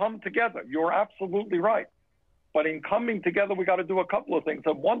us come together. You're absolutely right. But in coming together, we got to do a couple of things.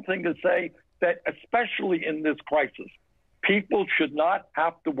 And one thing is say that especially in this crisis, people should not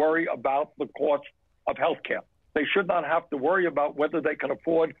have to worry about the cost of health care. They should not have to worry about whether they can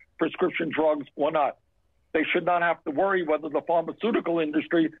afford prescription drugs or not. They should not have to worry whether the pharmaceutical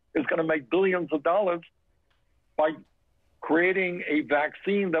industry is going to make billions of dollars by creating a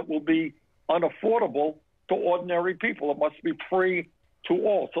vaccine that will be unaffordable to ordinary people. It must be free to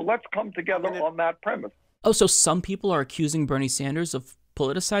all. So let's come together on that premise. Oh, so some people are accusing Bernie Sanders of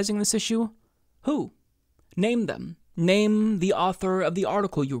politicizing this issue? Who? Name them. Name the author of the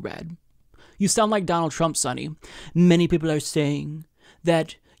article you read. You sound like Donald Trump, Sonny. Many people are saying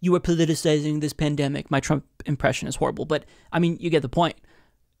that you are politicizing this pandemic. My Trump impression is horrible, but I mean, you get the point.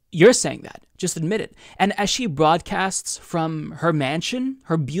 You're saying that. Just admit it. And as she broadcasts from her mansion,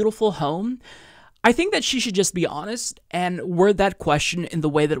 her beautiful home, I think that she should just be honest and word that question in the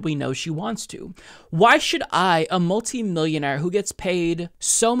way that we know she wants to. Why should I, a multi-millionaire who gets paid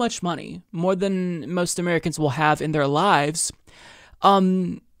so much money, more than most Americans will have in their lives,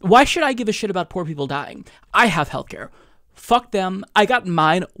 why should I give a shit about poor people dying? I have healthcare. Fuck them. I got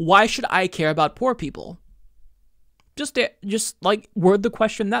mine. Why should I care about poor people? Just like word the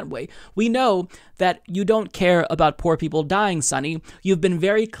question that way. We know that you don't care about poor people dying, Sonny. You've been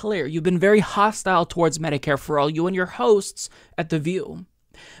very clear. You've been very hostile towards Medicare for all, you and your hosts at The View.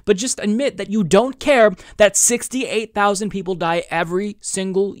 But just admit that you don't care that 68,000 people die every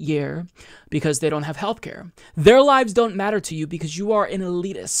single year because they don't have health care. Their lives don't matter to you because you are an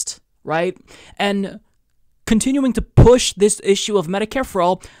elitist, right? And continuing to push this issue of Medicare for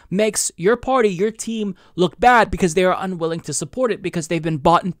all makes your party, your team, look bad because they are unwilling to support it because they've been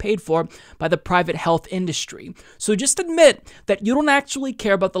bought and paid for by the private health industry. So just admit that you don't actually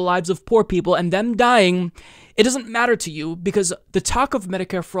care about the lives of poor people and them dying. It doesn't matter to you because the talk of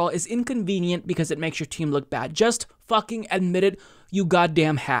Medicare for all is inconvenient because it makes your team look bad. Just fucking admit it, you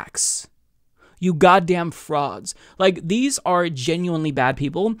goddamn hacks. You goddamn frauds. Like, these are genuinely bad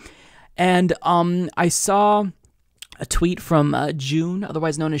people. And I saw a tweet from June,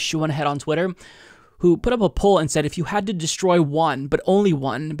 otherwise known as Shoe on Head on Twitter, who put up a poll and said if you had to destroy one, but only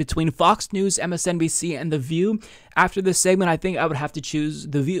one, between Fox News, MSNBC, and The View, after this segment, I think I would have to choose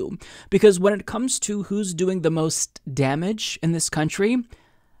The View. Because when it comes to who's doing the most damage in this country,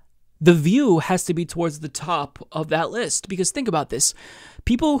 The View has to be towards the top of that list. Because think about this.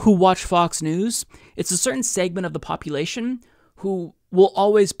 People who watch Fox News, it's a certain segment of the population who will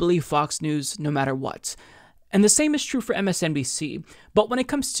always believe Fox News no matter what. And the same is true for MSNBC. But when it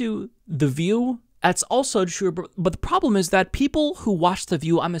comes to The View, that's also true. But the problem is that people who watch The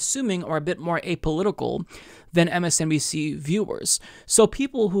View, I'm assuming, are a bit more apolitical than MSNBC viewers. So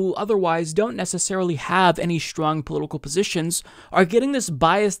people who otherwise don't necessarily have any strong political positions are getting this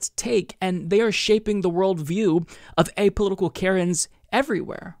biased take, and they are shaping the worldview of apolitical Karens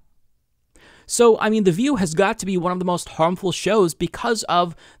everywhere. So, I mean, The View has got to be one of the most harmful shows because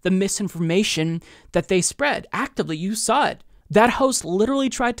of the misinformation that they spread. Actively, you saw it. That host literally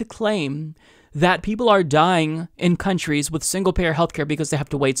tried to claim that people are dying in countries with single-payer healthcare because they have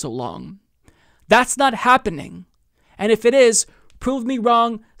to wait so long. That's not happening. And if it is, prove me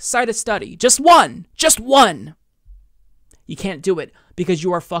wrong, cite a study. Just one. Just one. You can't do it because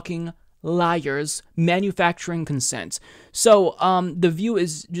you are fucking liars manufacturing consent. So The View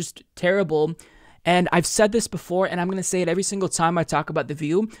is just terrible, and I've said this before, and I'm going to say it every single time I talk about The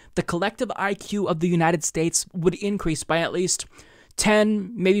View. The collective IQ of the United States would increase by at least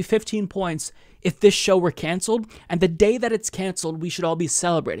 10, maybe 15 points if this show were canceled, and the day that it's canceled, we should all be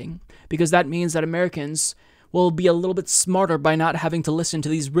celebrating, because that means that Americans will be a little bit smarter by not having to listen to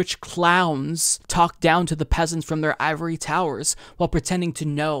these rich clowns talk down to the peasants from their ivory towers while pretending to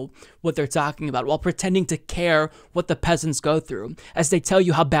know what they're talking about, while pretending to care what the peasants go through, as they tell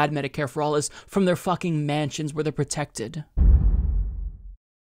you how bad Medicare for all is from their fucking mansions where they're protected.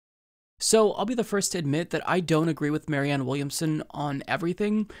 So I'll be the first to admit that I don't agree with Marianne Williamson on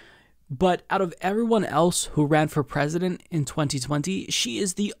everything, but out of everyone else who ran for president in 2020, she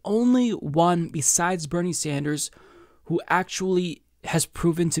is the only one besides Bernie Sanders who actually has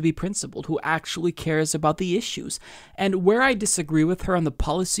proven to be principled, who actually cares about the issues. And where I disagree with her on the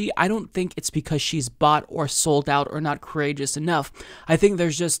policy, I don't think it's because she's bought or sold out or not courageous enough. I think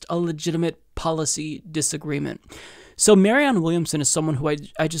there's just a legitimate policy disagreement. So Marianne Williamson is someone who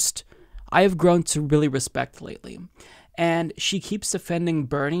I have grown to really respect lately. And she keeps defending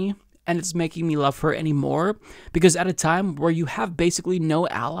Bernie, and it's making me love her anymore, because at a time where you have basically no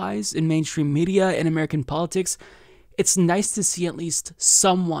allies in mainstream media and American politics, it's nice to see at least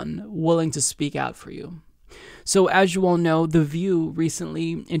someone willing to speak out for you. So as you all know, The View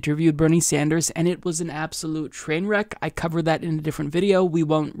recently interviewed Bernie Sanders, and it was an absolute train wreck. I covered that in a different video. We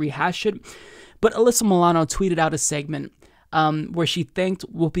won't rehash it. But Alyssa Milano tweeted out a segment where she thanked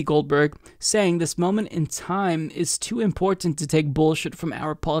Whoopi Goldberg, saying this moment in time is too important to take bullshit from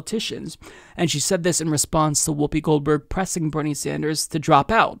our politicians. And she said this in response to Whoopi Goldberg pressing Bernie Sanders to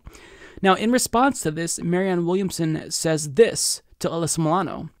drop out. Now, in response to this, Marianne Williamson says this to Alyssa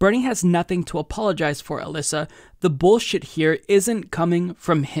Milano. Bernie has nothing to apologize for, Alyssa. The bullshit here isn't coming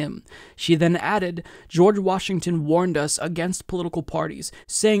from him. She then added, George Washington warned us against political parties,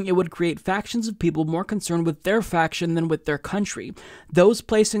 saying it would create factions of people more concerned with their faction than with their country. Those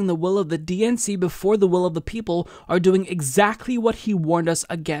placing the will of the DNC before the will of the people are doing exactly what he warned us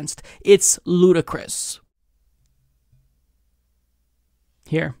against. It's ludicrous.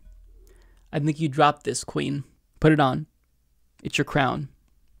 Here. I think you dropped this, Queen. Put it on. It's your crown.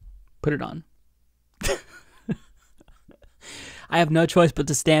 Put it on. I have no choice but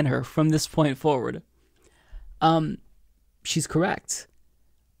to stand her from this point forward. She's correct.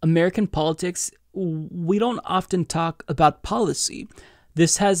 American politics, we don't often talk about policy.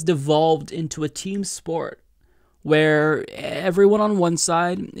 This has devolved into a team sport where everyone on one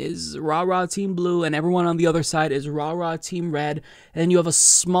side is rah-rah team blue and everyone on the other side is rah-rah team red. And you have a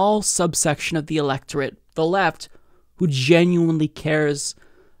small subsection of the electorate, the left, who genuinely cares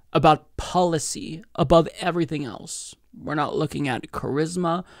about policy above everything else. We're not looking at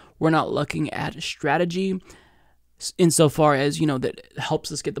charisma. We're not looking at strategy insofar as, that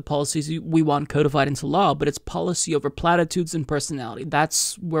helps us get the policies we want codified into law, but it's policy over platitudes and personality.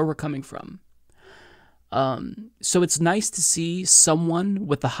 That's where we're coming from. So it's nice to see someone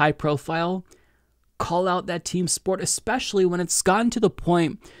with a high profile call out that team sport, especially when it's gotten to the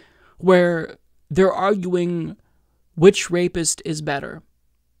point where they're arguing which rapist is better.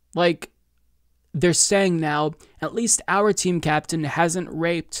 Like, they're saying now, at least our team captain hasn't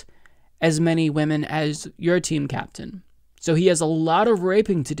raped as many women as your team captain. So he has a lot of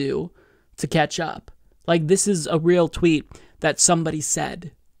raping to do to catch up. Like, this is a real tweet that somebody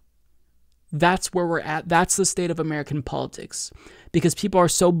said. That's where we're at. That's the state of American politics. Because people are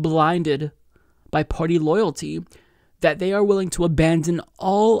so blinded by party loyalty that they are willing to abandon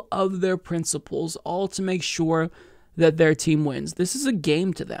all of their principles, all to make sure that their team wins. This is a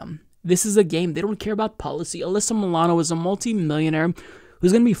game to them. This is a game. They don't care about policy. Alyssa Milano is a multi-millionaire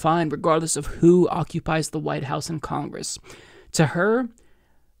who's going to be fine regardless of who occupies the White House and Congress. To her,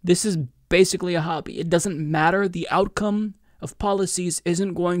 this is basically a hobby. It doesn't matter. The outcome of policies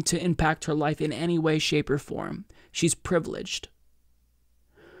isn't going to impact her life in any way, shape, or form. She's privileged.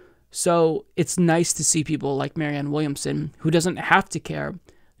 So it's nice to see people like Marianne Williamson, who doesn't have to care,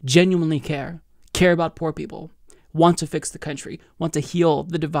 genuinely care about poor people, want to fix the country, want to heal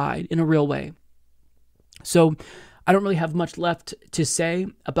the divide in a real way. So I don't really have much left to say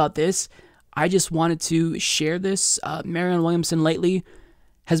about this. I just wanted to share this. Marianne Williamson lately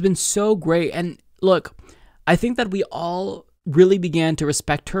has been so great. And look, I think that we all really began to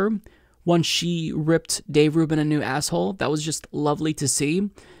respect her once she ripped Dave Rubin a new asshole. That was just lovely to see.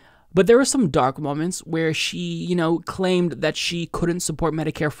 But there were some dark moments where she, claimed that she couldn't support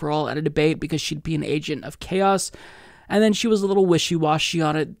Medicare for all at a debate because she'd be an agent of chaos. And then she was a little wishy-washy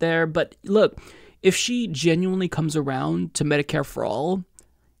on it there. But look, if she genuinely comes around to Medicare for all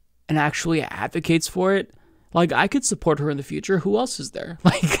and actually advocates for it, like, I could support her in the future. Who else is there?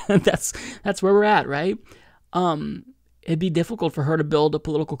 Like, that's where we're at, right? It'd be difficult for her to build a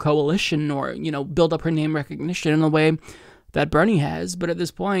political coalition or, build up her name recognition in a way that Bernie has. But at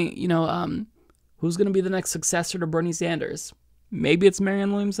this point, who's going to be the next successor to Bernie Sanders? Maybe it's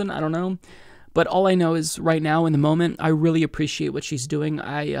Marianne Williamson. I don't know. But all I know is right now in the moment, I really appreciate what she's doing.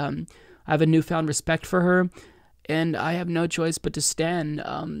 I have a newfound respect for her, and I have no choice but to stand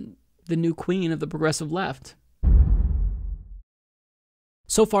the new queen of the progressive left.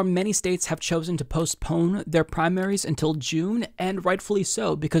 So far, many states have chosen to postpone their primaries until June, and rightfully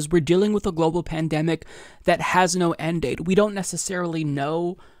so, because we're dealing with a global pandemic that has no end date. We don't necessarily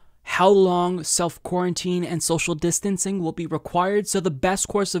know how long self-quarantine and social distancing will be required, so the best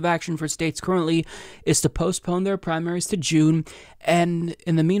course of action for states currently is to postpone their primaries to June, and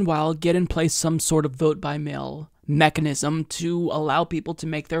in the meanwhile, get in place some sort of vote-by-mail mechanism to allow people to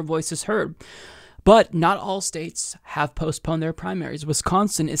make their voices heard. But not all states have postponed their primaries.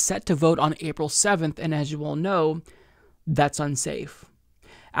 Wisconsin is set to vote on April 7th, and as you all know, that's unsafe.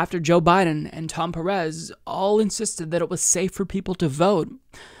 After Joe Biden and Tom Perez all insisted that it was safe for people to vote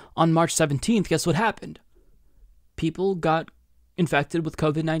on March 17th, guess what happened? People got infected with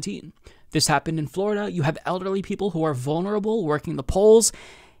COVID-19. This happened in Florida. You have elderly people who are vulnerable working the polls.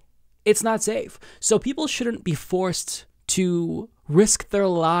 It's not safe. So people shouldn't be forced to risk their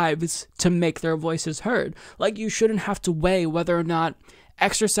lives to make their voices heard. Like, you shouldn't have to weigh whether or not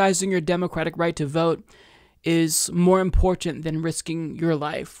exercising your democratic right to vote is more important than risking your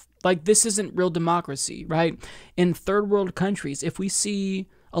life. Like, this isn't real democracy, right? In third world countries, if we see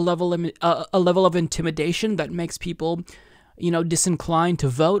a level of intimidation that makes people, disinclined to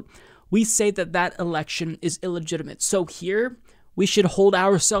vote, we say that that election is illegitimate. So here, we should hold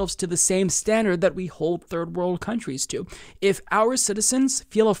ourselves to the same standard that we hold third world countries to. If our citizens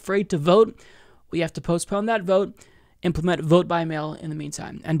feel afraid to vote, we have to postpone that vote, implement vote by mail in the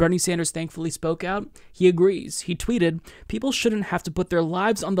meantime. And Bernie Sanders thankfully spoke out. He agrees. He tweeted, "People shouldn't have to put their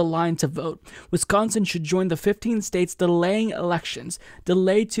lives on the line to vote. Wisconsin should join the 15 states delaying elections,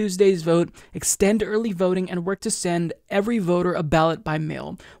 delay Tuesday's vote, extend early voting, and work to send every voter a ballot by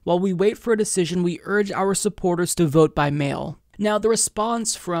mail. While we wait for a decision, we urge our supporters to vote by mail." Now, the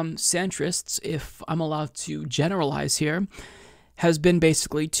response from centrists, if I'm allowed to generalize here, has been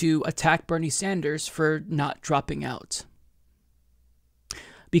basically to attack Bernie Sanders for not dropping out.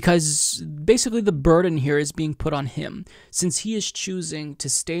 Because basically the burden here is being put on him. Since he is choosing to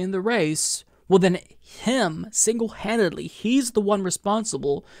stay in the race, well then him, single-handedly, he's the one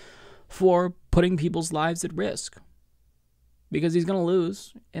responsible for putting people's lives at risk. Because he's going to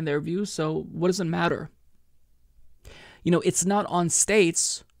lose, in their view, so what does it matter? It's not on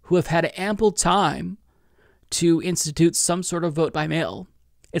states who have had ample time to institute some sort of vote by mail.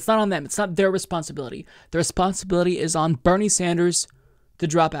 It's not on them. It's not their responsibility. The responsibility is on Bernie Sanders to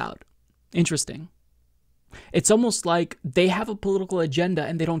drop out. Interesting. It's almost like they have a political agenda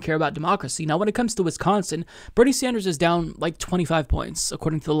and they don't care about democracy. Now, when it comes to Wisconsin, Bernie Sanders is down like 25 points,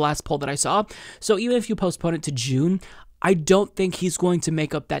 according to the last poll that I saw. So even if you postpone it to June, I don't think he's going to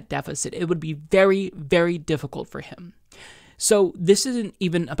make up that deficit. It would be very, very difficult for him. So this isn't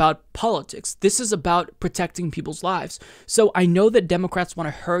even about politics. This is about protecting people's lives. So I know that Democrats want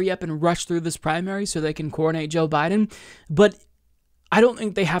to hurry up and rush through this primary so they can coronate Joe Biden, but I don't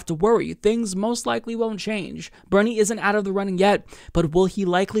think they have to worry. Things most likely won't change. Bernie isn't out of the running yet, but will he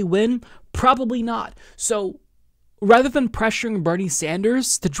likely win? Probably not. So rather than pressuring Bernie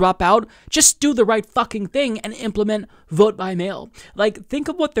Sanders to drop out, just do the right fucking thing and implement vote by mail. Like, think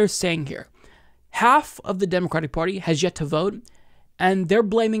of what they're saying here. Half of the Democratic Party has yet to vote, and they're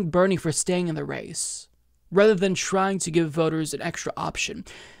blaming Bernie for staying in the race, rather than trying to give voters an extra option.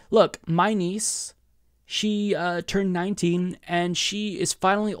 Look, my niece, she turned 19, and she is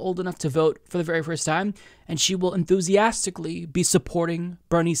finally old enough to vote for the very first time, and she will enthusiastically be supporting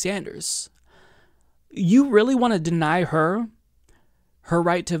Bernie Sanders. You really want to deny her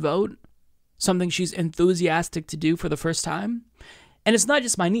right to vote? Something she's enthusiastic to do for the first time? And it's not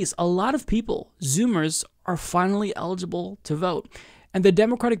just my niece. A lot of people, Zoomers, are finally eligible to vote. And the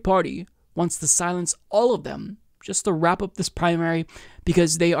Democratic Party wants to silence all of them just to wrap up this primary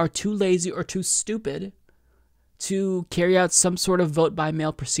because they are too lazy or too stupid to carry out some sort of vote by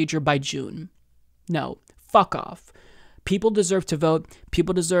mail procedure by June. No, fuck off. People deserve to vote.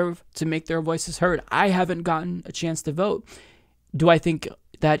 People deserve to make their voices heard. I haven't gotten a chance to vote. Do I think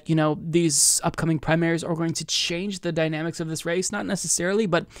that, these upcoming primaries are going to change the dynamics of this race? Not necessarily,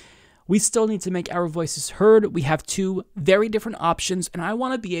 but we still need to make our voices heard. We have two very different options, and I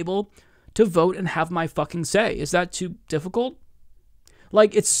want to be able to vote and have my fucking say. Is that too difficult?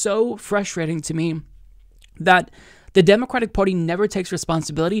 Like, it's so frustrating to me that the Democratic Party never takes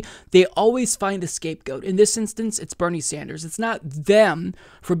responsibility. They always find a scapegoat. In this instance, it's Bernie Sanders. It's not them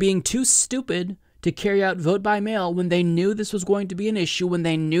for being too stupid to carry out vote by mail when they knew this was going to be an issue, when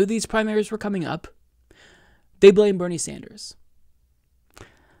they knew these primaries were coming up. They blame Bernie Sanders.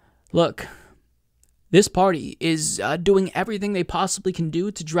 Look, this party is doing everything they possibly can do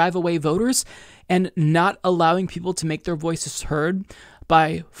to drive away voters and not allowing people to make their voices heard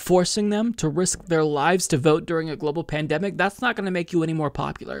by forcing them to risk their lives to vote during a global pandemic. That's not going to make you any more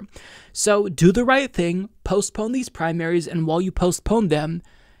popular. So do the right thing, postpone these primaries, and while you postpone them,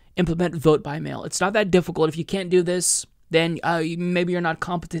 implement vote by mail. It's not that difficult. If you can't do this, then maybe you're not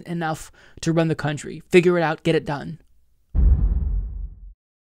competent enough to run the country. Figure it out, get it done.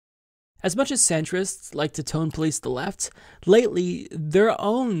 As much as centrists like to tone police the left, lately their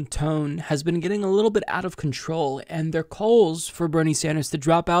own tone has been getting a little bit out of control, and their calls for Bernie Sanders to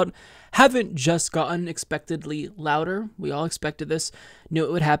drop out haven't just gotten expectedly louder. We all expected this, knew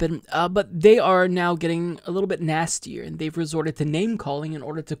it would happen, but they are now getting a little bit nastier, and they've resorted to name-calling in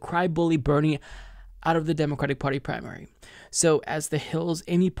order to cry bully Bernie out of the Democratic Party primary. So, as The Hill's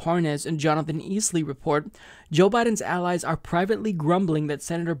Amy Parnes and Jonathan Easley report, Joe Biden's allies are privately grumbling that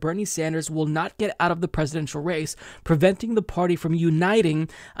Senator Bernie Sanders will not get out of the presidential race, preventing the party from uniting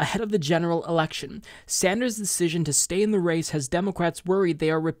ahead of the general election. Sanders' decision to stay in the race has Democrats worried they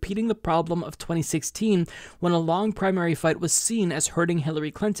are repeating the problem of 2016, when a long primary fight was seen as hurting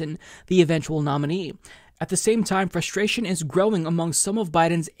Hillary Clinton, the eventual nominee. At the same time, frustration is growing among some of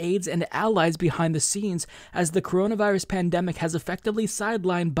Biden's aides and allies behind the scenes as the coronavirus pandemic has effectively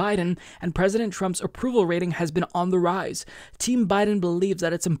sidelined Biden and President Trump's approval rating has been on the rise. Team Biden believes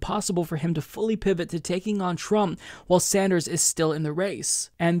that it's impossible for him to fully pivot to taking on Trump while Sanders is still in the race.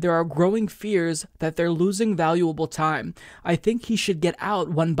 And there are growing fears that they're losing valuable time. I think he should get out,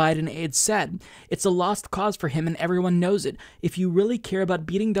 one Biden aide said. It's a lost cause for him and everyone knows it. If you really care about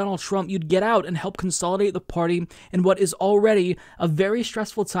beating Donald Trump, you'd get out and help consolidate the party in what is already a very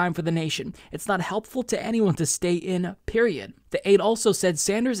stressful time for the nation. It's not helpful to anyone to stay in, period. The aide also said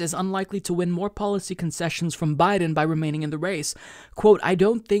Sanders is unlikely to win more policy concessions from Biden by remaining in the race. Quote, I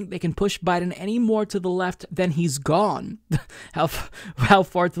don't think they can push Biden any more to the left than he's gone. How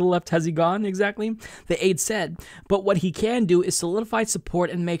far to the left has he gone exactly? The aide said, but what he can do is solidify support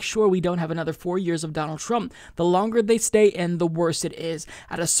and make sure we don't have another 4 years of Donald Trump. The longer they stay in, the worse it is.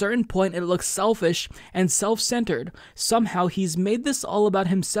 At a certain point, it looks selfish and self-centered. Somehow he's made this all about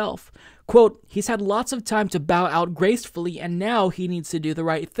himself. Quote, he's had lots of time to bow out gracefully and now he needs to do the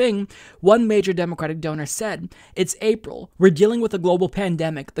right thing, one major Democratic donor said. It's April. We're dealing with a global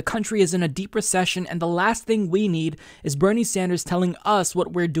pandemic. The country is in a deep recession and the last thing we need is Bernie Sanders telling us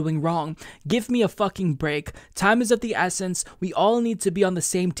what we're doing wrong. Give me a fucking break. Time is of the essence. We all need to be on the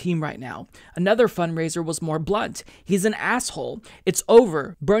same team right now. Another fundraiser was more blunt. He's an asshole. It's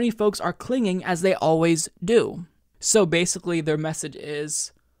over. Bernie folks are clinging as they always do. So basically their message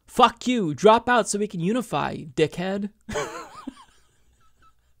is, fuck you, drop out so we can unify, dickhead.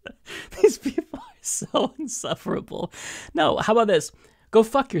 These people are so insufferable. No, how about this? Go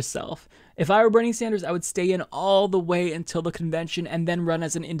fuck yourself. If I were Bernie Sanders, I would stay in all the way until the convention and then run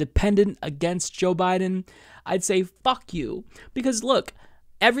as an independent against Joe Biden. I'd say fuck you. Because look,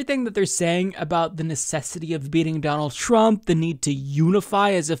 everything that they're saying about the necessity of beating Donald Trump, the need to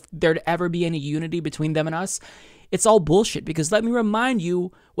unify as if there'd ever be any unity between them and us, it's all bullshit, because let me remind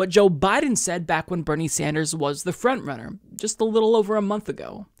you what Joe Biden said back when Bernie Sanders was the frontrunner, just a little over a month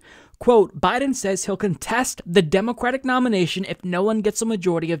ago. Quote, Biden says he'll contest the Democratic nomination if no one gets a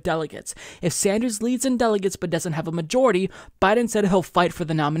majority of delegates. If Sanders leads in delegates but doesn't have a majority, Biden said he'll fight for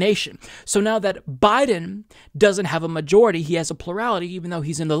the nomination. So now that Biden doesn't have a majority, he has a plurality, even though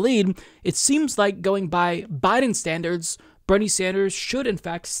he's in the lead, it seems like going by Biden standards, Bernie Sanders should, in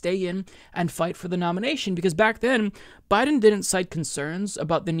fact, stay in and fight for the nomination, because back then, Biden didn't cite concerns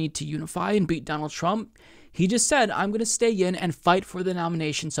about the need to unify and beat Donald Trump. He just said, I'm going to stay in and fight for the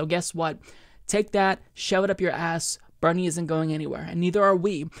nomination. So guess what? Take that, shove it up your ass. Bernie isn't going anywhere, and neither are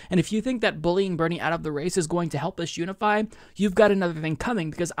we. And if you think that bullying Bernie out of the race is going to help us unify, you've got another thing coming,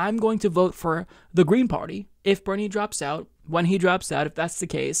 because I'm going to vote for the Green Party if Bernie drops out, when he drops out, if that's the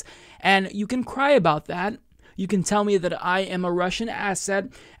case. And you can cry about that. You can tell me that I am a Russian asset,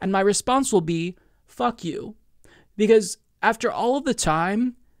 and my response will be, fuck you. Because after all of the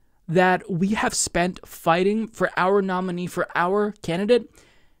time that we have spent fighting for our nominee, for our candidate,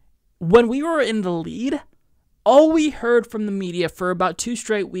 when we were in the lead, all we heard from the media for about 2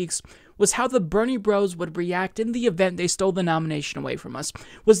 straight weeks was how the Bernie bros would react in the event they stole the nomination away from us,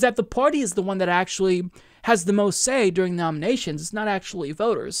 was that the party is the one that actually has the most say during nominations. It's not actually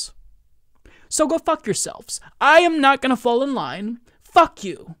voters. So go fuck yourselves. I am not going to fall in line. Fuck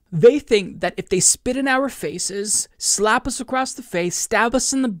you. They think that if they spit in our faces, slap us across the face, stab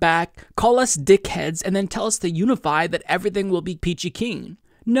us in the back, call us dickheads, and then tell us to unify, that everything will be peachy keen.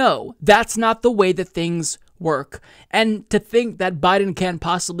 No, that's not the way that things work. And to think that Biden can't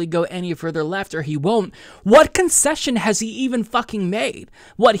possibly go any further left, or he won't, what concession has he even fucking made?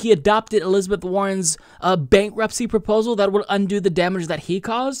 What, he adopted Elizabeth Warren's bankruptcy proposal that would undo the damage that he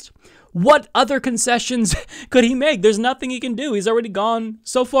caused? What other concessions could he make? There's nothing he can do. He's already gone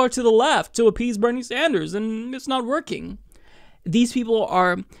so far to the left to appease Bernie Sanders, and it's not working. These people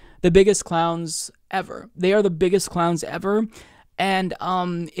are the biggest clowns ever. They are the biggest clowns ever. And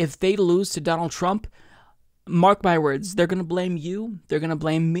if they lose to Donald Trump, mark my words, they're going to blame you. They're going to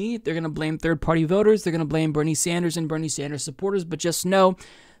blame me. They're going to blame third-party voters. They're going to blame Bernie Sanders and Bernie Sanders supporters. But just know,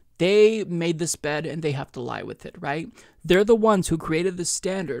 they made this bed and they have to lie with it, right? They're the ones who created the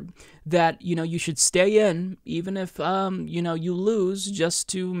standard that, you should stay in even if, you lose, just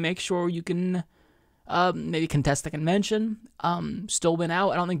to make sure you can maybe contest the convention, still win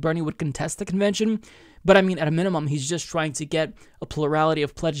out. I don't think Bernie would contest the convention, but I mean, at a minimum, he's just trying to get a plurality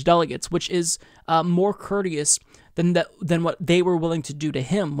of pledged delegates, which is more courteous than what they were willing to do to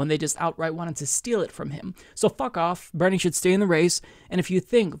him when they just outright wanted to steal it from him. So fuck off. Bernie should stay in the race. And if you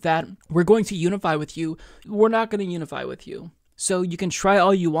think that we're going to unify with you, we're not going to unify with you. So you can try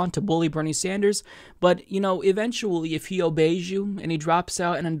all you want to bully Bernie Sanders, but, eventually if he obeys you and he drops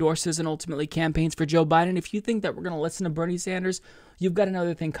out and endorses and ultimately campaigns for Joe Biden, if you think that we're going to listen to Bernie Sanders, you've got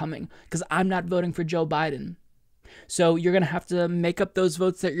another thing coming, because I'm not voting for Joe Biden. So you're going to have to make up those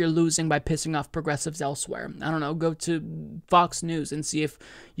votes that you're losing by pissing off progressives elsewhere. I don't know, go to Fox News and see if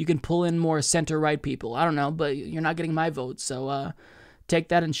you can pull in more center-right people. I don't know, but you're not getting my vote, so take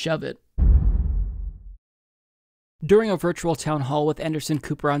that and shove it. During a virtual town hall with Anderson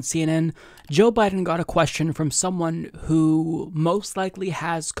Cooper on CNN, Joe Biden got a question from someone who most likely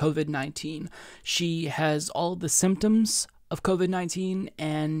has COVID-19. She has all the symptoms of COVID-19,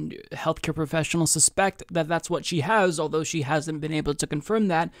 and healthcare professionals suspect that that's what she has, although she hasn't been able to confirm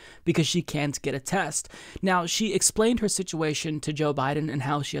that because she can't get a test. Now, she explained her situation to Joe Biden and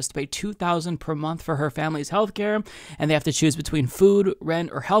how she has to pay $2,000 per month for her family's healthcare, and they have to choose between food, rent,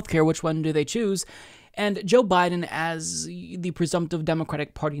 or healthcare. Which one do they choose? And Joe Biden, as the presumptive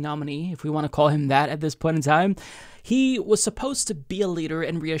Democratic Party nominee, if we want to call him that at this point in time, he was supposed to be a leader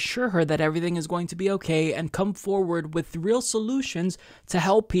and reassure her that everything is going to be okay and come forward with real solutions to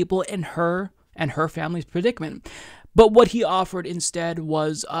help people in her and her family's predicament. But what he offered instead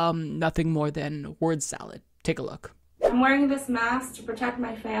was nothing more than word salad. Take a look. I'm wearing this mask to protect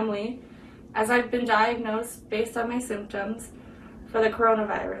my family, as I've been diagnosed based on my symptoms for the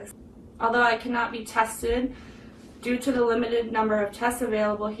coronavirus. Although I cannot be tested due to the limited number of tests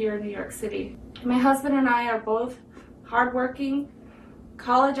available here in New York City. My husband and I are both hardworking,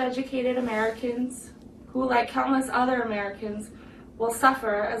 college-educated Americans who, like countless other Americans, will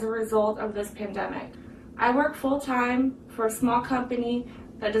suffer as a result of this pandemic. I work full-time for a small company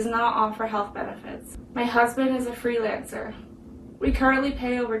that does not offer health benefits. My husband is a freelancer. We currently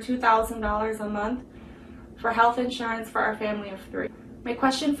pay over $2,000 a month for health insurance for our family of 3. My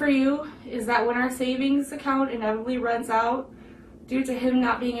question for you is that when our savings account inevitably runs out due to him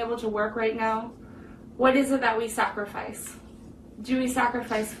not being able to work right now, what is it that we sacrifice? Do we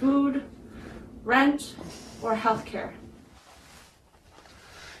sacrifice food, rent, or health care?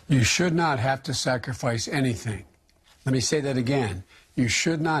 You should not have to sacrifice anything. Let me say that again. You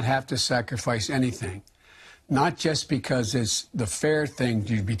should not have to sacrifice anything. Not just because it's the fair thing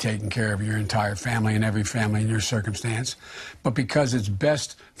to be taking care of your entire family and every family in your circumstance, but because it's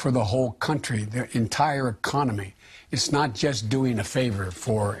best for the whole country, the entire economy. It's not just doing a favor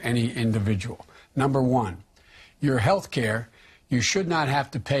for any individual. Number one, your health care, you should not have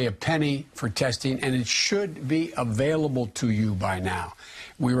to pay a penny for testing, and it should be available to you by now.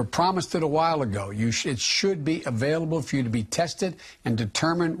 We were promised it a while ago. It should be available for you to be tested and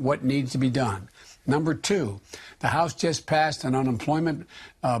determine what needs to be done. Number two, the House just passed an unemployment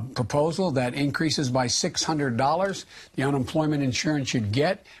proposal that increases by $600 the unemployment insurance you'd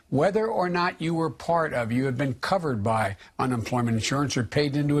get, whether or not you were you had been covered by unemployment insurance or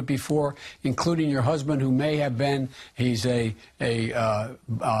paid into it before, including your husband, who may have been, he's a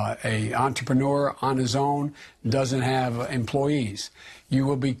entrepreneur on his own, doesn't have employees. You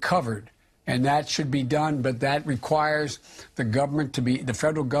will be covered. And that should be done, but that requires the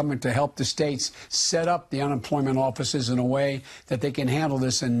federal government to help the states set up the unemployment offices in a way that they can handle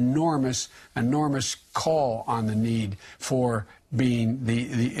this enormous call on the need for being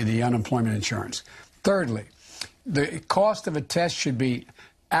the unemployment insurance. Thirdly, the cost of a test should be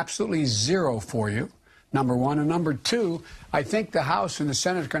absolutely zero for you, number one. And number two, I think the House and the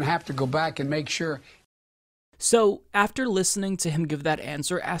Senate are going to have to go back and make sure. So, after listening to him give that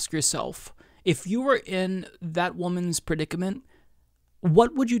answer, ask yourself, if you were in that woman's predicament,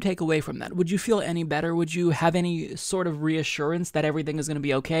 what would you take away from that? Would you feel any better? Would you have any sort of reassurance that everything is going to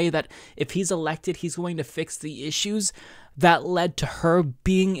be okay, that if he's elected, he's going to fix the issues that led to her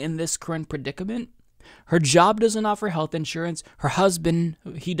being in this current predicament? Her job doesn't offer health insurance. Her husband,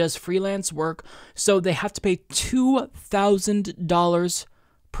 he does freelance work, so they have to pay $2,000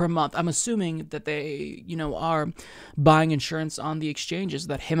 per month. I'm assuming that they, are buying insurance on the exchanges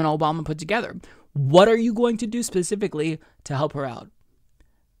that him and Obama put together. What are you going to do specifically to help her out?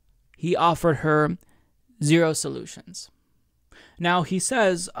 He offered her 0 solutions. Now, he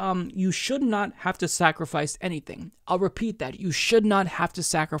says, you should not have to sacrifice anything. I'll repeat that. You should not have to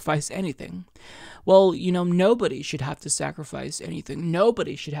sacrifice anything. Well, nobody should have to sacrifice anything.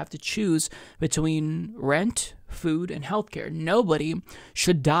 Nobody should have to choose between rent, food, and healthcare. Nobody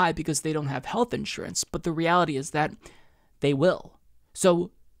should die because they don't have health insurance. But the reality is that they will.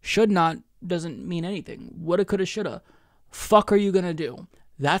 So, should not doesn't mean anything. Woulda, coulda, shoulda. Fuck are you going to do?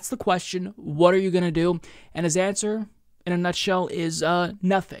 That's the question. What are you going to do? And his answer, in a nutshell, is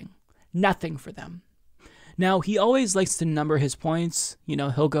nothing. Nothing for them. Now, he always likes to number his points.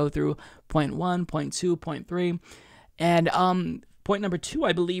 He'll go through point 1, point 2, point 3. And point number 2,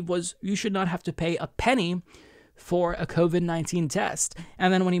 I believe, was you should not have to pay a penny for a COVID-19 test.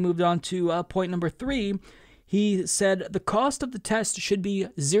 And then when he moved on to point number 3, he said the cost of the test should be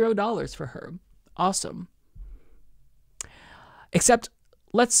 $0 for her. Awesome. Except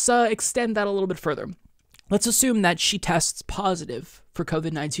let's extend that a little bit further. Let's assume that she tests positive for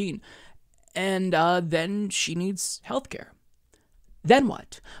COVID-19 and then she needs healthcare. Then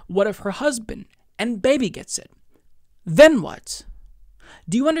what? What if her husband and baby gets it? Then what?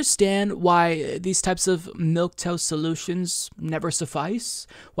 Do you understand why these types of milquetoast solutions never suffice?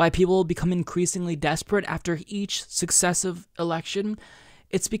 Why people become increasingly desperate after each successive election?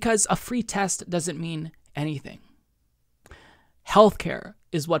 It's because a free test doesn't mean anything. Healthcare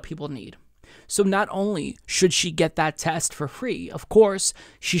is what people need. So not only should she get that test for free, of course,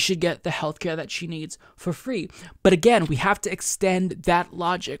 she should get the healthcare that she needs for free. But again, we have to extend that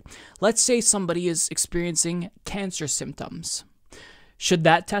logic. Let's say somebody is experiencing cancer symptoms. Should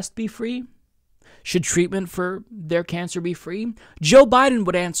that test be free? Should treatment for their cancer be free? Joe Biden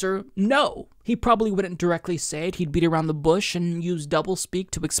would answer no. He probably wouldn't directly say it. He'd beat around the bush and use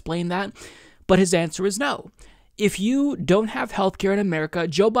doublespeak to explain that. But his answer is no. If you don't have healthcare in America,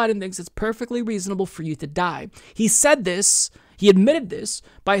 Joe Biden thinks it's perfectly reasonable for you to die. He said this, he admitted this,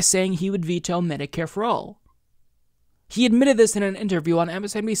 by saying he would veto Medicare for all. He admitted this in an interview on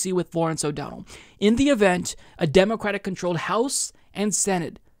MSNBC with Lawrence O'Donnell. In the event a Democratic-controlled House and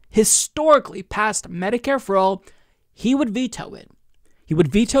Senate historically passed Medicare for all, he would veto it. He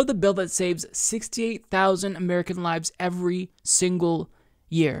would veto the bill that saves 68,000 American lives every single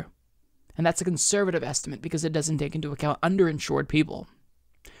year. And that's a conservative estimate because it doesn't take into account underinsured people.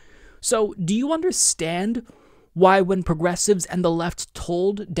 So, do you understand why when progressives and the left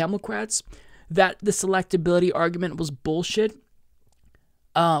told Democrats that the selectability argument was bullshit,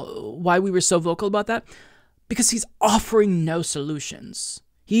 why we were so vocal about that? Because he's offering no solutions.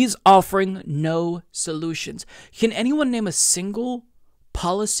 He's offering no solutions. Can anyone name a single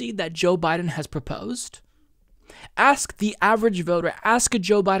policy that Joe Biden has proposed? Ask the average voter, ask a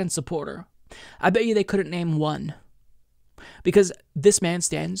Joe Biden supporter. I bet you they couldn't name one. Because this man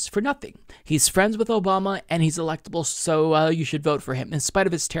stands for nothing. He's friends with Obama and he's electable, so you should vote for him, in spite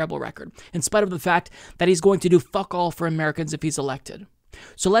of his terrible record, in spite of the fact that he's going to do fuck all for Americans if he's elected.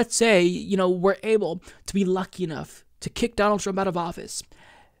 So let's say, we're able to be lucky enough to kick Donald Trump out of office.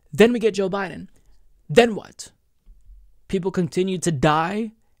 Then we get Joe Biden. Then what? People continue to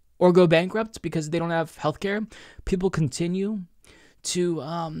die or go bankrupt because they don't have health care. People continue to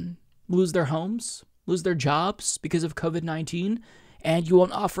lose their homes, lose their jobs because of COVID-19, and you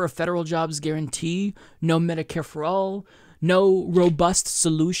won't offer a federal jobs guarantee, no Medicare for all, no robust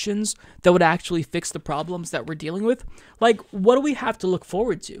solutions that would actually fix the problems that we're dealing with. Like, what do we have to look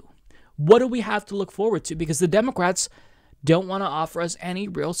forward to? What do we have to look forward to? Because the Democrats don't want to offer us any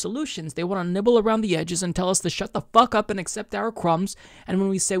real solutions. They want to nibble around the edges and tell us to shut the fuck up and accept our crumbs. And when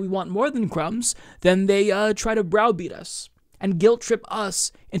we say we want more than crumbs, then they try to browbeat us and guilt trip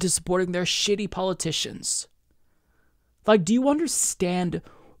us into supporting their shitty politicians. Like, do you understand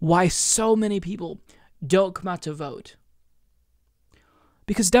why so many people don't come out to vote?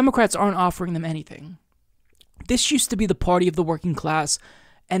 Because Democrats aren't offering them anything. This used to be the party of the working class,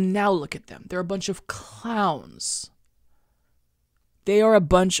 and now look at them. They're a bunch of clowns. They are a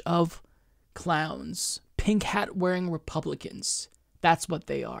bunch of clowns. Pink hat wearing Republicans. That's what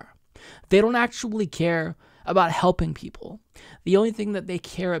they are. They don't actually care about helping people. The only thing that they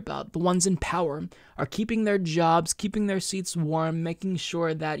care about, the ones in power, are keeping their jobs, keeping their seats warm, making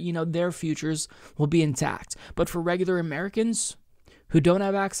sure that, their futures will be intact. But for regular Americans who don't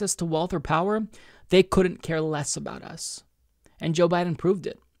have access to wealth or power, they couldn't care less about us. And Joe Biden proved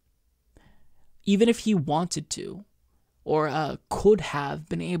it. Even if he wanted to, or could have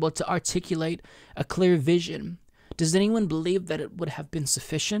been able to articulate a clear vision, does anyone believe that it would have been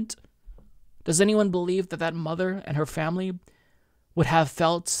sufficient? Does anyone believe that that mother and her family would have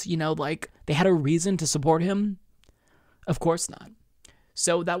felt, like they had a reason to support him? Of course not.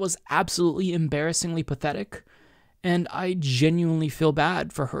 So that was absolutely embarrassingly pathetic, and I genuinely feel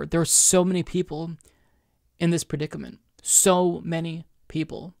bad for her. There are so many people in this predicament. So many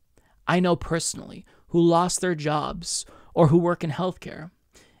people I know personally who lost their jobs or who work in healthcare.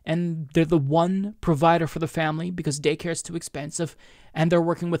 And they're the one provider for the family because daycare is too expensive, and they're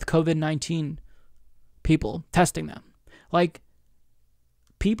working with COVID-19 people, testing them. Like,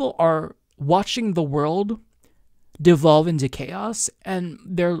 people are watching the world devolve into chaos, and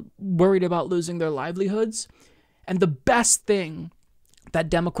they're worried about losing their livelihoods. And the best thing that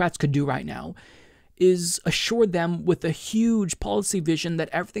Democrats could do right now is assure them with a huge policy vision that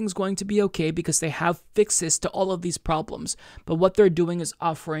everything's going to be okay because they have fixes to all of these problems. But what they're doing is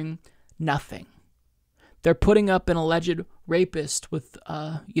offering nothing. They're putting up an alleged rapist with,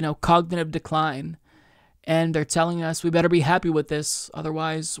 cognitive decline. And they're telling us we better be happy with this.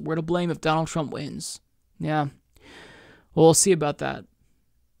 Otherwise, we're to blame if Donald Trump wins. Yeah. Well, we'll see about that.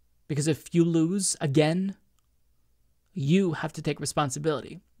 Because if you lose again, you have to take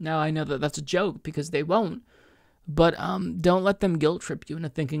responsibility. Now, I know that that's a joke because they won't. But don't let them guilt trip you into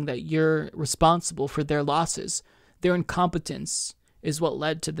thinking that you're responsible for their losses. Their incompetence is what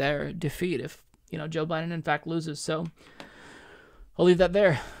led to their defeat if, Joe Biden in fact loses. So I'll leave that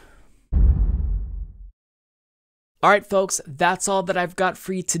there. All right, folks, that's all that I've got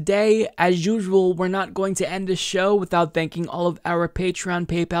for you today. As usual, we're not going to end the show without thanking all of our Patreon,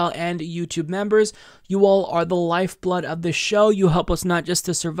 PayPal, and YouTube members. You all are the lifeblood of the show. You help us not just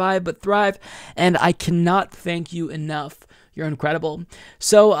to survive, but thrive, and I cannot thank you enough. You're incredible.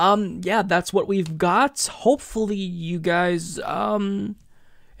 So, that's what we've got. Hopefully, you guys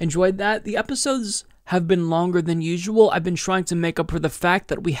enjoyed that. The episodes have been longer than usual. I've been trying to make up for the fact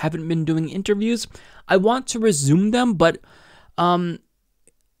that we haven't been doing interviews. I want to resume them, but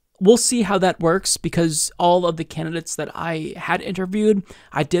we'll see how that works because all of the candidates that I had interviewed,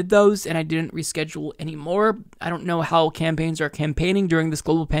 I did those and I didn't reschedule anymore. I don't know how campaigns are campaigning during this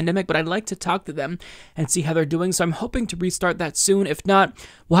global pandemic, but I'd like to talk to them and see how they're doing. So I'm hoping to restart that soon. If not,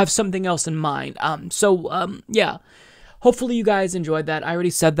 we'll have something else in mind. Hopefully you guys enjoyed that. I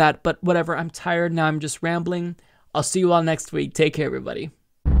already said that, but whatever. I'm tired now. I'm just rambling. I'll see you all next week. Take care, everybody.